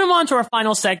 let's move on to our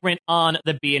final segment on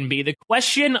the B&B, the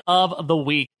question of the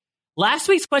week. Last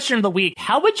week's question of the week: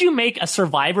 how would you make a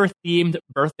Survivor-themed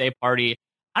birthday party?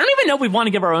 I don't even know if we want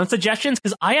to give our own suggestions,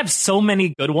 because I have so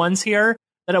many good ones here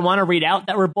that I want to read out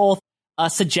that were both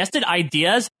suggested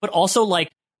ideas, but also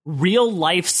like real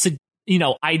life,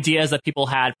 ideas that people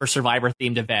had for Survivor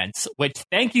themed events. Which,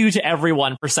 thank you to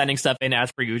everyone for sending stuff in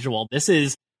as per usual. This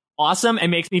is awesome and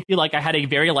makes me feel like I had a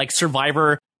very like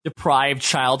Survivor deprived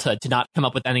childhood to not come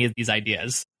up with any of these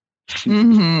ideas.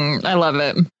 Mm-hmm. I love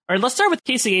it. All right, let's start with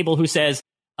Casey Abel, who says,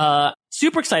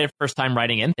 super excited first time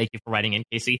writing in. Thank you for writing in,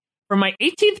 Casey. For my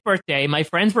 18th birthday, my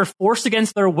friends were forced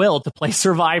against their will to play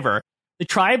Survivor. The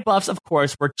tribe buffs, of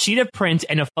course, were cheetah print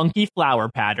and a funky flower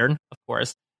pattern, of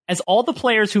course. As all the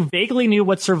players who vaguely knew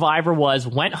what Survivor was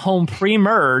went home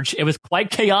pre-merge, it was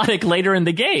quite chaotic later in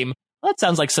the game. Well, that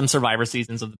sounds like some Survivor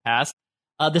seasons of the past.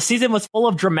 The season was full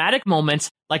of dramatic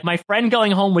moments, like my friend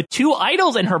going home with 2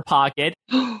 idols in her pocket.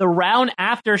 The round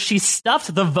after, she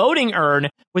stuffed the voting urn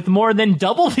with more than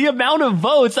double the amount of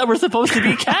votes that were supposed to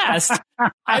be cast.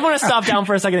 I want to stop down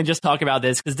for a second and just talk about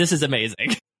this, because this is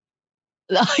amazing.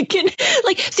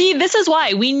 See, this is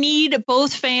why we need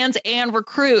both fans and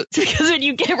recruits, because when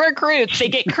you get recruits, they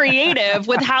get creative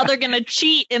with how they're going to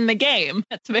cheat in the game.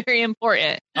 That's very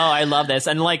important. Oh, I love this.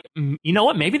 And like, you know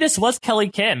what? Maybe this was Kelly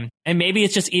Kim, and maybe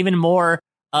it's just even more,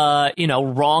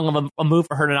 wrong of a move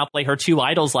for her to not play her 2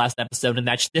 idols last episode, and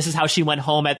that this is how she went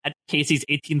home at Casey's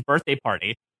 18th birthday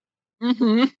party.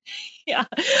 Mm-hmm. Yeah.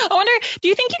 I wonder, do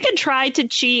you think you could try to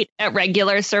cheat at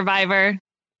regular Survivor?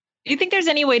 Do you think there's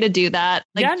any way to do that?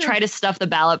 Like, try to stuff the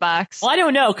ballot box? Well, I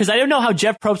don't know, because I don't know how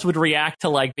Jeff Probst would react to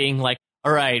like being like,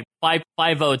 all right, five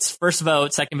votes, first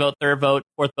vote, second vote, third vote,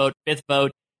 fourth vote, fifth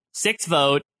vote, sixth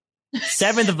vote,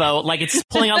 seventh vote. Like, it's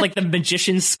pulling out like the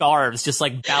magician's scarves, just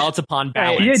like ballots upon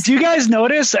ballots. Yeah, do you guys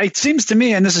notice? It seems to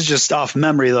me, and this is just off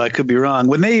memory, though I could be wrong.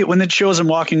 When it shows them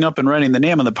walking up and writing the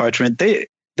name on the parchment,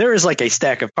 there is like a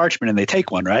stack of parchment, and they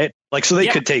take one, right? Like, so they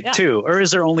could take 2, or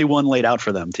is there only one laid out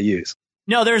for them to use?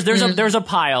 No, there's a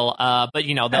pile, but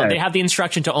they have the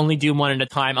instruction to only do one at a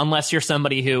time, unless you're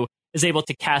somebody who is able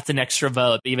to cast an extra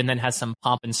vote, but even then has some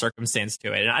pomp and circumstance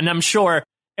to it. And I'm sure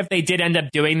if they did end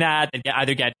up doing that, they'd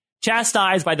either get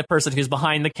chastised by the person who's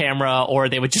behind the camera, or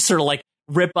they would just sort of like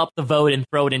rip up the vote and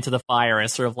throw it into the fire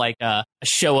as sort of like a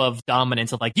show of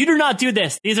dominance of like, you do not do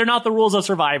this. These are not the rules of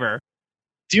Survivor.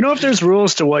 Do you know if there's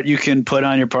rules to what you can put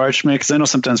on your parchment? Because I know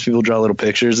sometimes people draw little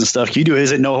pictures and stuff. Can you do?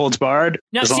 Is it no holds barred?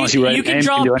 No, you can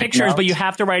draw pictures, but you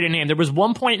have to write a name. There was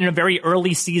one point in a very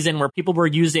early season where people were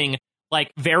using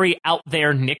like very out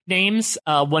there nicknames.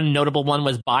 One notable one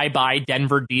was Bye Bye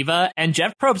Denver Diva, and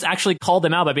Jeff Probst actually called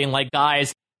them out by being like,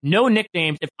 guys, no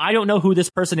nicknames. If I don't know who this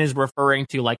person is referring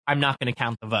to, like, I'm not going to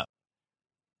count the vote.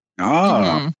 Oh.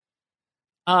 Mm-hmm.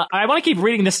 I want to keep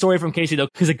reading this story from Casey, though,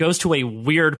 because it goes to a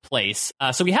weird place.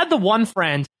 So we had the one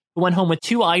friend who went home with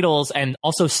 2 idols and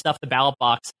also stuffed the ballot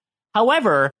box.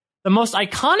 However, the most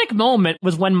iconic moment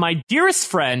was when my dearest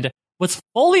friend was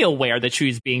fully aware that she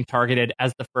was being targeted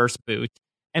as the first boot.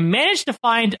 and managed to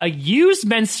find a used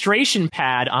menstruation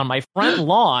pad on my front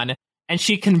lawn, and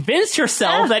she convinced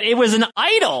herself that it was an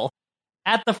idol.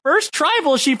 At the first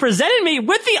tribal, she presented me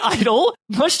with the idol.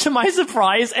 Much to my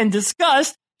surprise and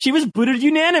disgust, she was booted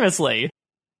unanimously.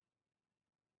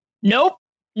 Nope.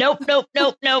 No,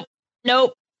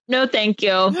 thank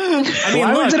you. I mean,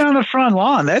 why was it on the front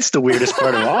lawn? That's the weirdest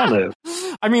part of all of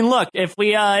it. I mean, look, if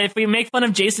we make fun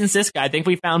of Jason Siska, I think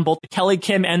we found both the Kelly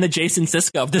Kim and the Jason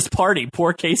Siska of this party.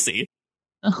 Poor Casey.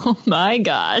 Oh my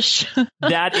gosh.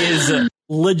 That is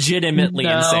legitimately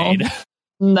insane.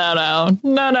 No,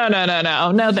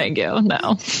 thank you.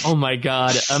 No. Oh my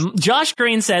God. Josh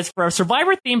Green says, for a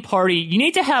Survivor themed party, you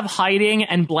need to have hiding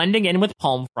and blending in with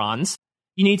palm fronds.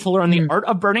 You need to learn the art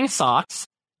of burning socks.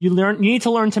 You need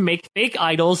to learn to make fake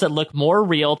idols that look more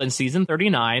real than season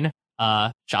 39.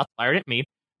 Shots fired at me.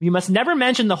 You must never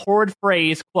mention the horrid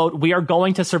phrase, quote, "we are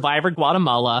going to Survivor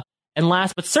Guatemala." And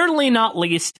last but certainly not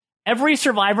least, every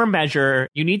Survivor measure,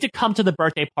 you need to come to the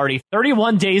birthday party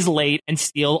 31 days late and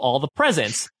steal all the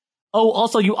presents. Oh,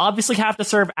 also, you obviously have to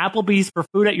serve Applebee's for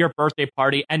food at your birthday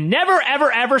party, and never,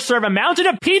 ever, ever serve a mountain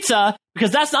of pizza,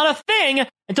 because that's not a thing,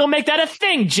 and don't make that a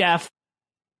thing, Jeff.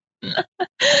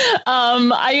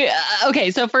 Okay,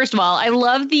 so first of all, I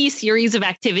love the series of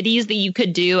activities that you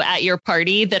could do at your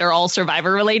party that are all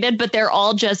Survivor related, but they're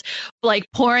all just like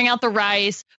pouring out the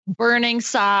rice, burning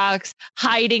socks,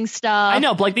 hiding stuff. I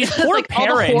know, but like these poor like,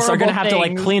 parents are going to have to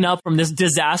like things. clean up from this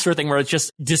disaster thing where it's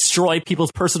just destroy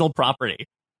people's personal property.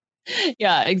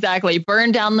 Yeah, exactly.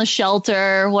 Burn down the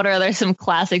shelter. What are there? Some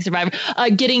classic Survivor.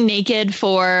 Getting naked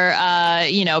for,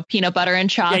 peanut butter and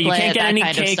chocolate. Yeah, you can't get any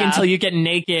cake until you get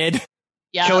naked.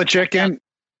 Yeah, kill a chicken.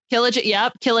 Kill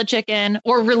a chicken.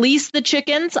 Or release the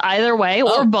chickens, either way,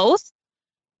 or both,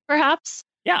 perhaps.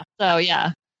 Yeah. So,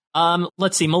 yeah.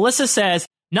 Let's see. Melissa says,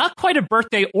 not quite a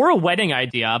birthday or a wedding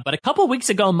idea, but a couple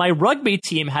weeks ago, my rugby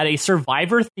team had a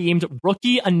Survivor-themed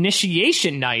rookie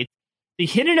initiation night. The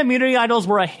hidden immunity idols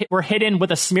were hidden with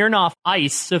a Smirnoff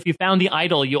Ice, so if you found the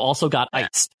idol, you also got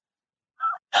iced.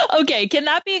 Okay, can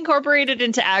that be incorporated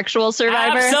into actual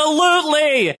Survivor?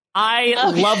 Absolutely!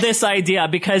 I love this idea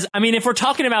because, I mean, if we're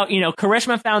talking about,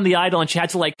 Karishma found the idol and she had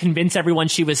to, like, convince everyone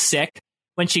she was sick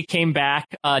when she came back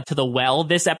to the well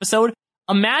this episode,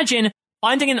 imagine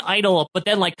finding an idol, but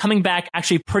then, like, coming back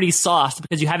actually pretty sauced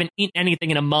because you haven't eaten anything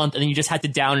in a month and then you just had to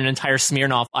down an entire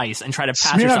Smirnoff Ice and try to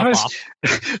pass yourself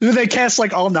off. Do they cast,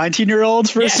 like, all 19-year-olds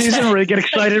for a season where they get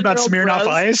excited about Smirnoff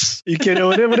Ice? You kidding?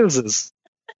 What is this?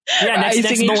 Yeah, next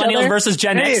Millennials versus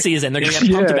Gen X season. They're going to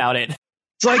get pumped about it.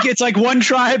 It's like one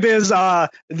tribe is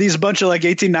these bunch of like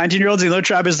 18, 19-year-olds, and the other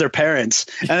tribe is their parents.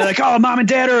 And they're like, oh, mom and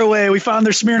dad are away. We found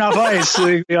their Smirnoff Ice.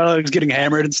 So, it's getting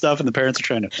hammered and stuff, and the parents are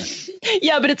trying to.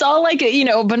 Yeah, but it's all like,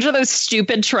 a bunch of those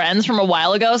stupid trends from a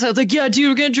while ago. So it's like, yeah, dude,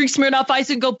 we're going to drink Smirnoff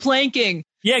Ice and go planking.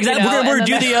 Yeah, exactly. We're going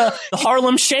to do the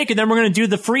Harlem Shake, and then we're going to do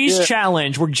the freeze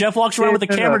challenge where Jeff walks around with a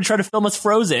camera to try to film us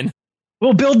frozen.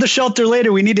 We'll build the shelter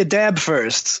later. We need a dab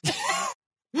first.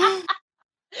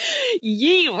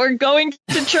 Yeet, we're going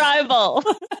to tribal.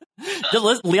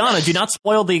 Liana, do not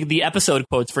spoil the episode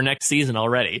quotes for next season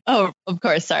already. Oh, of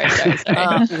course. Sorry.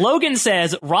 Logan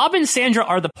says, Rob and Sandra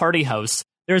are the party hosts.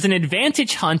 There's an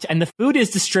advantage hunt and the food is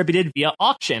distributed via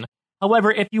auction.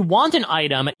 However, if you want an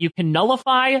item, you can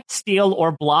nullify, steal,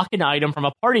 or block an item from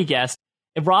a party guest.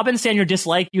 If Rob and Sandra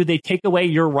dislike you, they take away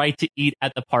your right to eat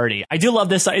at the party. I do love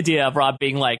this idea of Rob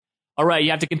being like, all right,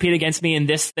 you have to compete against me in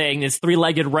this thing, this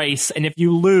three-legged race, and if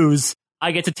you lose,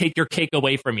 I get to take your cake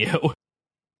away from you.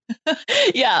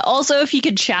 Yeah. Also, if he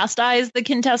could chastise the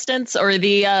contestants or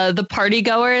the party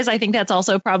goers, I think that's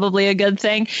also probably a good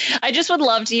thing. I just would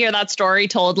love to hear that story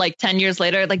told like 10 years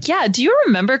later. Like, yeah, do you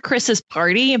remember Chris's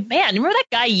party? Man, remember that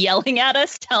guy yelling at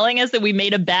us, telling us that we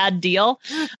made a bad deal?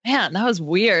 Man, that was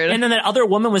weird. And then that other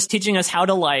woman was teaching us how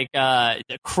to like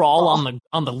crawl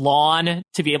on the lawn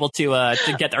to be able to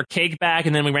get our cake back.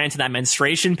 And then we ran into that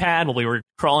menstruation pad while we were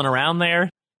crawling around there.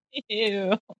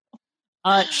 Ew.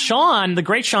 Sean, the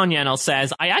great Sean Yannel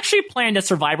says, I actually planned a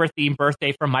Survivor-themed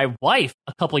birthday for my wife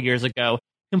a couple years ago,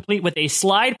 complete with a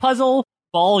slide puzzle,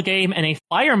 ball game, and a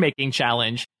fire-making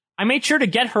challenge. I made sure to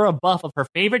get her a buff of her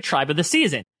favorite tribe of the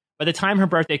season. By the time her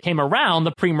birthday came around,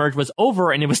 the pre-merge was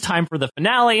over and it was time for the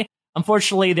finale.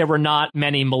 Unfortunately, there were not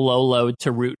many Malolo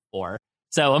to root for.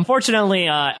 So, unfortunately,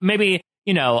 maybe,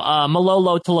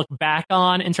 Malolo to look back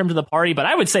on in terms of the party, but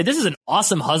I would say this is an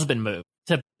awesome husband move.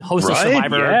 To host a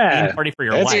Survivor party for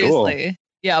your wife. Seriously. Cool.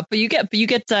 Yeah, but you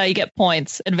get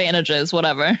points, advantages,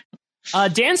 whatever.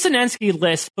 Dan Sinensky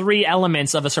lists 3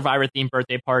 elements of a Survivor-themed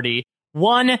birthday party.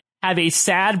 1, have a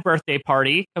sad birthday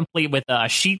party, complete with a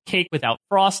sheet cake without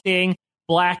frosting.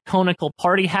 black conical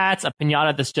party hats, a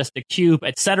piñata that's just a cube,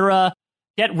 etc.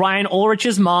 Get Ryan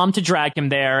Ulrich's mom to drag him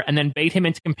there, and then bait him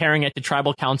into comparing it to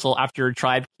tribal council after your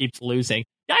tribe keeps losing.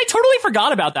 Yeah, I totally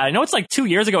forgot about that. I know it's like 2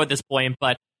 years ago at this point,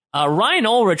 but Ryan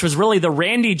Ulrich was really the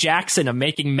Randy Jackson of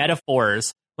making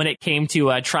metaphors when it came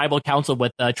to tribal council,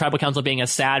 with tribal council being a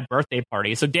sad birthday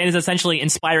party. So Dan is essentially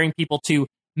inspiring people to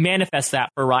manifest that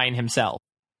for Ryan himself.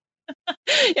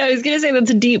 Yeah, I was going to say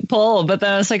that's a deep pull, but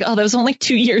then I was like, oh, that was only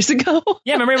 2 years ago.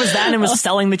 Yeah, remember it was that and it was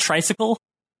selling the tricycle?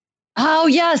 Oh,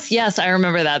 yes, I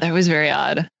remember that. That was very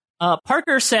odd.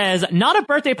 Parker says, not a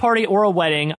birthday party or a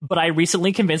wedding, but I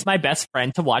recently convinced my best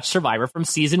friend to watch Survivor from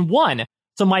season 1.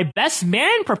 So my best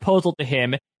man proposal to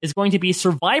him is going to be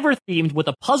Survivor themed with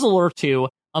a puzzle or two,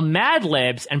 a Mad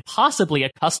Libs, and possibly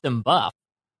a custom buff.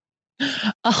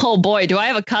 Oh boy, do I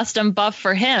have a custom buff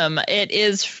for him. It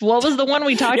is, what was the one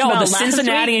we talked about the last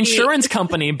Cincinnati week? Insurance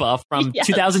Company buff from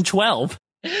 2012.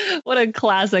 What a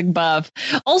classic buff.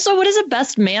 Also, what is a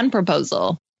best man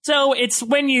proposal? So it's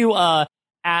when you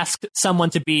ask someone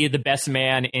to be the best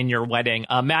man in your wedding.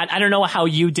 Matt, I don't know how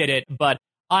you did it, but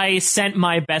I sent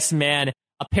my best man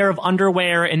a pair of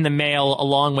underwear in the mail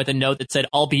along with a note that said,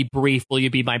 I'll be brief. Will you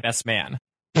be my best man?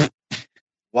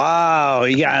 Wow.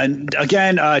 Yeah. And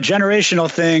again,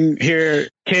 generational thing here,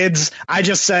 kids. I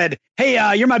just said,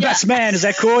 hey, you're my best man. Is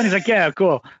that cool? And he's like, yeah,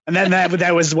 cool. And then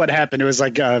that was what happened. It was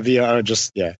like via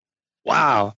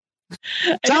wow.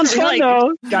 Sounds fun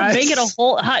though, guys. Make it a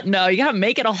whole no. You gotta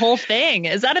make it a whole thing.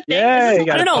 Is that a thing?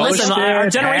 Yeah, I don't know. Listen, our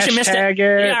generation missed it.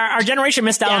 Yeah, our generation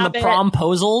missed out on the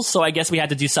promposals, so I guess we had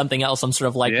to do something else. Some sort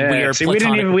of like weird. See,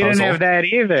 platonic we didn't have that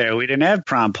either. We didn't have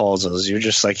promposals. You're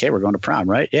just like, hey, we're going to prom,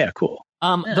 right? Yeah, cool.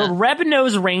 The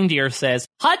Red-Nosed Reindeer says,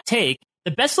 hot take,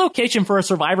 the best location for a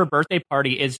Survivor birthday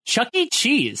party is Chuck E.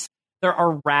 Cheese. There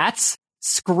are rats,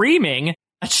 screaming,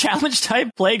 a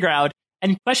challenge-type playground,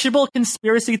 and questionable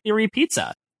conspiracy theory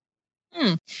pizza.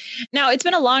 Now, it's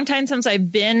been a long time since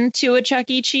I've been to a Chuck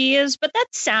E. Cheese, but that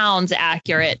sounds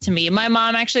accurate to me. My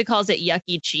mom actually calls it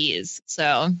Yucky Cheese.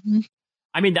 So,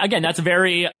 I mean, again, that's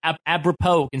very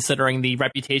apropos considering the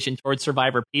reputation towards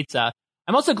Survivor pizza.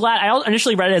 I'm also glad, I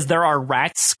initially read it as there are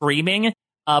rats screaming,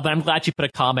 but I'm glad you put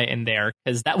a comma in there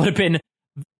because that would have been,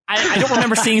 I don't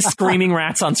remember seeing screaming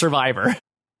rats on Survivor.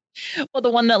 Well, the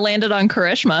one that landed on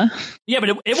Karishma. Yeah, but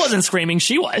it wasn't screaming.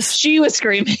 She was. She was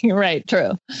screaming. Right.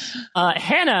 True.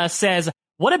 Hannah says,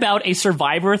 what about a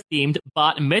Survivor-themed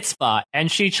bat mitzvah?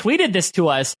 And she tweeted this to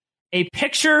us, a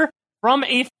picture from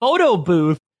a photo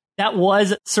booth that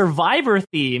was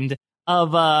Survivor-themed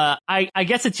of, I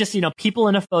guess it's just, people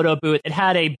in a photo booth. It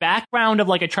had a background of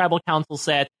like a tribal council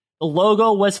set. The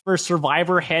logo was for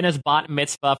Survivor Hannah's bat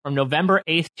mitzvah from November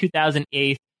 8th,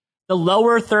 2008. The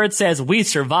lower third says, we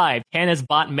survived, Hannah's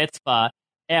bat mitzvah.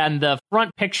 And the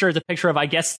front picture is a picture of, I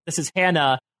guess this is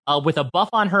Hannah with a buff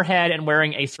on her head and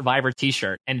wearing a Survivor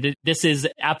t-shirt. And this is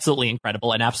absolutely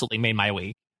incredible and absolutely made my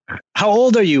week. How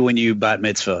old are you when you bat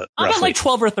mitzvah? I'm about like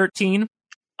 12 or 13.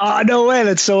 Oh, no way.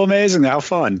 That's so amazing. How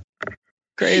fun.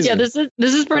 Crazy. Yeah, this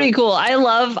is pretty cool. I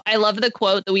love the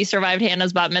quote that we survived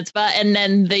Hannah's bat mitzvah, and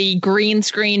then the green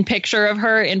screen picture of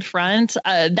her in front.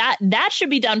 That should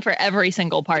be done for every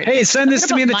single party. Hey, send this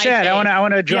to me in the chat. I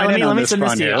want to join in on this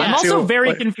fun here. I'm also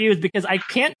very confused because I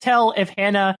can't tell if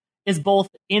Hannah is both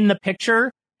in the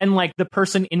picture and like the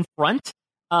person in front.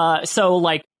 So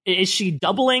like, is she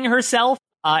doubling herself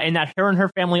in that her and her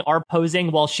family are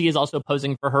posing while she is also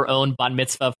posing for her own bat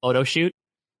mitzvah photo shoot?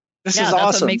 This is that's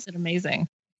awesome. What makes it amazing.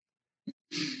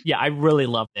 Yeah, I really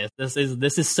love this.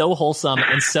 This is so wholesome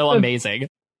and so amazing.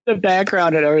 The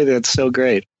background and everything, it's so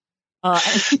great.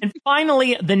 And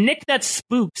finally, the Nick That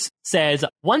Spooks says,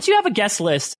 once you have a guest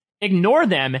list, ignore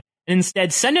them and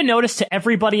instead send a notice to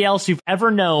everybody else you've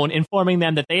ever known informing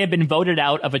them that they have been voted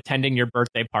out of attending your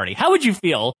birthday party. How would you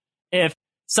feel if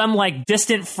some like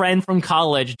distant friend from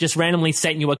college just randomly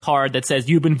sent you a card that says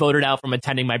you've been voted out from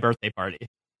attending my birthday party?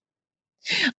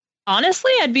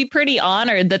 Honestly, I'd be pretty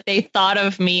honored that they thought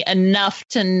of me enough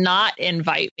to not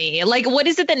invite me. Like, what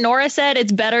is it that Nora said?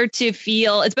 It's better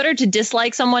to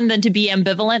dislike someone than to be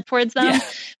ambivalent towards them. Yeah.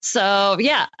 So,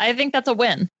 yeah, I think that's a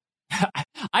win.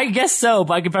 I guess so,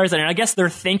 by comparison. And I guess they're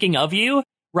thinking of you,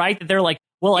 right? That they're like,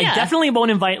 well, I definitely won't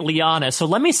invite Liana, so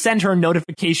let me send her a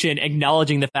notification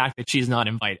acknowledging the fact that she's not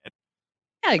invited.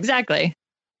 Yeah, exactly.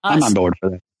 I'm on board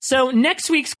for that. So next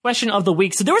week's question of the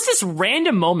week. So there was this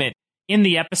random moment in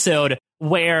the episode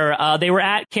where they were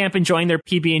at camp enjoying their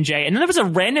PB&J, and then there was a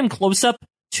random close-up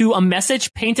to a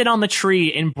message painted on the tree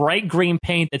in bright green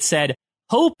paint that said,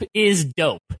 "Hope is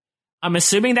dope." I'm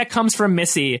assuming that comes from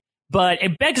Missy, but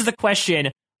it begs the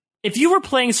question, if you were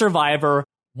playing Survivor,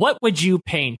 what would you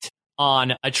paint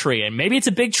on a tree. And maybe it's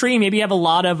a big tree. Maybe you have a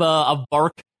lot of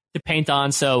bark to paint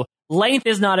on. So length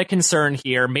is not a concern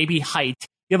here. Maybe height.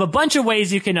 You have a bunch of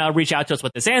ways you can reach out to us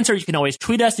with this answer. You can always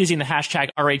tweet us using the hashtag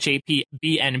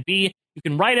RHAPBNB. You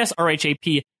can write us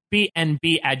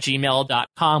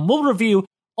RHAPBNB@gmail.com. We'll review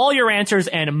all your answers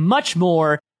and much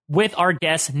more with our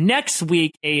guest next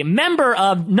week, a member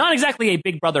of, not exactly a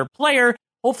Big Brother player,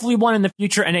 hopefully one in the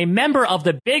future, and a member of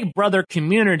the Big Brother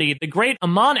community. The great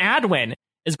Amon Adwin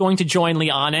is going to join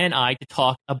Liana and I to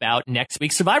talk about next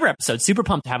week's Survivor episode. Super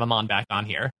pumped to have Amon back on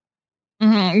here.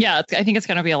 Yeah, I think it's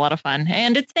going to be a lot of fun.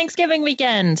 And it's Thanksgiving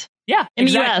weekend. Yeah, in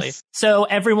exactly. the US. So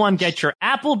everyone get your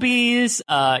Applebee's,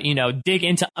 dig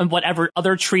into whatever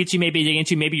other treats you may be digging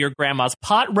into, maybe your grandma's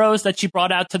pot roast that she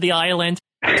brought out to the island.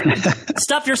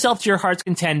 Stuff yourself to your heart's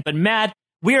content. But Matt,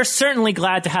 we are certainly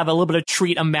glad to have a little bit of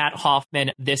treat of Matt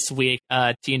Hoffman this week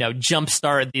to,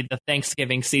 jumpstart the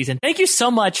Thanksgiving season. Thank you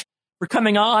so much for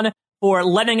coming on, for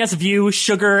letting us view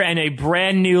sugar in a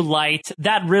brand new light.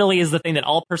 That really is the thing that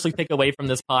I'll personally take away from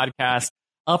this podcast.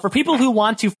 For people who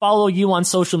want to follow you on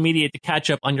social media to catch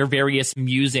up on your various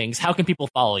musings, how can people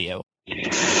follow you?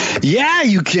 Yeah,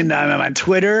 you can. I'm on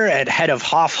Twitter at Head of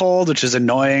Hoffhold, which is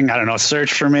annoying. I don't know.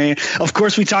 Search for me. Of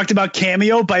course, we talked about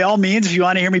Cameo. By all means, if you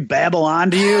want to hear me babble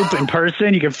on to you in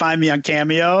person, you can find me on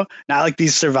Cameo. Not like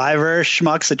these Survivor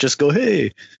schmucks that just go,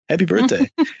 "Hey, happy birthday."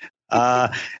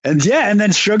 And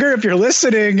then Sugar, if you're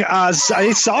listening,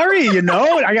 sorry,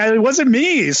 it wasn't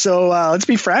me. So let's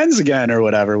be friends again or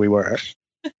whatever we were.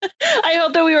 I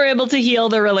hope that we were able to heal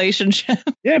the relationship.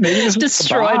 Yeah, maybe this was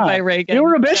destroyed by Reagan. You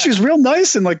were a bitch. She was real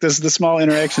nice in the small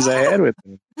interactions I had with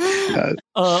her.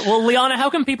 Well, Liana,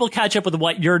 how can people catch up with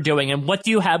what you're doing and what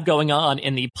do you have going on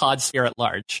in the pod sphere at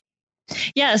large?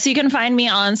 Yeah, so you can find me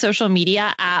on social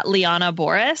media at Liana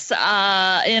Boraas.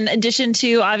 In addition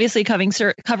to obviously covering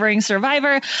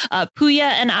Survivor, Puya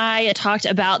and I talked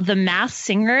about The Masked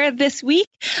Singer this week,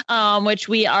 which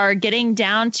we are getting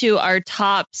down to our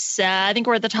top. I think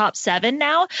we're at the top 7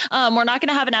 now. We're not going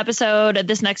to have an episode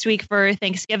this next week for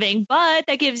Thanksgiving, but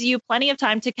that gives you plenty of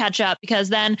time to catch up because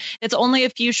then it's only a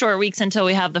few short weeks until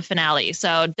we have the finale.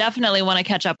 So definitely want to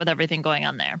catch up with everything going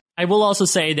on there. I will also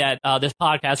say that this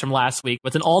podcast from last week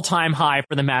was an all-time high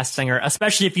for The Masked Singer,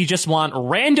 especially if you just want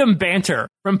random banter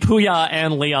from Puya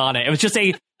and Liana. It was just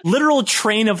a literal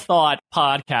train of thought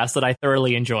podcast that I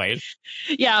thoroughly enjoyed.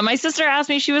 Yeah, my sister asked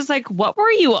me, she was like, what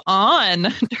were you on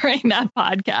during that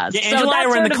podcast? Yeah, Angela and I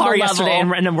were in the car yesterday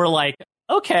and we're like,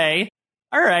 okay,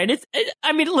 all right.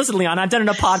 Listen, Liana, I've done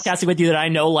enough podcasting with you that I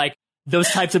know those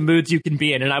types of moods you can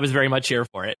be in, and I was very much here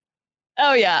for it.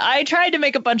 Oh, yeah. I tried to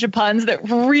make a bunch of puns that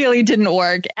really didn't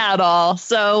work at all.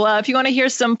 So if you want to hear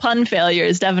some pun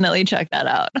failures, definitely check that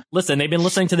out. Listen, they've been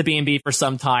listening to the B&B for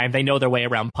some time. They know their way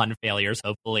around pun failures,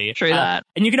 hopefully. True that.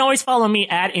 And you can always follow me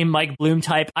at a Mike Bloom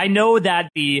type. I know that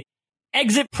the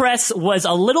exit press was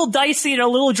a little dicey and a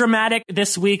little dramatic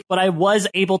this week, but I was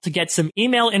able to get some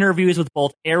email interviews with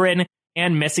both Aaron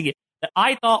and Missy that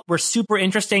I thought were super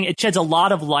interesting. It sheds a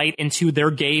lot of light into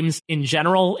their games in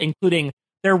general, including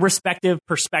their respective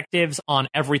perspectives on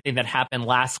everything that happened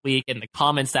last week and the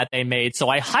comments that they made. So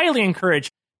I highly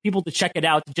encourage people to check it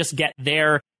out to just get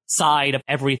their side of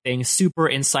everything. Super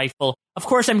insightful. Of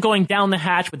course, I'm going down the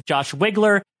hatch with Josh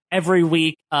Wigler every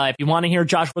week. If you want to hear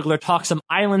Josh Wigler talk some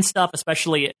island stuff,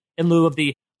 especially in lieu of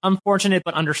the unfortunate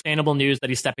but understandable news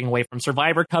that he's stepping away from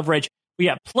Survivor coverage, we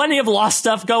have plenty of Lost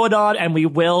stuff going on, and we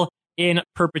will in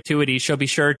perpetuity. So be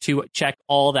sure to check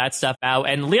all that stuff out.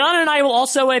 And Liana and I will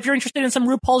also, if you're interested in some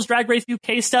RuPaul's Drag Race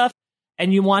UK stuff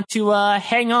and you want to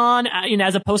hang on,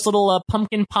 as a post little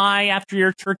pumpkin pie after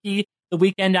your turkey the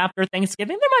weekend after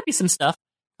Thanksgiving, there might be some stuff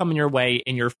coming your way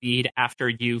in your feed after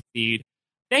you feed.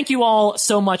 Thank you all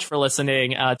so much for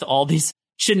listening to all these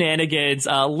shenanigans.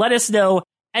 Let us know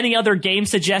any other game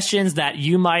suggestions that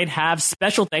you might have.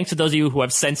 Special thanks to those of you who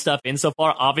have sent stuff in so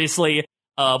far. Obviously,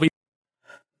 we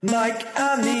Mike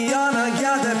and Liana,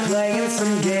 yeah, they're playing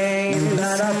some games. And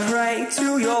I pray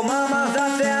to your mama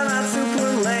that they're not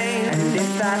super lame. And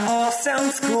if that all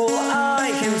sounds cool, I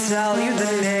can tell you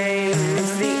the name.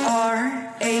 It's the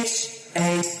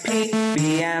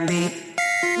RHAPBNB.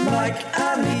 Mike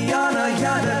and Liana,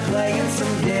 yeah, they're playing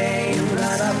some games.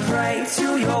 And I pray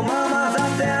to your mama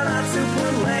that they're not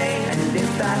super lame. And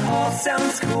if that all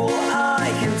sounds cool, I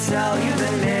can tell you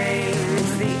the name.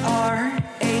 It's the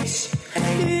RHAPBNB.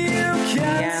 You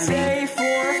can say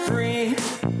for free.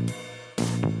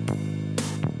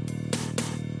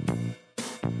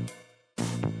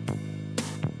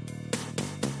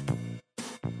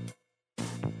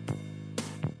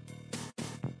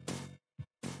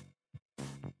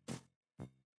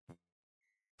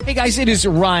 Hey guys, it is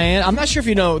Ryan. I'm not sure if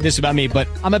you know this about me, but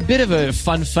I'm a bit of a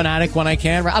fun fanatic when I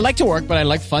can. I like to work, but I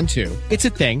like fun too. It's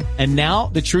a thing. And now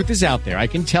the truth is out there. I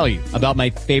can tell you about my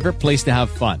favorite place to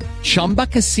have fun. Chumba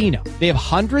Casino. They have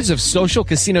hundreds of social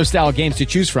casino style games to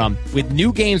choose from with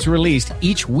new games released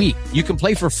each week. You can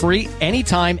play for free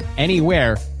anytime,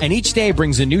 anywhere. And each day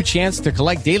brings a new chance to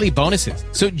collect daily bonuses.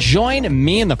 So join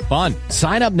me in the fun.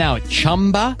 Sign up now at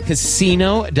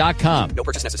ChumbaCasino.com. No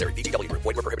purchase necessary. VGW Group.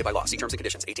 Void where prohibited by law. See terms and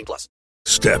conditions. 18+.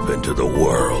 Step into the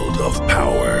world of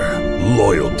power,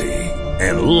 loyalty,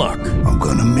 and luck. I'm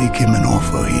gonna make him an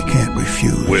offer he can't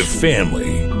refuse. With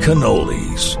family,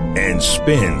 cannolis, and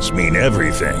spins mean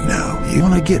everything. Now, you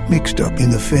wanna get mixed up in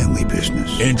the family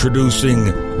business. Introducing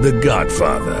The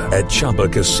Godfather at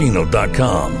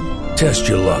ChumbaCasino.com. Test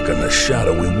your luck in the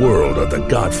shadowy world of The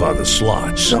Godfather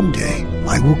slot. Someday,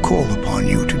 I will call upon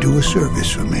you to do a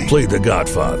service for me. Play The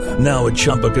Godfather, now at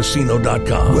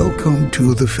ChumbaCasino.com. Welcome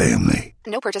to the family.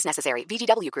 No purchase necessary.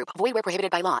 VGW Group. Void where prohibited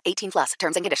by law. 18+.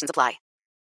 Terms and conditions apply.